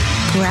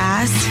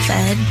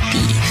 grass-fed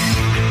beef.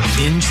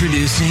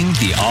 Introducing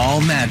the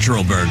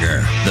all-natural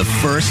burger, the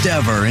first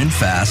ever in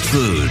fast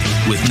food,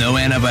 with no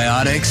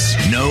antibiotics,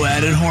 no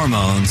added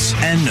hormones,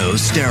 and no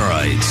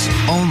steroids.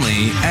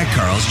 Only at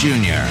Carl's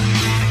Jr.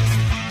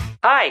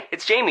 Hi,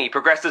 it's Jamie,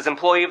 Progressive's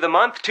Employee of the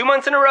Month, 2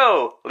 months in a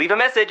row. Leave a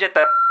message at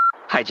the...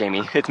 Hi,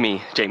 Jamie. It's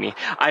me, Jamie.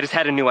 I just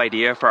had a new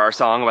idea for our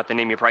song about the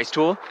Name Your Price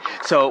tool.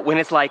 So when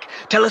it's like,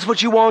 tell us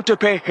what you want to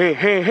pay, hey,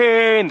 hey,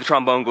 hey, and the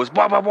trombone goes,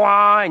 blah, blah,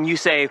 blah, and you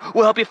say,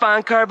 we'll help you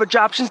find coverage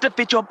options to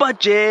fit your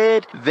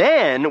budget.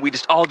 Then we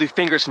just all do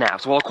finger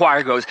snaps while a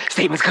choir goes,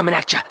 savings coming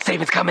at ya,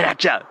 savings coming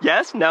at ya.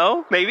 Yes?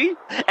 No? Maybe?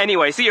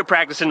 Anyway, see you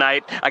practice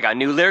tonight. I got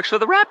new lyrics for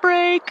the rap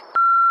break.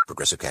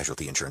 Progressive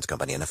Casualty Insurance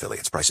Company and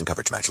Affiliates. Price and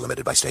coverage match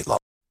limited by state law.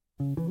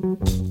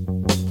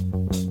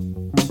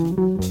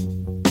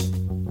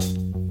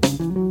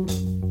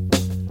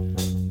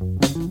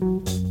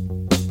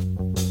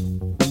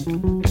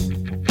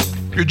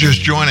 If you're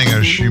just joining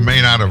us, you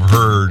may not have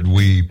heard,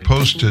 we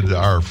posted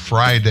our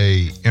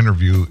Friday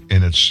interview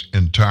in its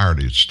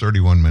entirety. It's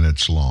 31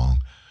 minutes long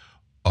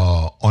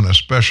on a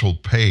special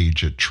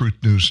page at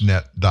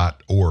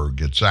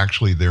truthnewsnet.org. It's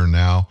actually there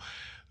now.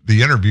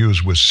 The interview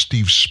is with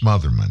Steve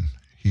Smotherman.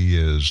 He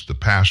is the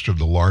pastor of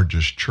the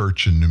largest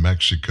church in New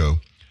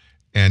Mexico,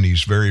 and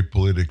he's very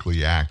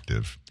politically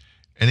active.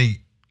 And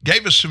he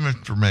gave us some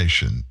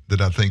information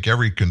that I think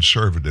every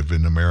conservative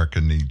in America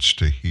needs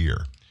to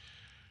hear.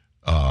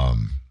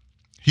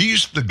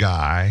 He's the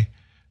guy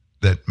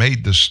that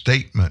made the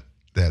statement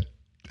that,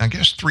 I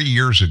guess 3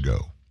 years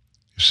ago,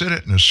 he said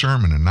it in a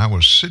sermon, and I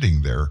was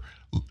sitting there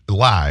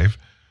live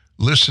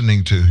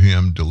listening to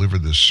him deliver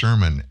this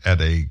sermon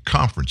at a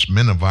conference,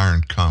 Men of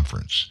Iron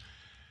conference.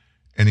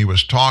 And he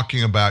was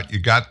talking about you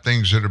got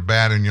things that are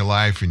bad in your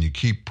life and you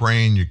keep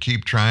praying, you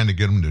keep trying to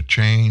get them to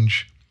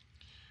change.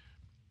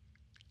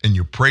 And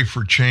you pray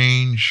for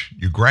change.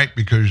 You gripe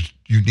because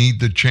you need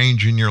the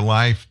change in your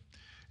life.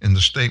 And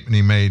the statement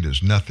he made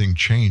is nothing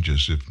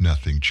changes if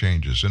nothing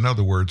changes. In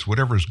other words,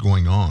 whatever's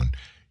going on,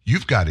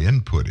 you've got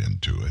input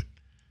into it.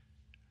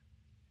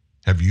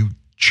 Have you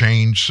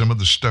changed some of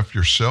the stuff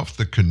yourself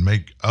that can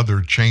make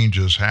other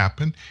changes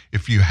happen?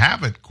 If you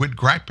haven't, quit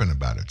griping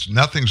about it.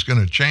 Nothing's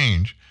going to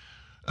change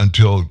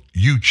until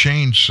you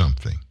change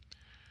something.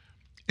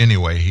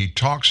 Anyway, he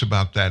talks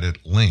about that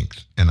at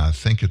length, and I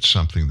think it's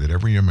something that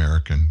every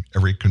American,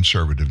 every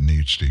conservative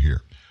needs to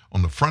hear.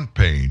 On the front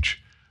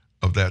page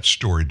of that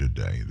story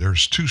today,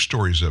 there's two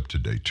stories up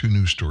today, two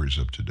news stories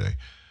up today,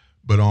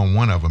 but on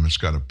one of them, it's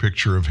got a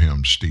picture of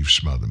him, Steve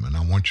Smotherman.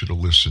 I want you to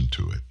listen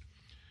to it.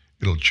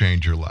 It'll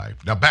change your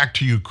life. Now back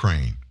to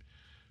Ukraine.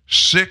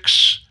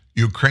 6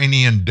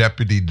 Ukrainian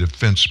deputy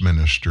defense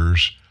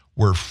ministers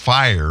were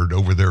fired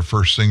over their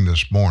first thing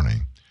this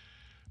morning.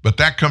 But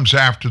that comes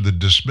after the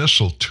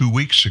dismissal 2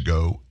 weeks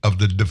ago of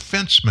the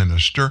defense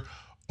minister,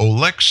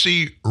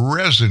 Oleksiy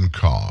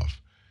Reznikov,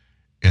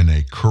 in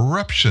a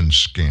corruption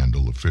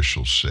scandal,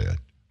 officials said.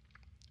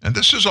 And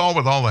this is all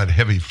with all that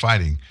heavy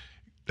fighting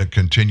that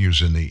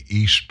continues in the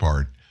east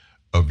part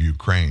of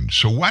Ukraine.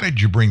 So why did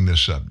you bring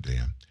this up,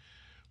 Dan?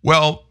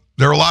 Well,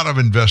 there are a lot of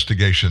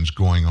investigations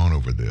going on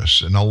over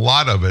this, and a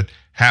lot of it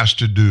has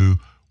to do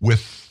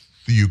with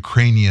the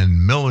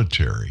Ukrainian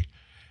military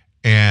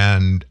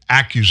and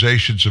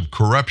accusations of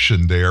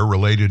corruption there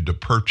related to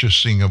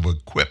purchasing of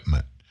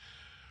equipment.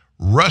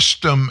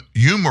 Rustem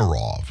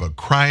Umerov, a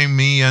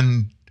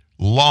Crimean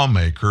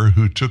lawmaker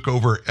who took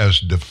over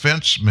as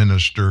defense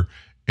minister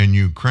in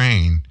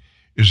Ukraine,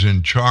 is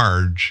in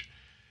charge,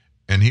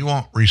 and he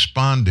won't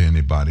respond to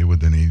anybody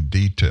with any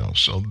details.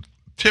 So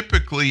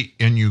typically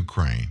in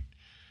Ukraine,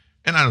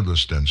 and I know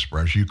this doesn't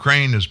surprise you,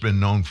 Ukraine has been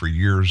known for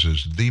years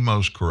as the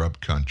most corrupt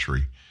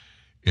country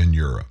in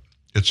Europe.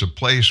 It's a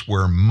place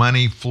where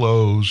money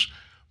flows,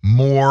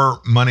 more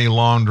money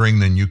laundering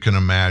than you can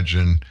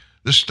imagine.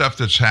 This stuff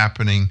that's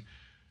happening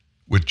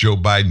with Joe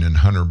Biden and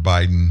Hunter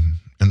Biden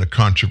and the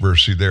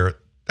controversy there,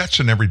 that's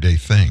an everyday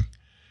thing.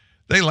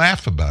 They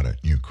laugh about it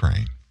in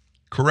Ukraine.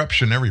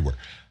 Corruption everywhere.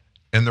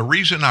 And the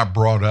reason I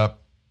brought up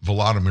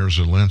Volodymyr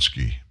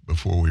Zelensky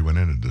before we went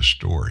into this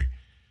story,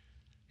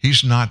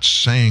 he's not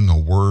saying a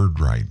word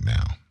right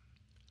now.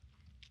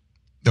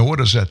 Now, what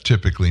does that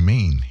typically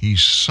mean?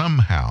 He's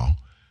somehow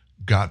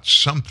got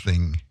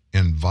something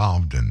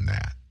involved in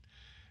that.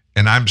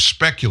 And I'm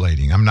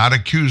speculating. I'm not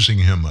accusing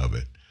him of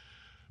it.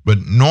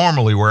 But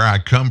normally where I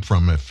come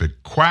from, if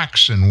it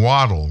quacks and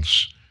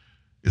waddles,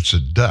 it's a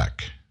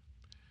duck.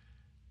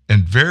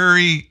 And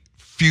very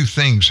few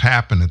things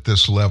happen at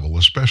this level,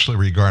 especially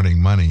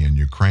regarding money in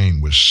Ukraine,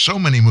 with so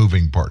many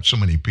moving parts, so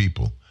many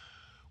people,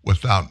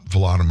 without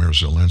Volodymyr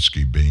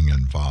Zelensky being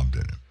involved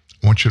in it.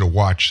 I want you to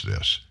watch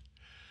this.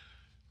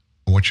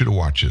 I want you to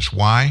watch this.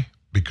 Why?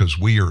 Because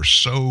we are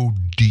so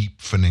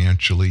deep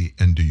financially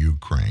into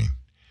Ukraine.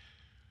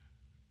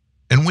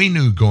 And we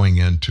knew going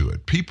into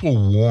it.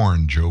 People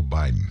warned Joe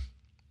Biden,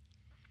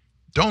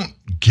 don't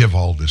give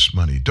all this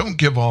money. Don't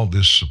give all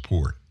this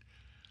support.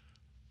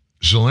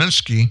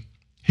 Zelensky,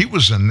 he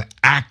was an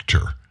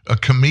actor, a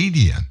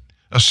comedian,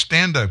 a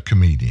stand-up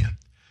comedian,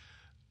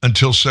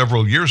 until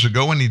several years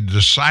ago when he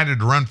decided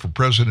to run for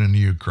president of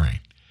Ukraine.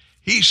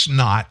 He's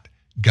not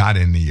got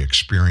any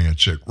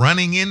experience at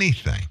running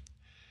anything.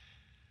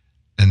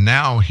 And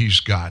now he's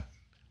got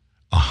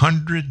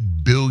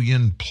 100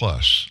 billion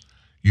plus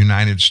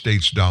United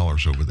States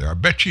dollars over there. I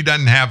bet he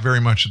doesn't have very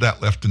much of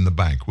that left in the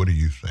bank. What do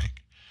you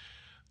think?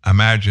 I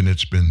imagine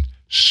it's been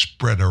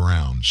spread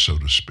around, so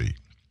to speak.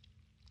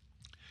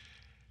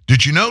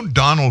 Did you know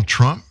Donald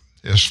Trump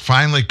has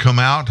finally come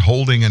out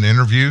holding an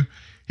interview?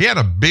 He had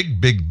a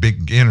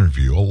big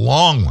interview, a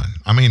long one.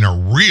 I mean, a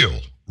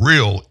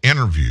real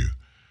interview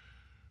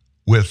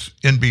with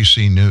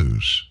NBC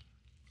News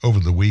over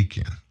the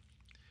weekend.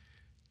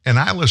 And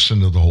I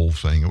listened to the whole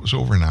thing. It was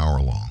over an hour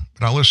long,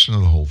 but I listened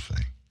to the whole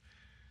thing.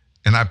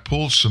 And I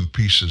pulled some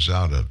pieces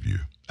out of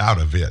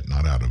it,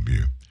 not out of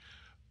you.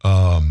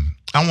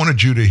 I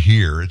wanted you to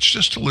hear, it's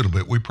just a little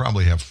bit, we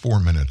probably have 4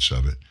 minutes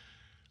of it.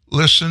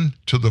 Listen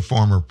to the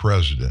former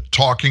president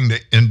talking to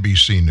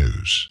NBC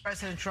News.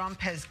 President Trump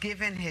has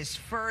given his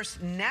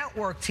first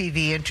network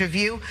TV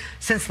interview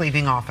since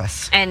leaving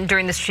office. And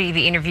during this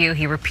TV interview,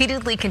 he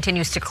repeatedly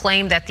continues to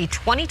claim that the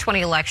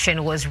 2020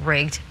 election was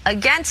rigged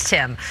against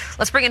him.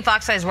 Let's bring in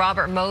Fox Eye's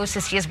Robert Mose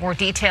he has more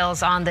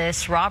details on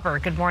this.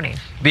 Robert, good morning.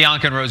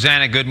 Bianca and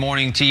Rosanna, good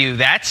morning to you.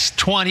 That's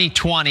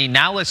 2020.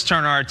 Now let's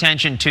turn our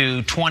attention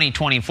to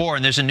 2024.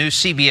 And there's a new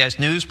CBS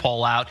News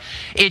poll out.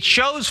 It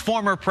shows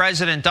former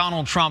President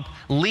Donald Trump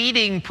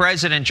leading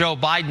President Joe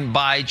Biden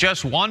by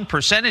just 1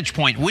 percentage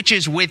point, which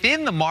is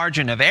within the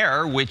margin of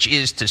error, which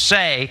is to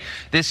say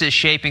this is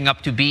shaping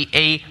up to be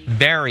a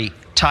very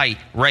tight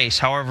race.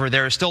 However,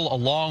 there is still a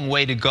long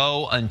way to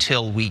go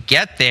until we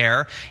get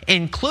there,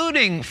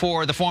 including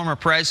for the former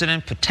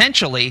president,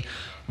 potentially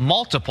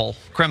multiple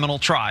criminal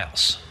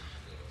trials.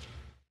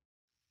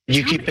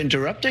 You keep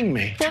interrupting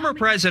me. Former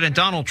President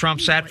Donald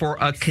Trump sat for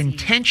a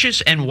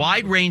contentious and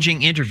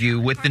wide-ranging interview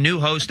with the new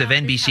host of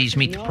NBC's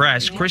Meet the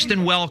Press,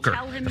 Kristen Welker.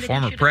 The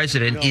former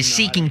president is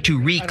seeking to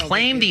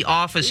reclaim the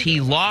office he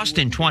lost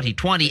in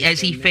 2020 as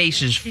he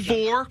faces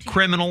 4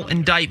 criminal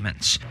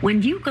indictments.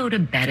 When you go to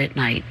bed at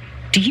night,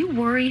 do you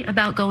worry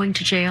about going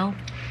to jail?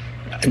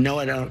 No,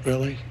 I don't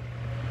really.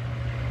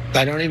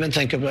 I don't even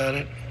think about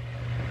it.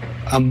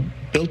 I'm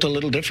built a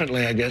little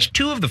differently, I guess.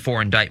 2 of the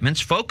 4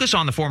 indictments focus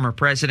on the former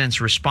president's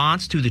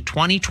response to the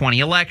 2020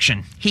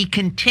 election. He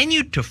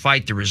continued to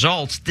fight the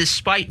results,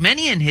 despite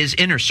many in his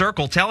inner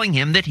circle telling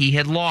him that he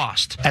had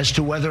lost. As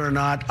to whether or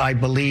not I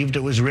believed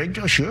it was rigged,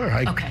 oh, sure.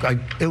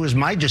 It was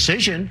my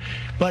decision,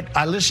 but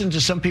I listened to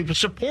some people.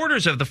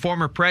 Supporters of the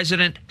former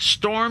president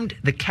stormed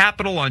the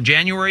Capitol on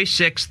January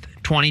 6th,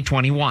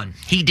 2021.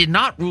 He did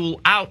not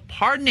rule out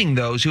pardoning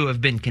those who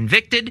have been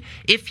convicted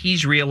if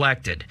he's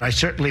reelected. I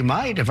certainly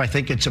might if I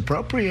think it's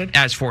appropriate.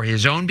 As for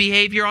his own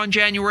behavior on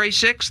January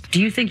 6th,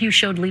 do you think you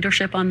showed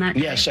leadership on that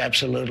day? Yes,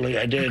 absolutely,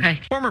 I did.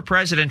 Okay. Former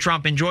President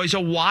Trump enjoys a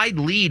wide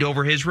lead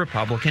over his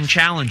Republican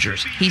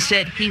challengers. He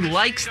said he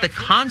likes the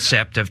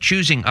concept of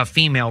choosing a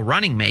female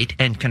running mate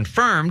and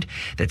confirmed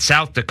that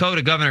South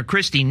Dakota Governor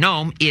Kristi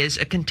Noem is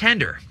a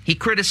contender. He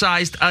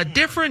criticized a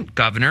different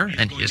governor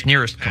and his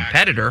nearest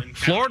competitor,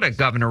 Florida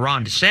Governor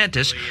Ron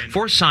DeSantis,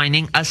 for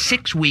signing a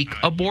 6-week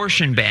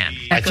abortion ban.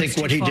 I think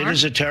what he did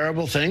is a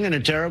terrible thing and a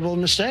terrible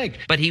mistake.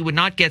 But he would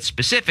not get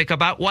specific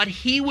about what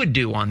he would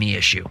do on the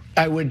issue.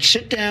 I would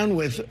sit down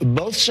with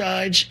both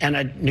sides and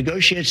I'd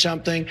negotiate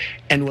something,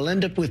 and we'll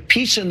end up with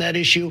peace on that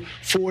issue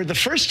for the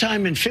first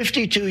time in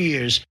 52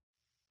 years.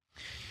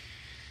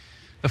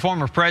 The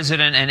former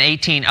president and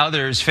 18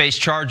 others face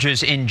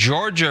charges in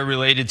Georgia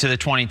related to the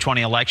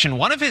 2020 election.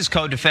 One of his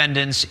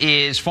co-defendants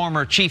is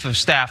former Chief of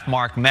Staff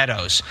Mark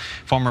Meadows.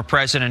 Former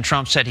President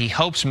Trump said he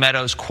hopes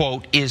Meadows,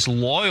 quote, is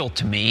loyal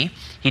to me.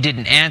 He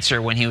didn't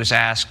answer when he was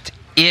asked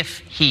if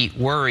he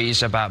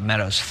worries about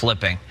Meadows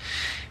flipping.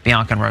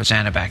 Bianca and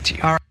Rosanna, back to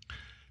you. All right.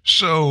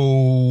 So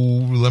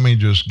let me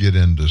just get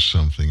into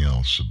something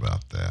else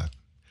about that.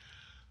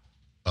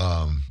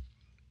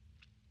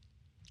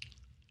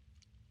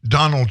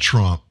 Donald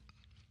Trump,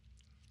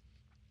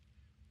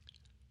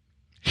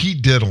 he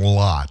did a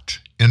lot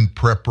in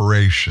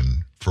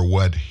preparation for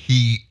what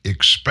he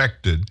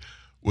expected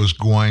was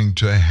going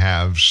to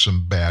have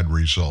some bad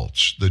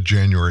results. The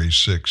January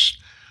 6th,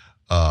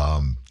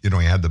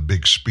 he had the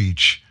big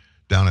speech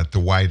down at the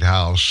White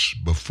House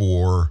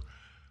before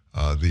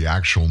the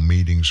actual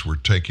meetings were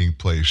taking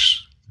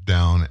place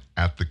down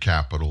at the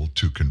Capitol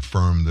to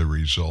confirm the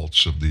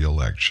results of the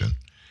election.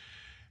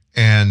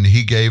 And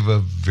he gave a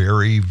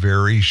very,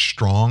 very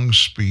strong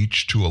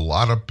speech to a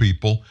lot of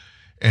people,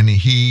 and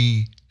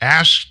he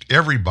asked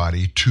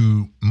everybody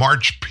to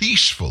march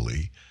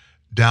peacefully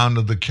down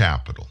to the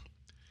Capitol.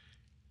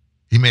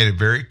 He made it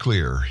very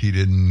clear he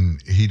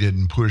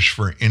didn't push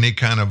for any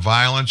kind of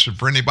violence or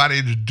for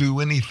anybody to do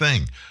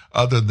anything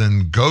other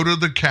than go to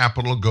the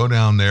Capitol, go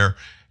down there,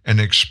 and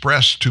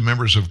express to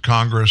members of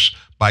Congress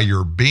by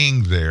your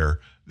being there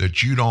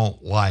that you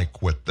don't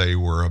like what they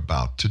were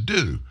about to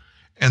do.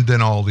 And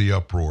then all the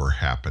uproar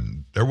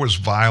happened. There was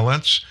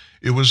violence.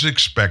 It was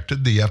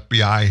expected. The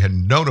FBI had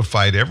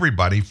notified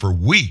everybody for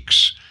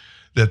weeks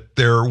that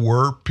there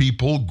were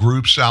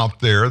groups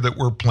out there that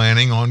were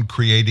planning on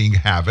creating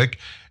havoc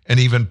and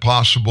even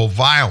possible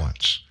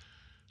violence.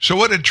 So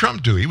what did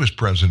Trump do? He was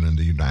president of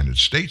the United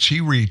States.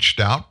 He reached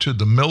out to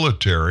the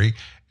military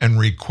and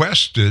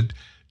requested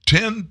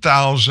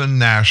 10,000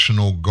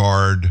 National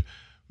Guard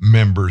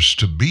members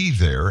to be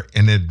there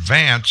in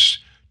advance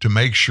to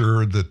make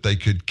sure that they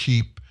could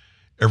keep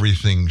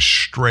everything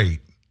straight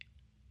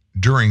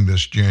during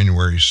this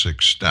January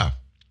 6th stuff.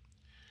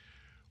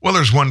 Well,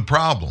 there's one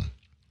problem.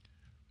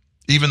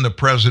 Even the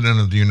President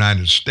of the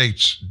United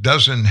States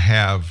doesn't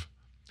have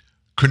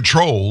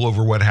control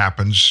over what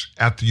happens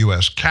at the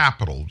U.S.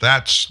 Capitol.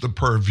 That's the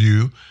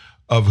purview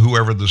of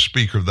whoever the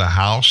Speaker of the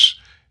House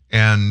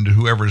and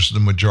whoever's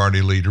the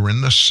majority leader in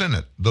the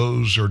Senate.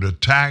 Those are to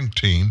tag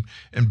team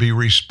and be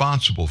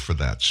responsible for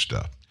that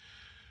stuff.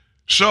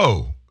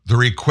 So the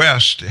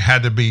request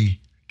had to be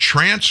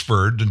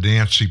transferred to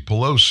Nancy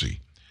Pelosi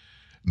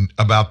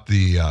about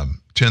the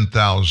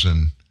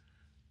 10,000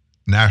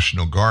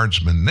 National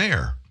Guardsmen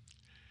there.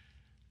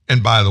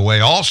 And by the way,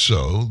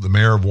 also, the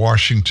mayor of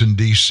Washington,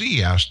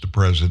 D.C. asked the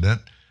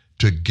president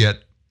to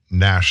get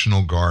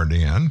National Guard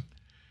in,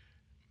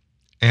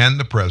 and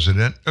the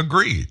president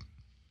agreed.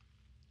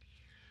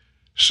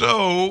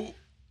 So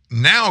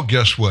now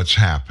guess what's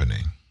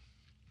happening?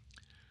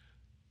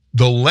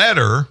 The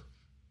letter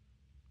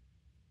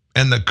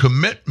and the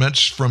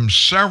commitments from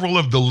several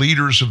of the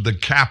leaders of the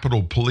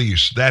Capitol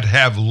Police that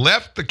have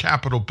left the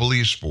Capitol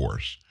Police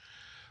Force,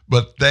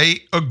 but they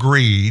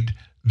agreed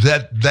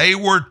that they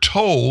were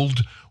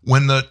told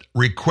when the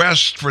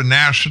request for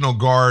National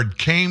Guard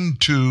came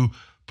to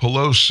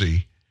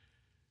Pelosi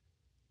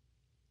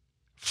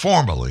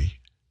formally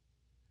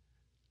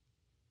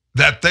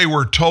that they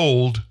were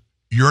told,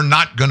 you're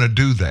not going to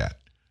do that.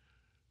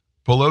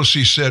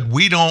 Pelosi said,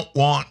 we don't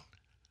want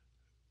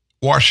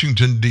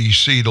Washington,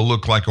 D.C. to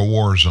look like a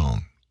war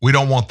zone. We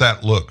don't want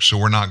that look, so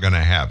we're not going to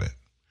have it.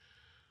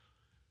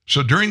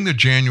 So during the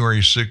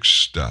January 6th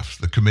stuff,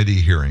 the committee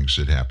hearings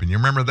that happened, you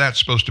remember that's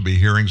supposed to be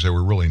hearings? They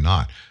were really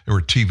not. They were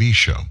a TV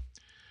show.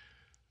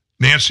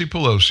 Nancy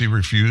Pelosi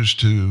refused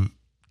to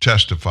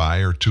testify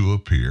or to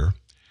appear.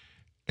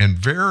 And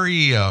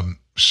very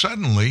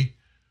suddenly,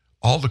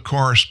 all the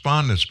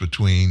correspondence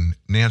between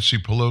Nancy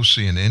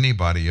Pelosi and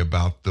anybody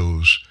about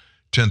those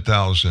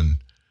 10,000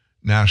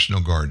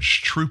 National Guard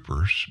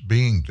troopers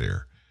being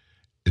there,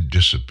 it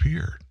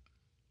disappeared.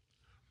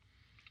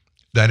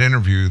 That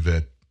interview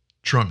that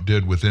Trump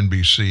did with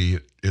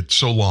NBC, it's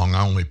so long,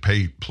 I only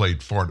played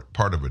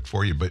part of it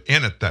for you, but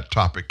in it, that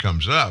topic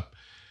comes up,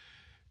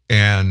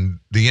 and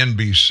the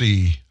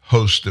NBC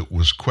host that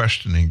was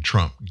questioning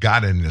Trump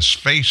got in his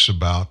face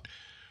about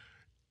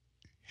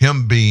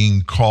him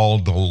being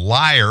called a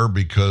liar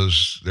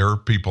because there are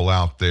people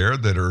out there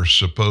that are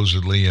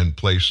supposedly in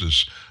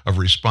places of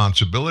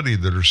responsibility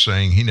that are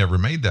saying he never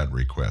made that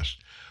request.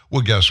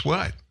 Well, guess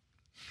what?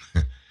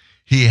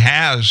 He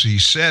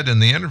said in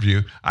the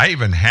interview, I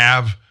even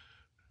have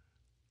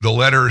the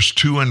letters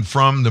to and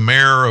from the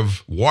mayor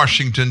of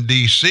Washington,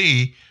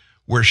 D.C.,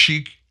 where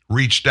she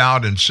reached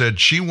out and said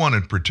she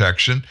wanted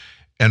protection,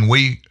 and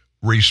we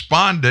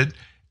responded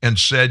and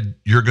said,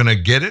 you're going to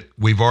get it.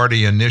 We've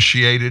already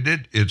initiated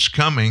it. It's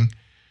coming.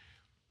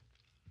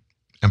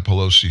 And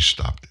Pelosi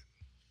stopped it.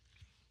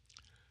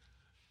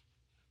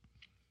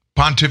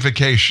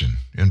 Pontification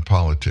in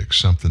politics,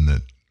 something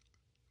that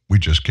we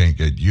just can't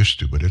get used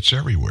to, but it's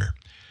everywhere.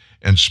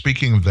 And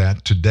speaking of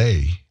that,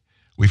 today,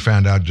 we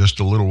found out just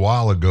a little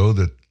while ago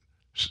that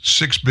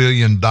 $6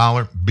 billion,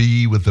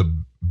 B with a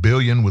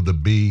billion with a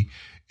B,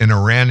 in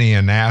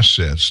Iranian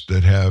assets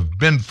that have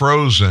been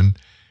frozen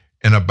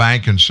in a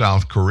bank in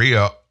South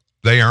Korea,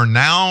 they are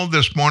now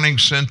this morning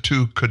sent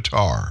to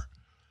Qatar.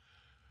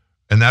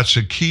 And that's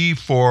a key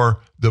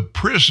for the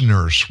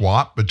prisoner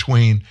swap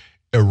between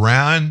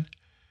Iran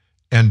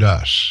and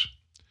us.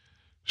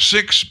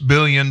 $6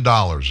 billion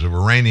of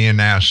Iranian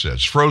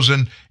assets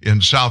frozen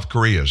in South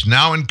Korea is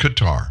now in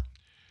Qatar.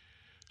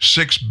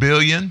 $6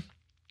 billion,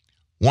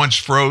 once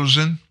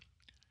frozen,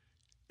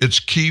 it's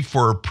key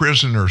for a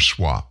prisoner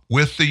swap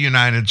with the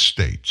United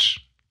States.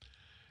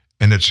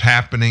 And it's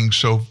happening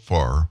so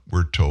far,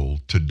 we're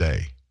told,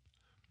 today.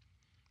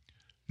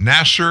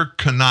 Nasser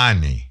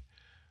Kanani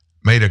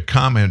made a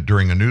comment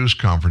during a news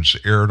conference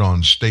aired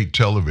on state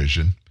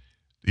television,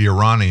 the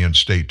Iranian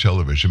state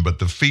television, but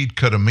the feed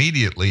cut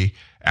immediately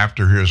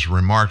after his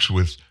remarks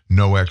with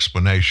no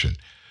explanation.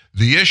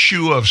 The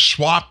issue of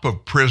swap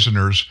of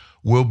prisoners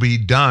will be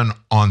done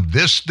on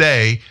this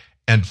day,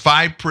 and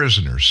 5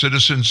 prisoners,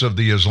 citizens of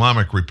the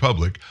Islamic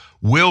Republic,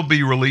 will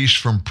be released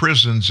from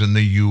prisons in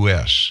the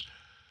U.S.,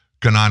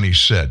 Kanani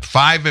said.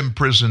 5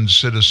 imprisoned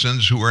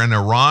citizens who are in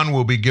Iran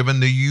will be given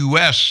the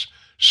U.S.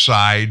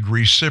 side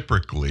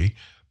reciprocally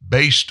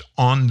based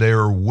on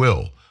their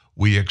will.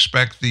 We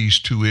expect these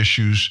 2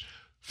 issues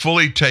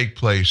fully take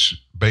place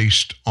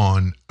based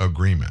on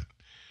agreement.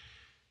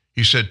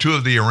 He said 2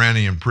 of the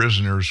Iranian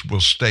prisoners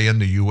will stay in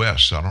the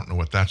U.S. I don't know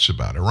what that's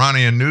about.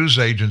 Iranian news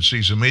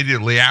agencies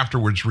immediately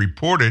afterwards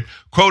reported,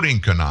 quoting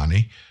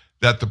Kanani,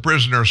 that the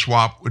prisoner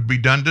swap would be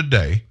done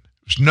today.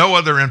 There's no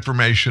other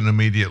information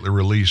immediately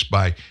released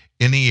by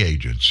any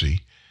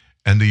agency,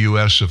 and the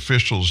U.S.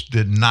 officials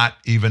did not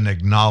even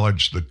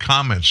acknowledge the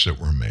comments that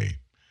were made.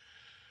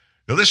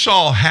 Now, this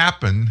all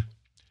happened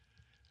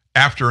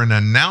after an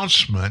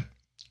announcement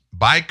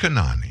by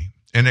Kanani,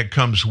 and it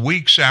comes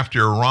weeks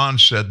after Iran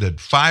said that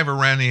 5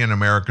 Iranian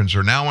Americans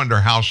are now under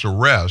house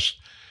arrest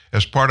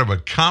as part of a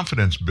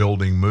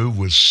confidence-building move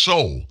with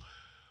Seoul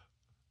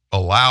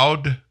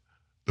allowed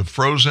the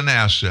frozen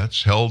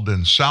assets held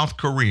in South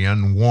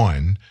Korean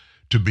won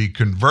to be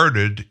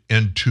converted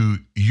into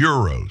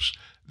euros.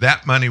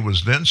 That money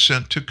was then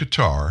sent to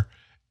Qatar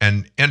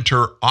and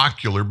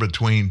interocular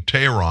between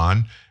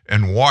Tehran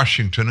and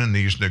Washington in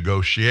these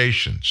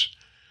negotiations.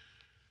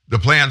 The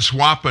planned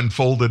swap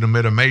unfolded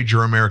amid a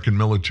major American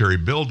military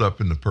buildup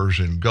in the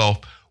Persian Gulf,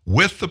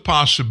 with the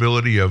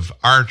possibility of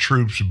our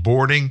troops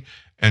boarding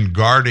and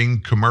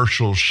guarding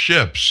commercial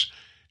ships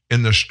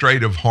in the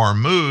Strait of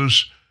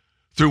Hormuz,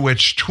 through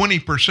which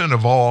 20%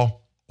 of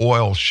all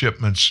oil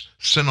shipments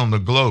sent on the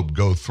globe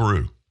go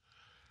through.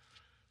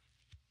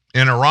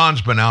 And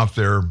Iran's been out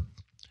there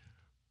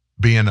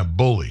being a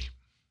bully,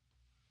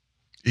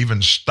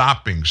 even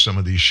stopping some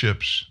of these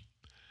ships.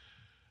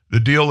 The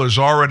deal has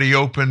already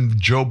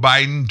opened Joe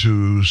Biden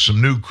to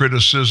some new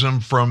criticism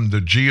from the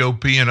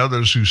GOP and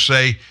others who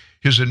say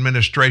his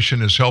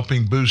administration is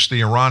helping boost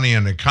the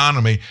Iranian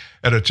economy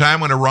at a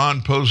time when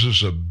Iran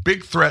poses a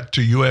big threat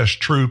to U.S.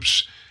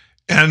 troops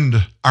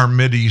and our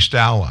Mideast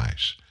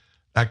allies.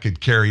 That could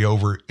carry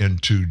over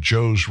into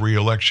Joe's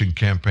reelection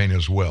campaign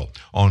as well.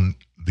 On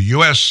the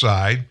U.S.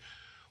 side,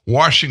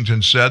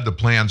 Washington said the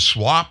planned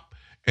swap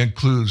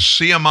includes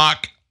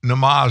Siamak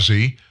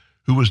Namazi,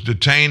 who was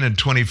detained in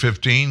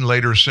 2015,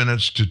 later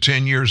sentenced to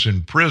 10 years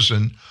in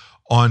prison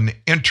on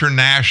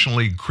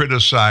internationally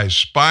criticized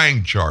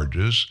spying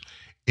charges,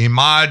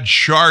 Imad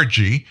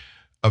Sharji,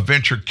 a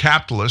venture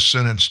capitalist,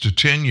 sentenced to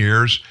 10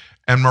 years,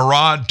 and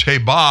Murad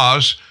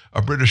Tabaz,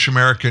 a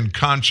British-American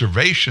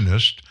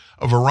conservationist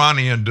of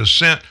Iranian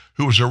descent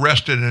who was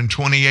arrested in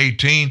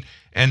 2018,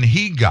 and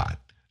he got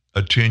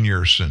a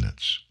 10-year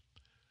sentence.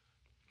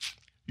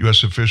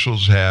 U.S.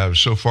 officials have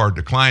so far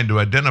declined to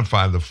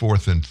identify the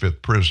fourth and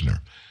fifth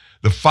prisoner.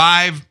 The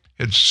five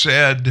had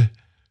said,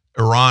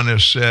 Iran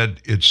has said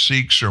its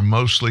Sikhs are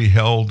mostly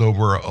held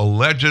over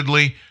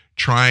allegedly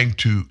trying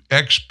to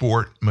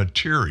export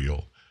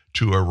material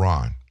to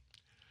Iran.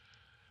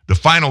 The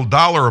final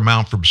dollar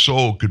amount from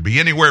Seoul could be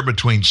anywhere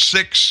between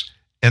 6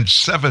 and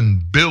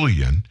 7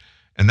 billion,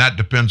 and that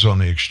depends on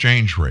the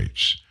exchange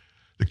rates.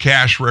 The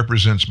cash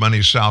represents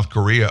money South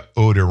Korea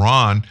owed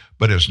Iran,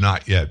 but is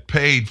not yet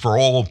paid for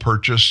oil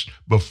purchased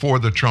before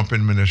the Trump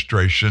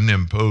administration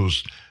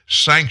imposed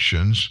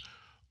sanctions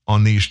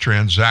on these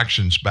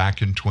transactions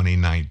back in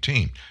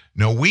 2019.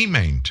 Now, we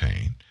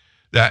maintain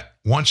that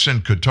once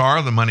in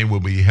Qatar, the money will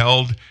be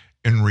held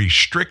in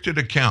restricted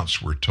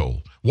accounts, we're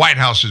told. White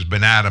House has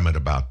been adamant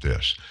about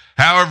this.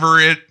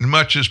 However,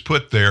 much is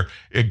put there,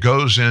 it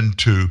goes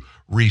into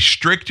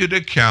restricted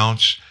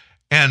accounts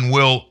and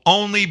will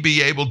only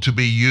be able to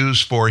be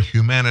used for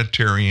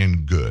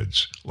humanitarian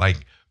goods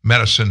like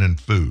medicine and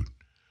food.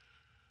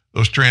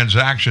 Those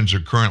transactions are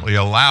currently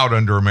allowed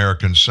under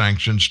American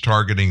sanctions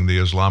targeting the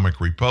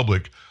Islamic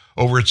Republic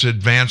over its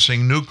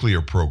advancing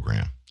nuclear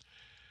program.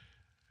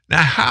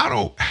 Now,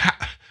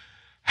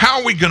 how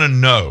are we going to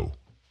know?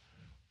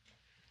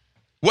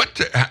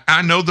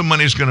 I know the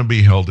money's going to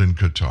be held in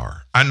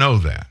Qatar. I know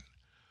that.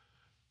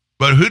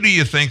 But who do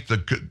you think the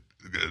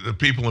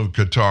people of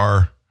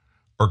Qatar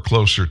are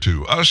closer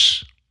to,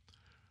 us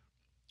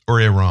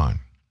or Iran?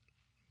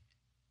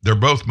 They're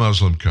both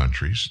Muslim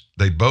countries.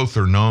 They both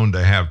are known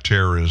to have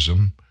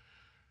terrorism,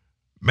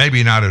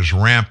 maybe not as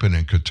rampant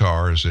in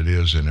Qatar as it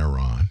is in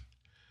Iran.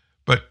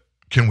 But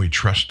can we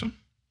trust them?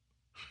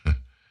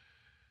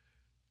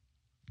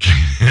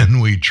 Can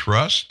we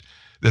trust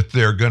that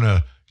they're going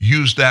to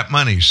use that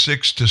money,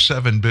 $6 to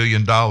 $7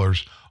 billion,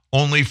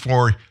 only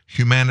for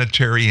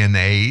humanitarian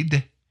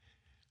aid?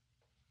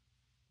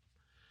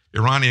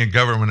 Iranian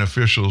government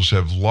officials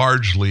have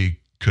largely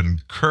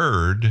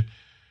concurred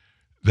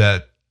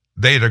that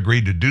they had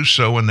agreed to do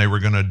so and they were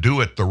going to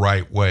do it the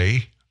right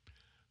way,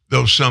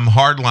 though some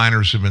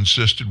hardliners have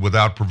insisted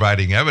without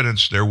providing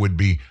evidence there would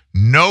be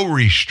no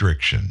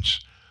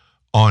restrictions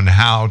on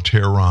how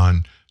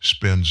Tehran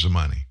spends the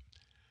money.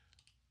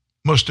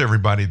 Most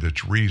everybody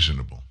that's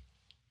reasonable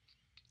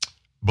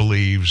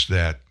believes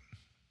that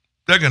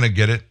they're going to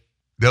get it.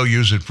 They'll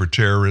use it for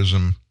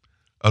terrorism,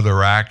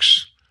 other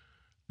acts.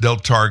 They'll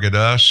target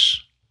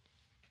us.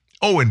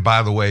 Oh, and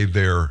by the way,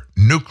 their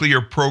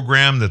nuclear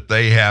program that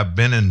they have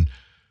been in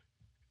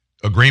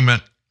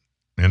agreement,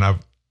 and I've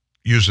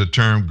used the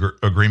term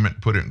agreement,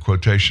 put it in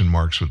quotation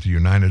marks, with the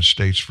United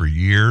States for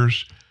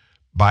years.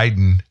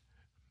 Biden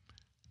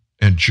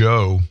and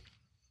Joe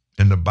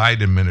in the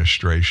Biden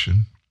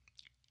administration,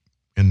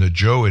 in the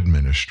Joe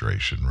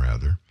administration,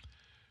 rather,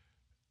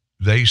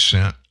 they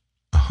sent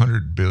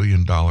 $100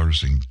 billion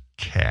in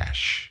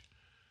cash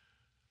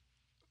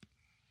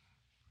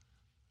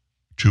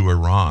to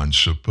Iran,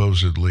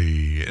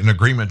 supposedly an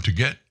agreement to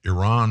get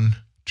Iran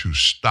to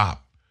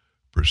stop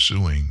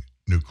pursuing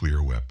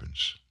nuclear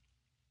weapons.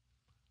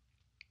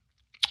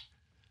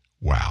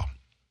 Wow.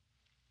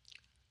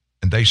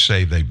 And they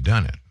say they've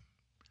done it.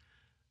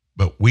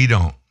 But we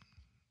don't.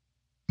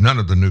 None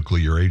of the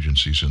nuclear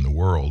agencies in the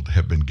world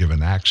have been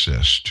given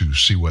access to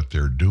see what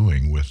they're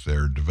doing with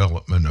their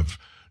development of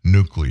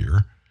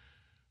nuclear,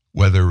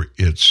 whether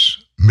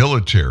it's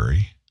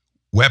military,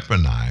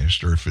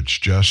 weaponized, or if it's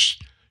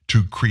just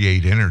to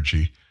create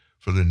energy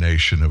for the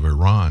nation of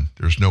Iran.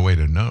 There's no way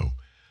to know.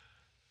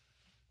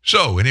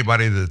 So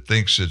anybody that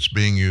thinks it's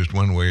being used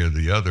one way or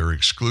the other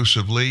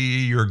exclusively,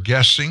 you're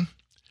guessing.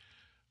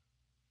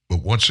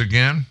 But once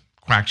again,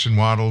 quacks and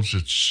waddles,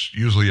 it's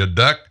usually a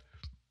duck.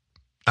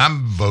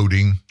 I'm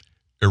voting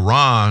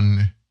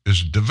Iran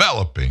is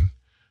developing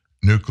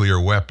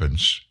nuclear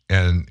weapons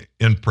and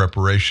in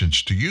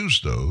preparations to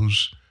use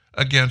those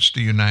against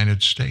the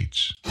United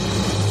States.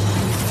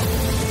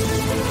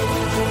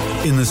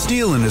 In the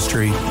steel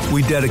industry,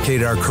 we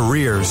dedicate our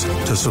careers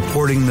to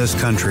supporting this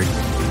country,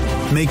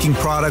 making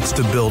products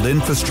to build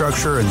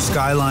infrastructure and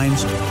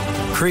skylines,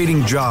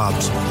 creating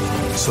jobs,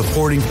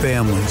 supporting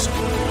families.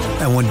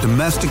 And when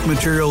domestic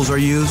materials are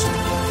used,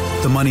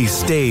 the money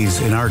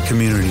stays in our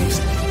communities.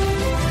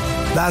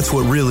 That's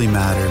what really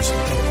matters.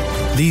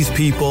 These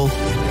people,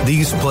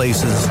 these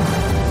places,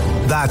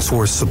 that's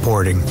worth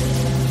supporting.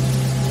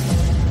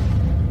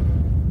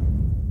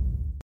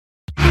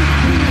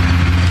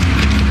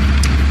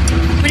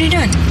 What are you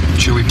doing?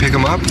 Should we pick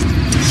him up?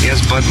 He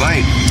has Bud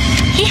Light.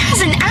 He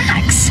has an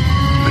axe.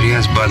 But he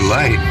has Bud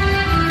Light.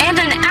 And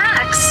an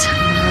axe.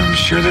 I'm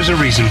sure there's a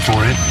reason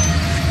for it.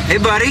 Hey,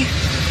 buddy.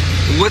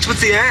 What's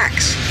with the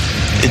axe?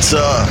 It's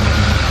a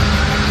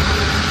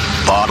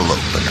bottle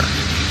opener.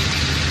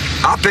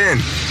 Hop in.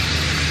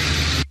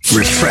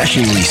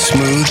 Refreshingly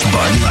smooth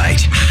Bud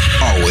Light.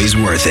 Always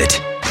worth it.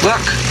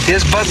 Look,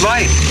 here's Bud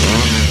Light.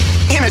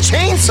 And a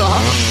chainsaw.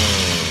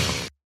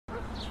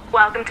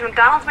 Welcome to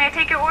McDonald's. May I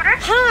take your order?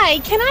 Hi,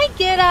 can I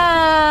get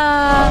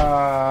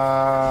a...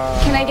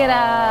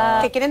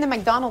 Okay, get into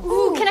McDonald's.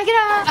 Ooh, can I get a...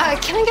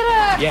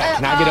 Yeah,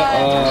 can I get a...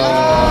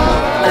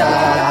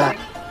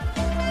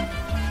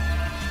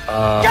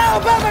 Go,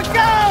 Bubba,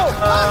 go!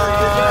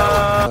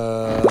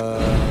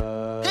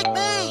 Pick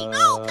me!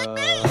 No, pick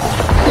me!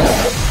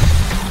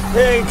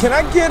 Hey, can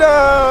I get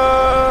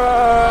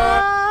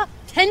a...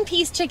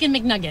 10-piece chicken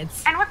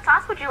McNuggets. And what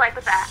sauce would you like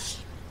with that?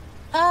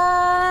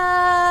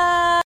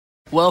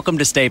 Welcome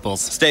to Staples.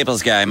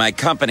 Staples guy, my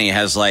company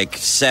has like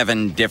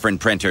 7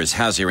 different printers.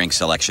 How's your ink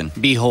selection?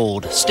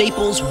 Behold,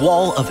 Staples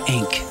Wall of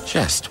Ink.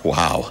 Just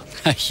wow.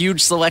 A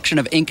huge selection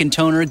of ink and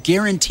toner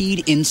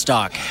guaranteed in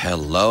stock.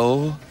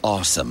 Hello?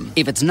 Awesome.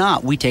 If it's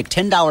not, we take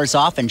 $10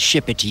 off and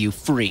ship it to you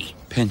free.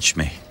 Pinch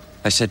me.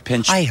 I said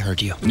pinch. I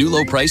heard you. New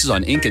low prices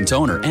on ink and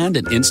toner and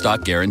an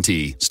in-stock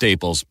guarantee.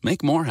 Staples.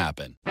 Make more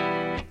happen.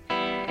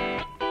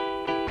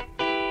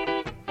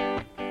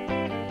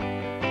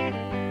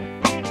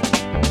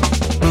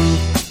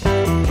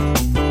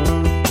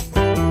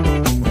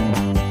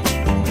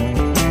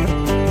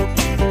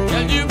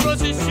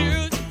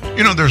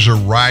 You know, there's a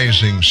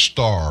rising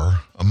star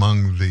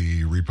among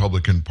the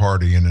Republican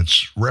Party, and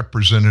it's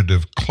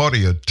Representative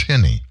Claudia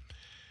Tenney.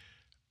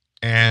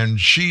 And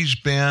she's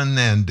been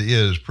and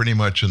is pretty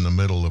much in the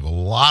middle of a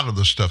lot of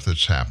the stuff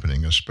that's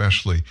happening,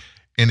 especially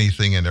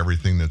anything and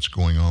everything that's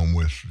going on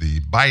with the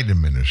Biden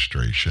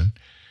administration.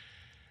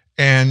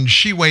 And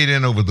she weighed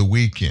in over the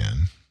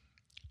weekend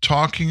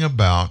talking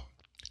about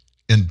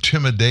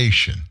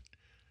intimidation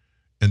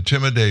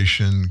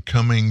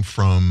coming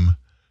from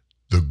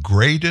the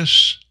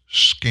greatest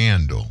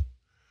scandal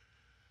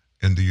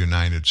in the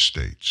United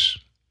States,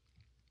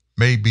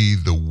 maybe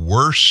the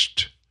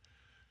worst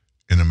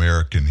in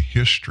American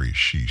history,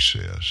 she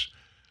says.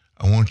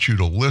 I want you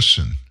to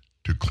listen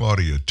to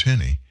Claudia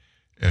Tenney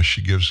as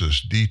she gives us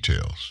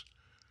details.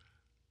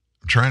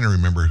 I'm trying to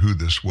remember who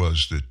this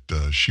was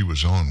that she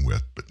was on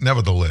with, but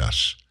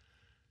nevertheless,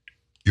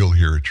 you'll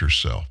hear it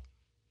yourself.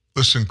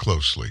 Listen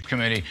closely.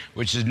 Committee,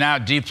 which is now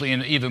deeply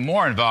and even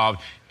more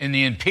involved in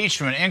the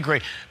impeachment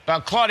inquiry.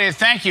 But Claudia,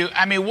 thank you.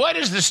 I mean, what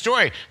is the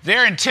story?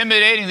 They're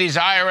intimidating these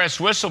IRS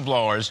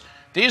whistleblowers.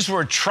 These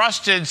were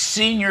trusted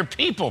senior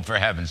people, for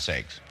heaven's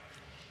sakes.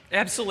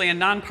 Absolutely, and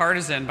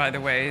nonpartisan, by the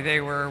way.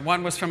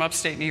 One was from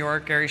upstate New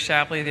York, Gary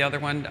Shapley, the other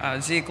one,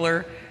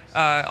 Ziegler,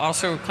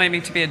 also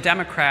claiming to be a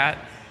Democrat.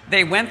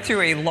 They went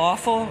through a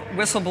lawful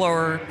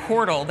whistleblower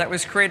portal that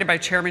was created by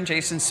Chairman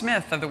Jason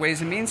Smith of the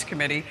Ways and Means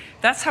Committee.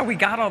 That's how we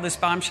got all this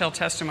bombshell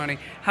testimony,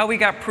 how we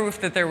got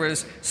proof that there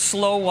was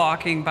slow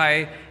walking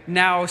by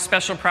now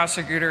Special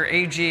Prosecutor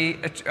A.G.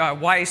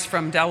 Weiss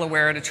from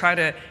Delaware to try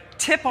to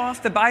tip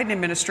off the Biden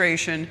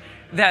administration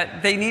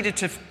that they needed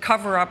to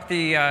cover up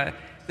the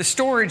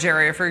storage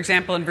area, for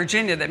example, in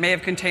Virginia that may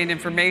have contained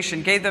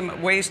information, gave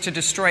them ways to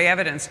destroy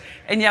evidence.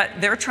 And yet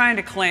they're trying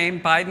to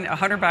claim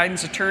Hunter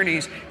Biden's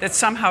attorneys that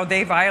somehow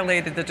they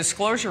violated the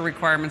disclosure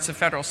requirements of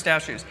federal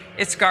statutes.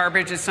 It's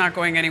garbage. It's not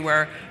going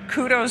anywhere.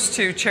 Kudos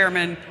to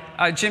Chairman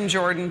Jim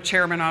Jordan,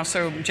 Chairman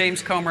also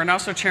James Comer, and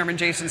also Chairman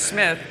Jason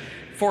Smith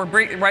for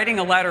writing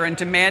a letter and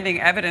demanding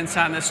evidence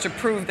on this to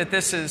prove that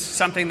this is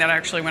something that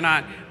actually went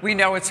on. We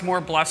know it's more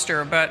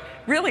bluster, but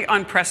really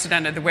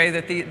unprecedented the way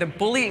that the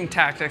bullying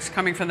tactics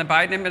coming from the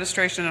Biden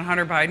administration and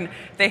Hunter Biden,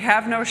 they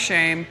have no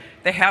shame,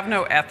 they have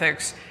no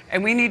ethics,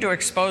 and we need to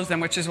expose them,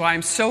 which is why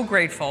I'm so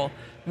grateful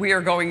we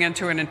are going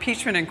into an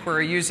impeachment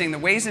inquiry using the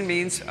Ways and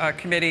Means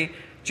Committee,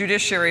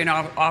 Judiciary, and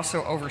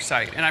also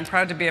Oversight. And I'm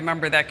proud to be a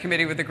member of that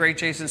committee with the great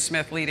Jason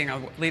Smith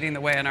leading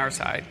the way on our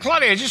side.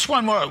 Claudia, just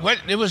one more.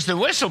 It was the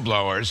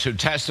whistleblowers who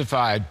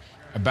testified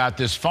about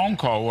this phone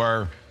call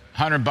where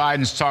Hunter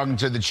Biden's talking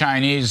to the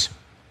Chinese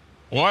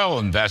oil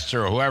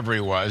investor or whoever he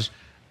was,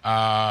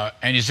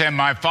 and he said,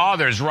 my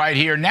father's right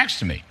here next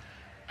to me.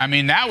 I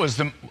mean, that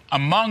was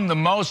among the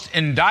most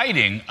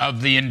indicting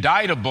of the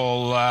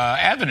indictable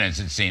evidence,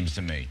 it seems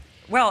to me.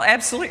 Well,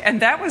 absolutely.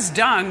 And that was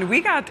done.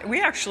 We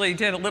actually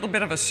did a little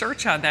bit of a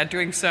search on that,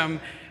 doing some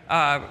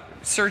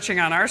searching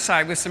on our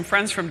side with some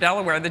friends from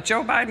Delaware, that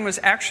Joe Biden was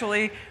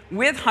actually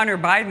with Hunter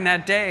Biden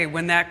that day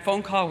when that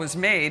phone call was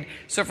made.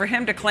 So for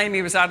him to claim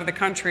he was out of the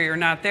country or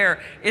not there,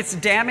 it's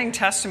damning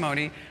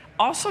testimony.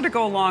 Also to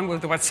go along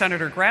with what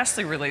Senator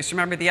Grassley released.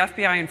 Remember, the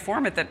FBI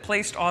informant that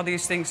placed all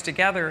these things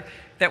together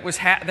that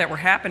were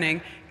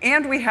happening.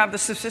 And we have the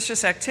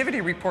suspicious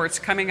activity reports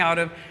coming out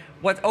of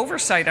what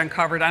Oversight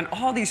uncovered on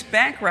all these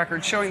bank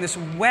records showing this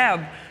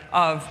web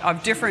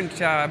of different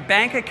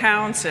bank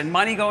accounts and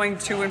money going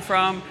to and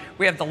from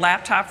We have the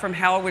laptop from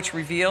hell, which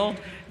revealed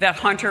that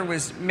Hunter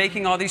was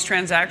making all these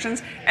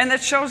transactions, and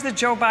that shows that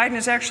Joe Biden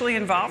is actually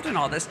involved in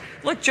all this.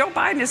 Look, Joe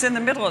Biden is in the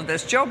middle of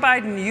this. Joe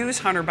Biden used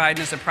Hunter Biden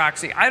as a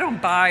proxy. I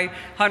don't buy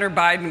Hunter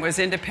Biden was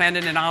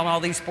independent and on all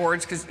these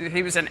boards because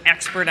he was an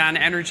expert on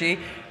energy.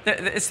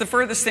 It's the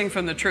furthest thing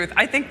from the truth.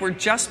 I think we're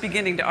just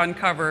beginning to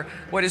uncover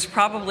what is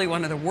probably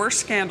one of the worst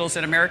scandals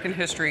in American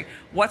history.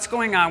 What's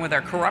going on with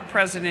our corrupt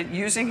president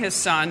using his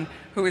son,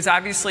 who is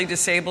obviously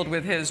disabled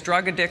with his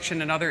drug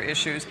addiction and other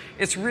issues.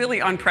 It's really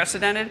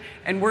unprecedented,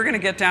 and we're going to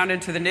get down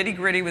into the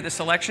nitty-gritty with this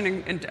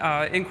election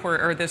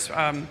inquiry, or this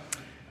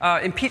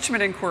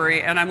impeachment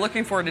inquiry, and I'm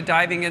looking forward to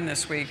diving in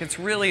this week. It's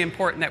really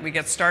important that we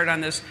get started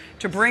on this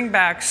to bring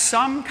back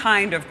some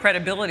kind of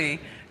credibility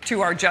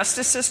to our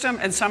justice system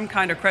and some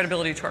kind of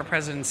credibility to our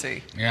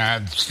presidency.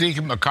 Yeah,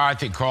 Speaker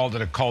McCarthy called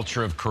it a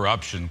culture of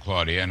corruption,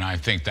 Claudia, and I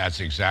think that's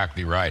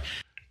exactly right.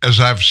 As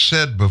I've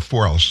said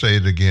before, I'll say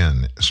it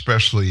again,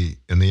 especially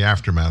in the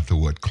aftermath of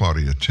what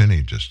Claudia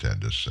Tinney just had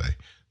to say.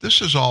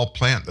 This is all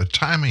planned. The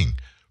timing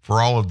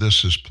for all of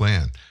this is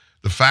planned.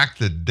 The fact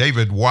that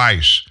David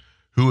Weiss,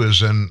 who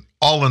is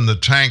all in the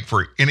tank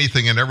for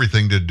anything and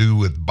everything to do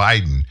with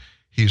Biden,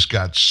 he's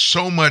got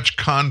so much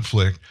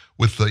conflict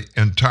with the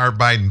entire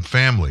Biden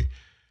family.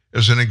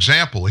 As an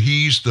example,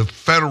 he's the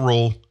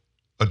federal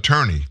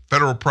attorney,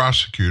 federal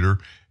prosecutor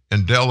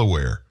in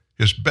Delaware.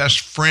 His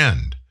best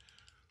friend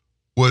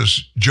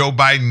was Joe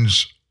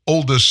Biden's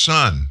oldest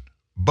son,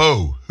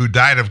 Beau, who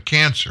died of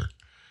cancer.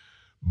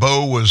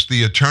 Beau was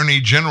the attorney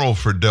general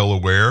for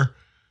Delaware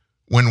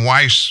when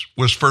Weiss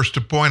was first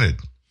appointed.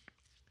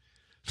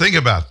 Think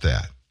about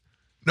that.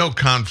 No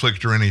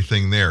conflict or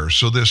anything there.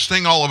 So this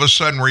thing all of a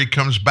sudden where he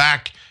comes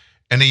back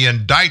and he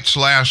indicts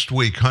last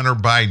week Hunter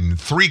Biden,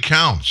 3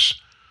 counts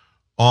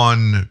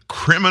on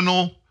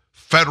criminal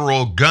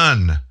federal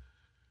gun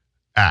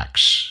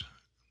acts.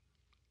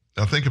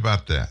 Now think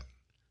about that.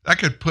 That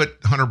could put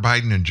Hunter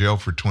Biden in jail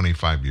for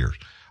 25 years.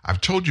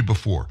 I've told you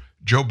before,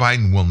 Joe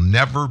Biden will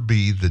never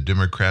be the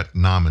Democrat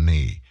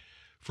nominee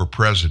for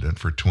president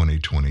for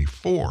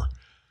 2024.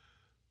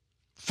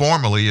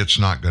 Formally, it's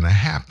not going to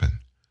happen.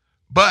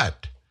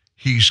 But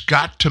he's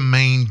got to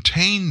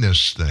maintain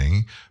this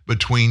thing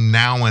between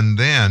now and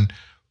then,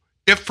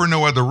 if for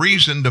no other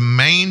reason, to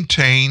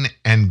maintain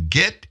and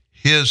get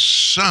his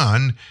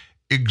son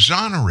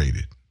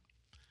exonerated.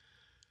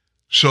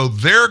 So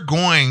they're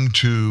going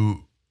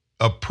to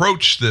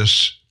approach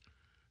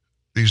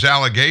these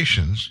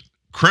allegations,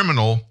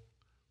 criminal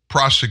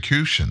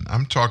prosecution.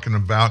 I'm talking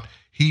about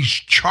he's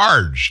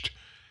charged.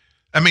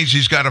 That means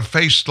he's got to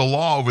face the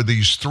law over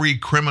these 3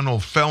 criminal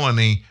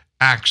felony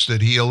acts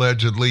that he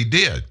allegedly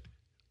did.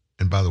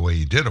 And by the way,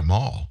 he did them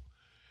all.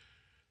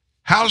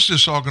 How's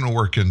this all going to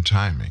work in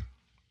timing?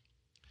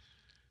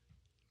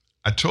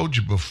 I told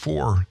you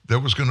before there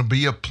was going to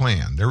be a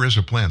plan. There is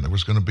a plan. There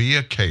was going to be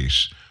a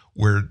case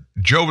where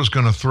Joe was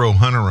going to throw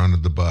Hunter under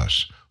the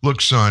bus. Look,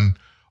 son,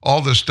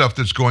 all this stuff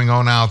that's going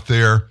on out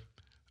there,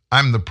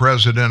 I'm the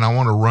president. I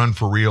want to run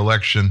for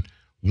re-election.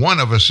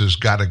 One of us has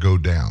got to go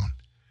down.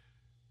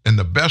 And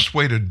the best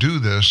way to do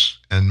this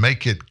and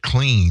make it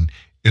clean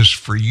is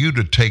for you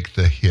to take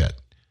the hit.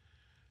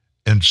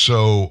 And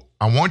so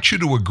I want you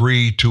to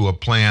agree to a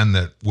plan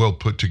that we'll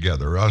put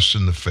together, us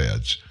and the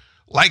feds,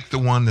 like the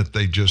one that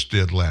they just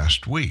did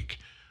last week,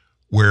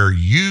 where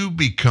you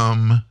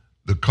become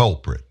the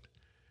culprit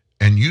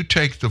and you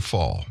take the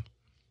fall.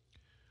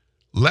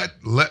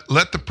 Let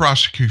the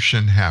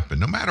prosecution happen.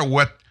 No matter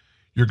what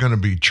you're going to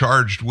be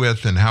charged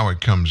with and how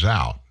it comes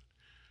out,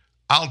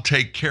 I'll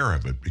take care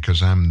of it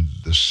because I'm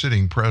the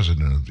sitting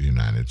president of the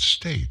United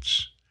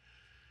States.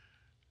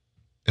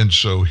 And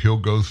so he'll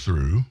go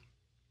through.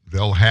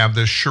 They'll have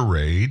this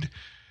charade.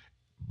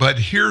 But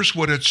here's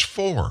what it's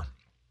for.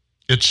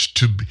 It's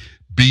to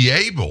be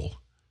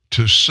able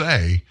to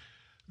say,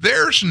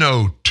 there's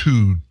no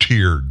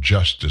 2-tier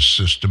justice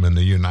system in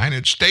the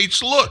United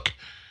States. Look,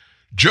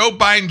 Joe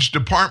Biden's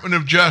Department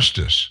of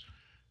Justice,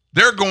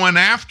 they're going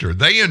after.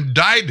 They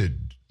indicted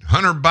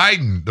Hunter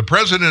Biden, the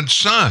president's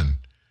son.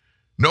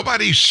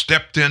 Nobody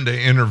stepped in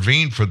to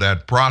intervene for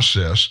that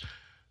process.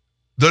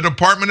 The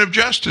Department of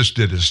Justice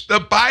did this. The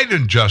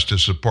Biden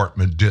Justice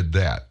Department did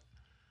that.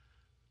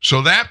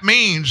 So that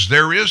means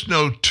there is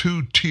no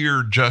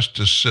 2-tier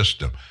justice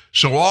system.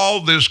 So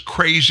all this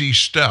crazy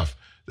stuff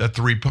that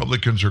the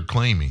Republicans are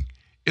claiming,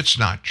 it's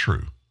not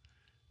true.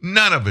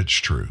 None of it's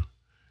true.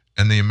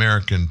 And the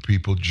American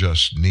people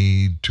just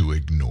need to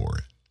ignore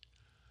it.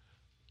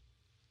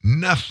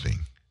 Nothing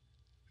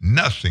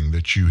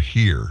that you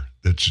hear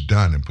that's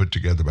done and put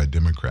together by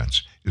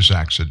Democrats is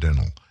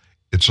accidental.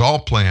 It's all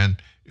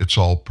planned. It's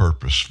all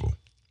purposeful.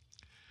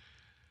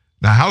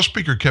 Now, House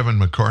Speaker Kevin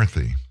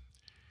McCarthy,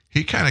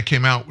 he kind of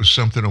came out with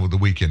something over the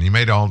weekend. He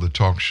made all the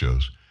talk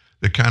shows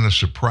that kind of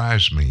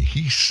surprised me.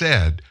 He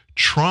said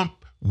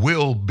Trump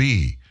will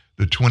be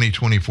the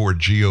 2024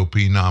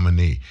 GOP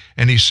nominee.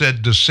 And he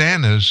said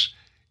DeSantis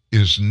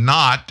is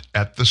not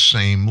at the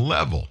same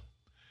level.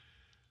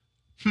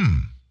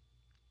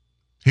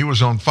 He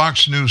was on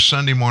Fox News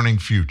Sunday Morning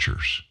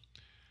Futures.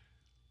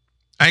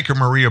 Anchor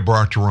Maria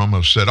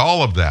Bartiromo said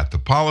all of that, the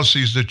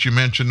policies that you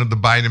mentioned of the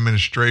Biden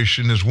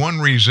administration, is one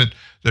reason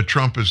that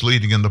Trump is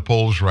leading in the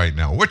polls right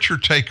now. What's your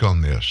take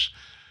on this?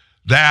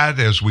 That,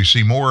 as we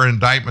see more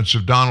indictments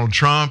of Donald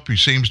Trump, he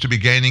seems to be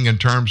gaining in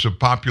terms of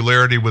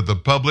popularity with the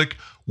public.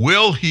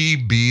 Will he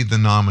be the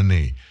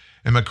nominee?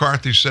 And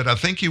McCarthy said, I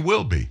think he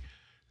will be.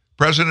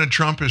 President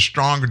Trump is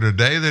stronger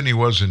today than he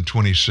was in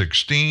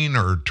 2016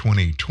 or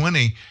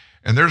 2020,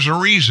 and there's a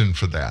reason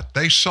for that.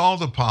 They saw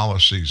the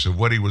policies of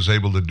what he was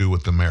able to do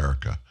with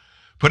America,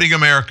 putting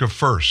America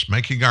first,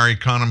 making our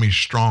economy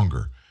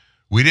stronger.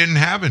 We didn't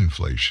have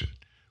inflation.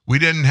 We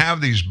didn't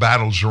have these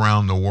battles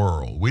around the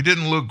world. We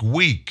didn't look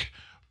weak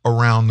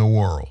around the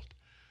world.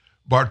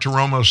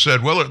 Bartiromo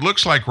said, well, it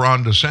looks like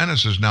Ron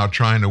DeSantis is now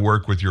trying to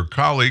work with your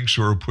colleagues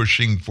who are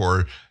pushing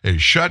for a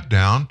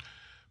shutdown.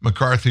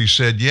 McCarthy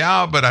said,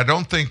 yeah, but I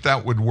don't think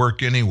that would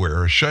work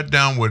anywhere. A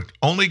shutdown would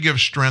only give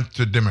strength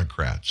to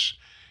Democrats.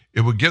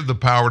 It would give the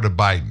power to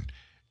Biden.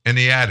 And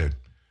he added,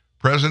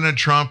 President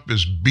Trump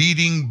is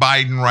beating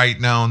Biden right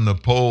now in the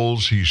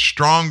polls. He's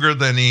stronger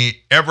than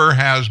he ever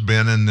has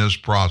been in this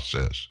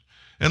process.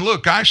 And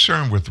look, I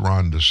serve with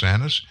Ron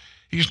DeSantis.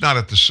 He's not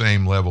at the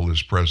same level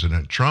as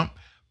President Trump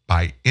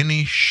by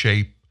any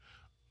shape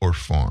or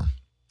form.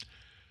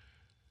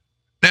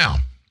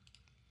 Now,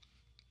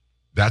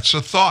 that's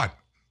a thought,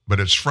 but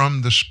it's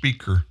from the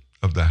Speaker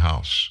of the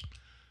House.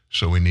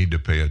 So we need to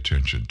pay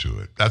attention to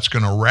it. That's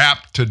going to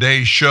wrap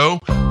today's show,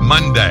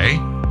 Monday.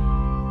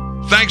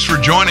 Thanks for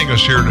joining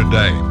us here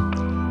today.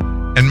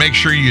 And make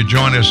sure you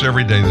join us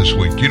every day this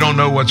week. You don't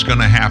know what's going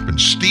to happen.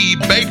 Steve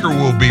Baker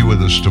will be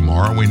with us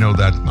tomorrow. We know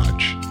that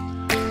much.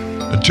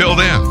 Until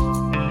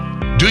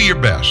then, do your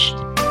best.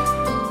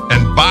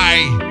 And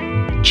buy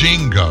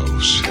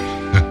jingos.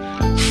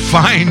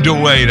 Find a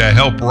way to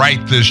help right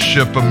this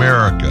ship,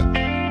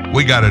 America.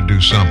 We got to do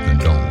something,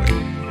 don't we?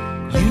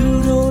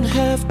 You don't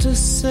have to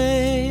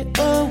say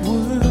a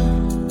word.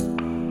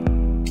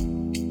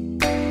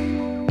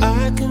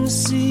 I can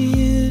see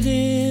it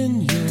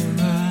in your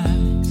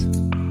eyes.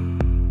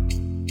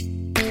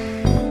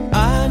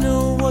 I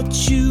know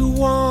what you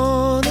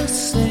want to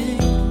say.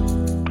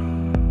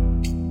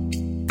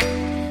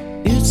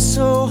 It's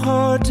so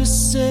hard to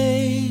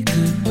say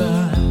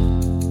goodbye.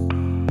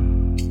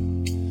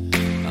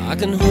 I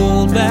can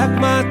hold back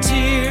my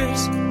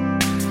tears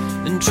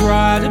and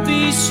try to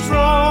be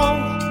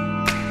strong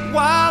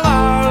while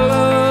our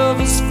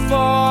love is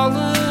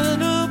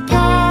falling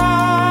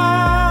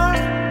apart.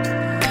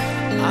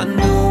 I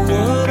know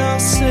what I'll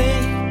say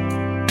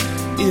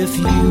if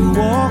you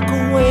walk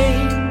away,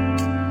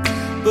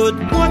 but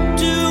what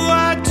do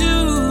I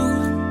do?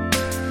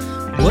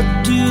 What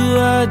do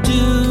I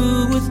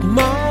do with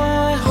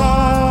my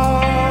heart?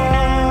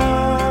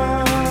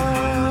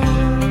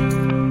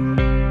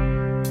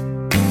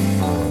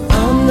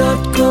 I'm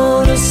not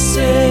gonna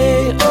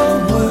say a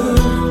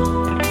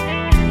word.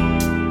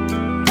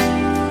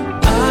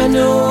 I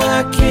know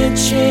I can't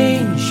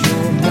change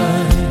your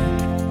mind.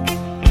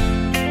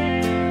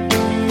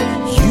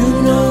 You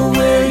know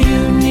where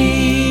you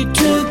need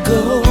to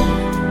go.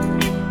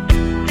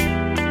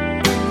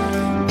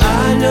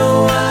 I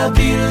know I'll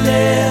be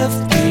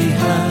left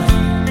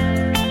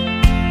behind.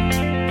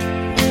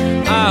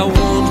 I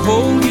won't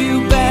hold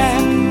you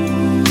back.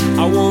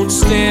 I won't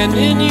stand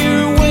in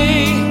your way.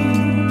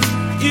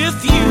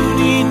 If you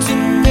need to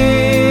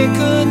make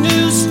a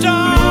new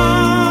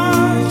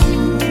start,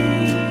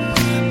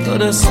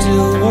 but I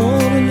still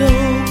want to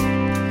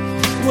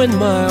know when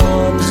my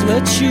arms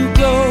let you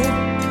go.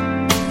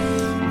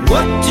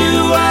 What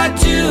do I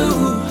do?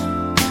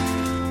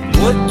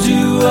 What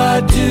do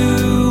I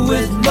do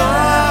with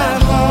my